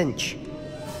be a cinch.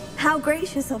 How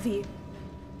gracious of you.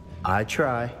 I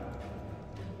try.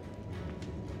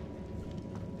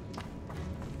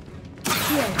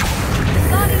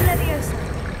 Guardian Leviosa!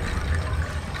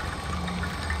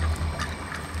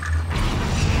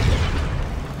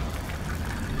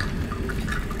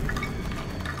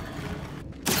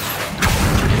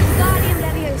 Guardian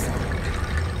Leviosa!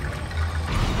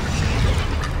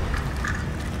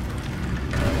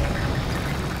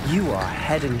 You are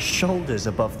head and shoulders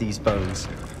above these bones.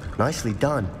 Nicely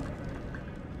done.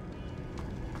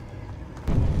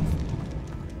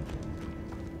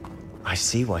 I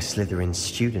see why Slytherin's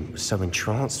student was so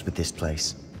entranced with this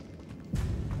place.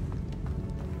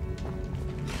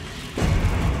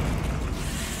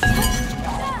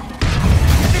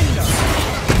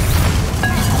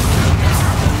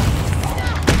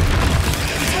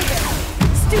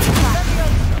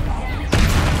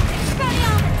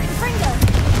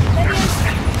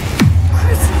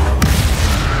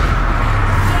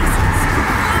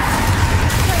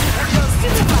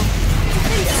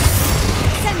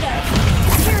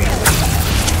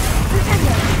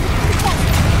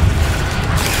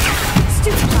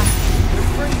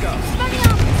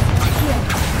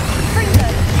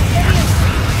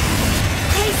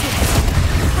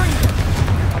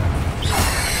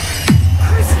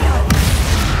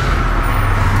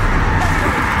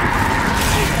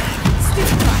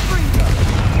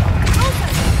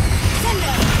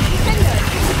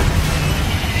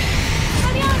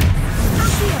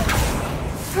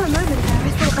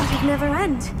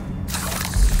 end!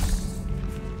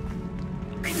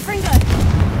 Confringo!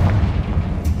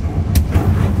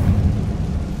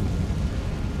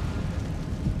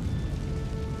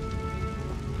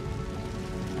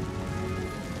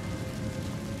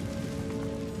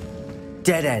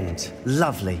 Dead end.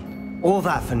 Lovely. All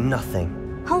that for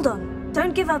nothing. Hold on.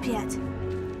 Don't give up yet.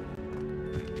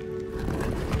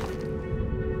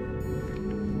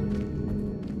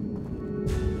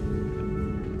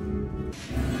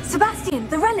 Sebastian,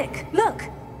 the relic! Look!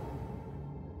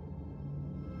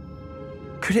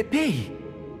 Could it be?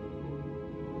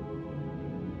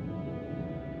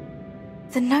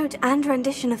 The note and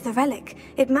rendition of the relic.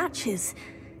 It matches.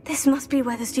 This must be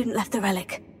where the student left the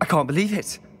relic. I can't believe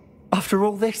it. After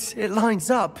all this, it lines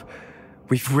up.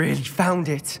 We've really found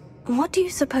it. What do you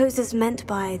suppose is meant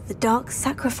by the dark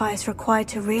sacrifice required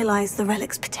to realize the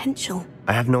relic's potential?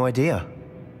 I have no idea.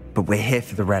 But we're here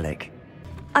for the relic.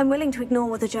 I'm willing to ignore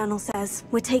what the journal says.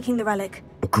 We're taking the relic.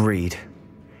 Agreed.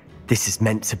 This is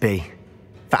meant to be.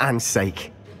 For Anne's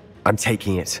sake, I'm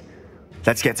taking it.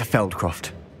 Let's get to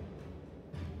Feldcroft.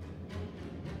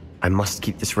 I must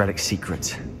keep this relic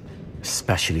secret,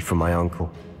 especially from my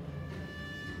uncle.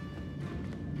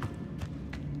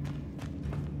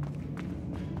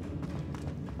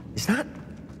 Is that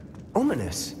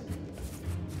ominous?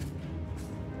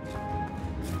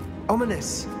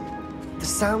 Ominous! The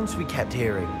sounds we kept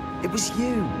hearing. It was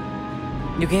you.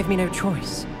 You gave me no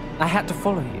choice. I had to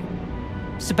follow you.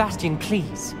 Sebastian,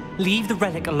 please, leave the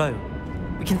relic alone.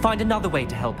 We can find another way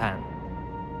to help Anne.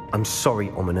 I'm sorry,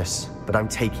 Ominous, but I'm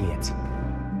taking it.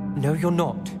 No, you're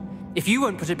not. If you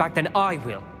won't put it back, then I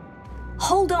will.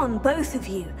 Hold on, both of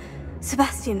you.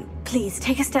 Sebastian, please,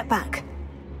 take a step back.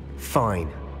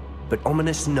 Fine. But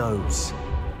Ominous knows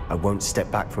I won't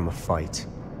step back from a fight.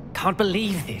 Can't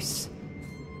believe this.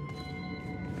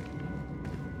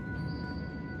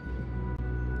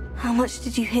 How much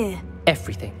did you hear?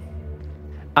 Everything.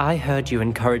 I heard you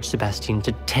encourage Sebastian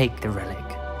to take the relic.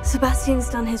 Sebastian's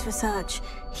done his research.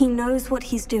 He knows what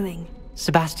he's doing.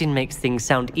 Sebastian makes things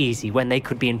sound easy when they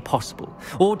could be impossible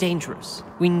or dangerous.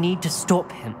 We need to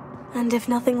stop him. And if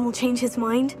nothing will change his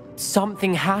mind?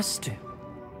 Something has to.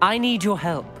 I need your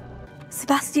help.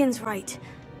 Sebastian's right.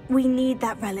 We need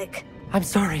that relic. I'm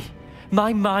sorry.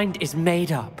 My mind is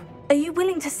made up. Are you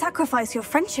willing to sacrifice your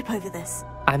friendship over this?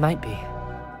 I might be.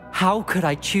 How could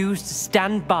I choose to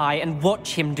stand by and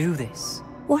watch him do this?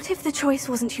 What if the choice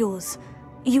wasn't yours?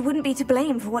 You wouldn't be to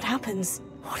blame for what happens.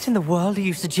 What in the world are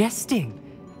you suggesting?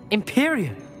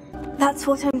 Imperial? That's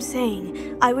what I'm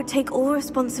saying. I would take all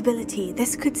responsibility.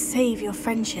 This could save your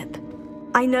friendship.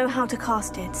 I know how to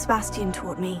cast it, Sebastian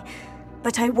taught me.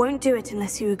 But I won't do it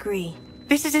unless you agree.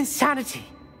 This is insanity.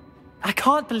 I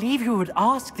can't believe you would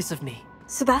ask this of me.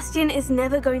 Sebastian is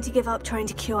never going to give up trying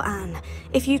to cure Anne.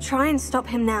 If you try and stop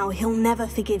him now, he'll never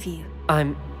forgive you.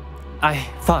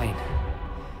 Fine.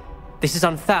 This is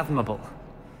unfathomable.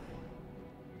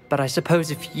 But I suppose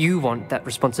if you want that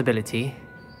responsibility,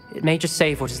 it may just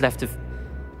save what is left of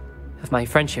my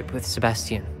friendship with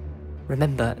Sebastian.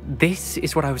 Remember, this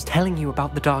is what I was telling you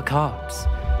about the dark arts.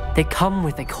 They come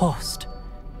with a cost.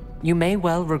 You may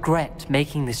well regret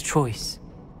making this choice.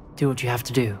 Do what you have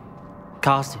to do.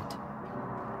 Cast it.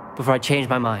 Before I change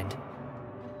my mind.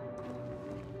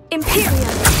 Imperium!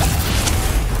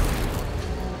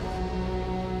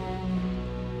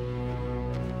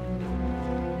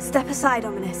 Step aside,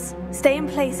 Ominous. Stay in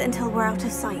place until we're out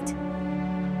of sight.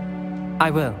 I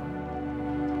will.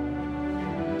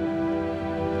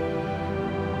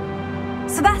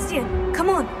 Sebastian, come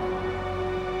on!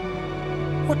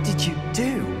 What did you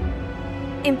do?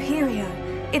 Imperio.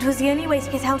 It was the only way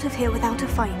to get out of here without a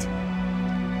fight.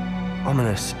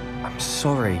 Ominous, I'm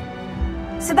sorry.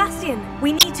 Sebastian,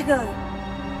 we need to go.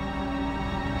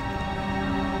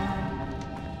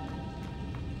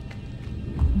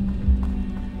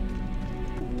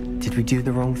 Did we do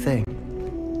the wrong thing?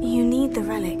 You need the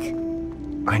relic.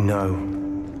 I know.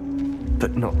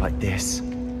 But not like this.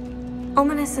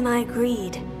 Ominous and I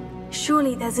agreed.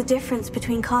 Surely there's a difference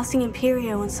between casting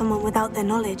Imperio on someone without their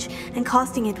knowledge and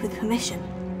casting it with permission.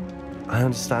 I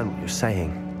understand what you're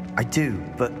saying. I do,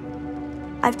 but...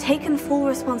 I've taken full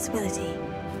responsibility.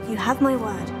 You have my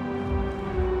word.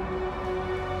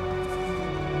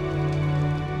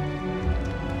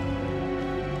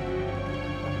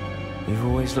 We've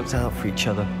always looked out for each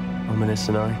other, Ominous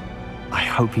and I. I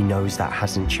hope he knows that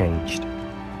hasn't changed.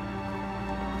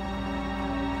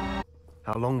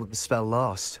 How long will the spell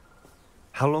last?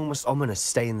 How long must Ominous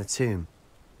stay in the tomb?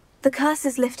 The curse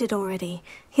is lifted already.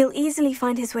 He'll easily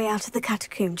find his way out of the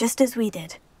catacomb, just as we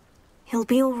did. He'll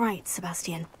be all right,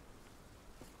 Sebastian.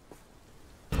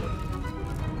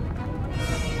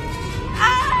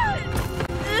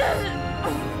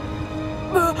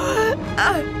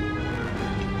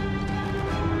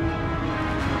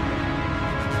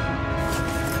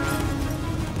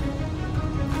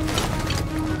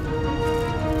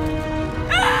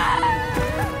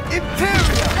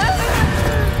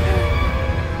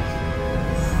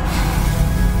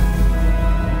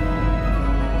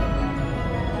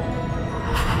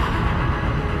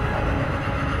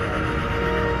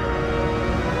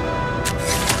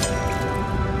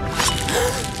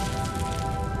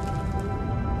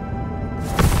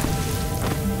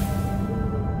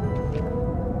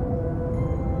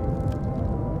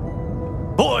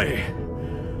 boy,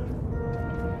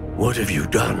 what have you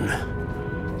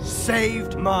done?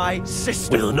 Saved my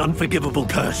sister. With an unforgivable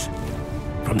curse.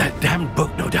 From that damned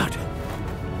book, no doubt.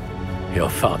 Your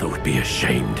father would be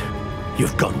ashamed.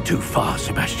 You've gone too far,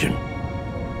 Sebastian.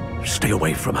 Stay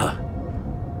away from her.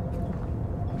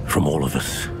 From all of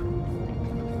us.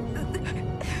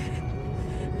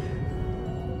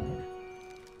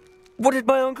 What did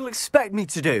my uncle expect me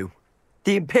to do?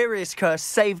 The Imperious curse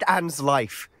saved Anne's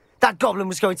life. That goblin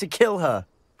was going to kill her.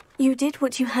 You did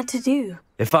what you had to do.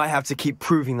 If I have to keep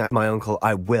proving that, my uncle,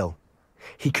 I will.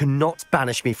 He cannot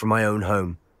banish me from my own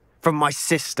home. From my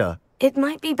sister. It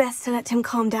might be best to let him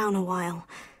calm down a while.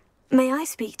 May I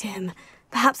speak to him?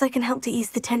 Perhaps I can help to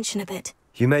ease the tension a bit.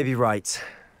 You may be right.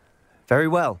 Very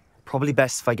well. Probably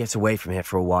best if I get away from here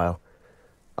for a while.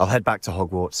 I'll head back to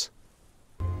Hogwarts.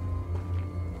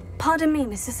 Pardon me,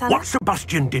 Mr. Salah. What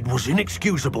Sebastian did was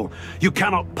inexcusable. You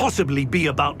cannot possibly be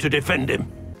about to defend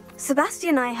him.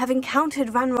 Sebastian and I have encountered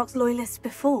Ranrock's loyalists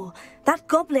before. That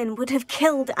goblin would have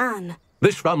killed Anne.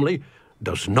 This family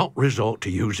does not resort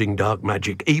to using dark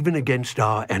magic even against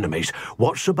our enemies.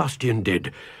 What Sebastian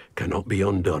did cannot be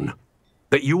undone.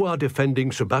 That you are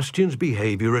defending Sebastian's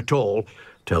behavior at all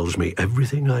tells me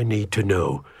everything I need to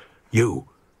know. You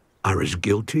are as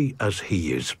guilty as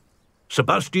he is.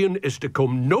 Sebastian is to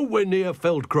come nowhere near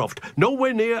Feldcroft,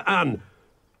 nowhere near Anne.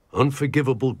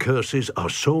 Unforgivable curses are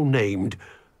so named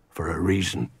for a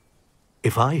reason.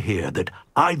 If I hear that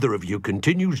either of you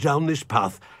continues down this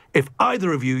path, if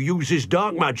either of you uses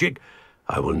dark magic,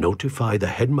 I will notify the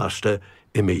headmaster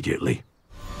immediately.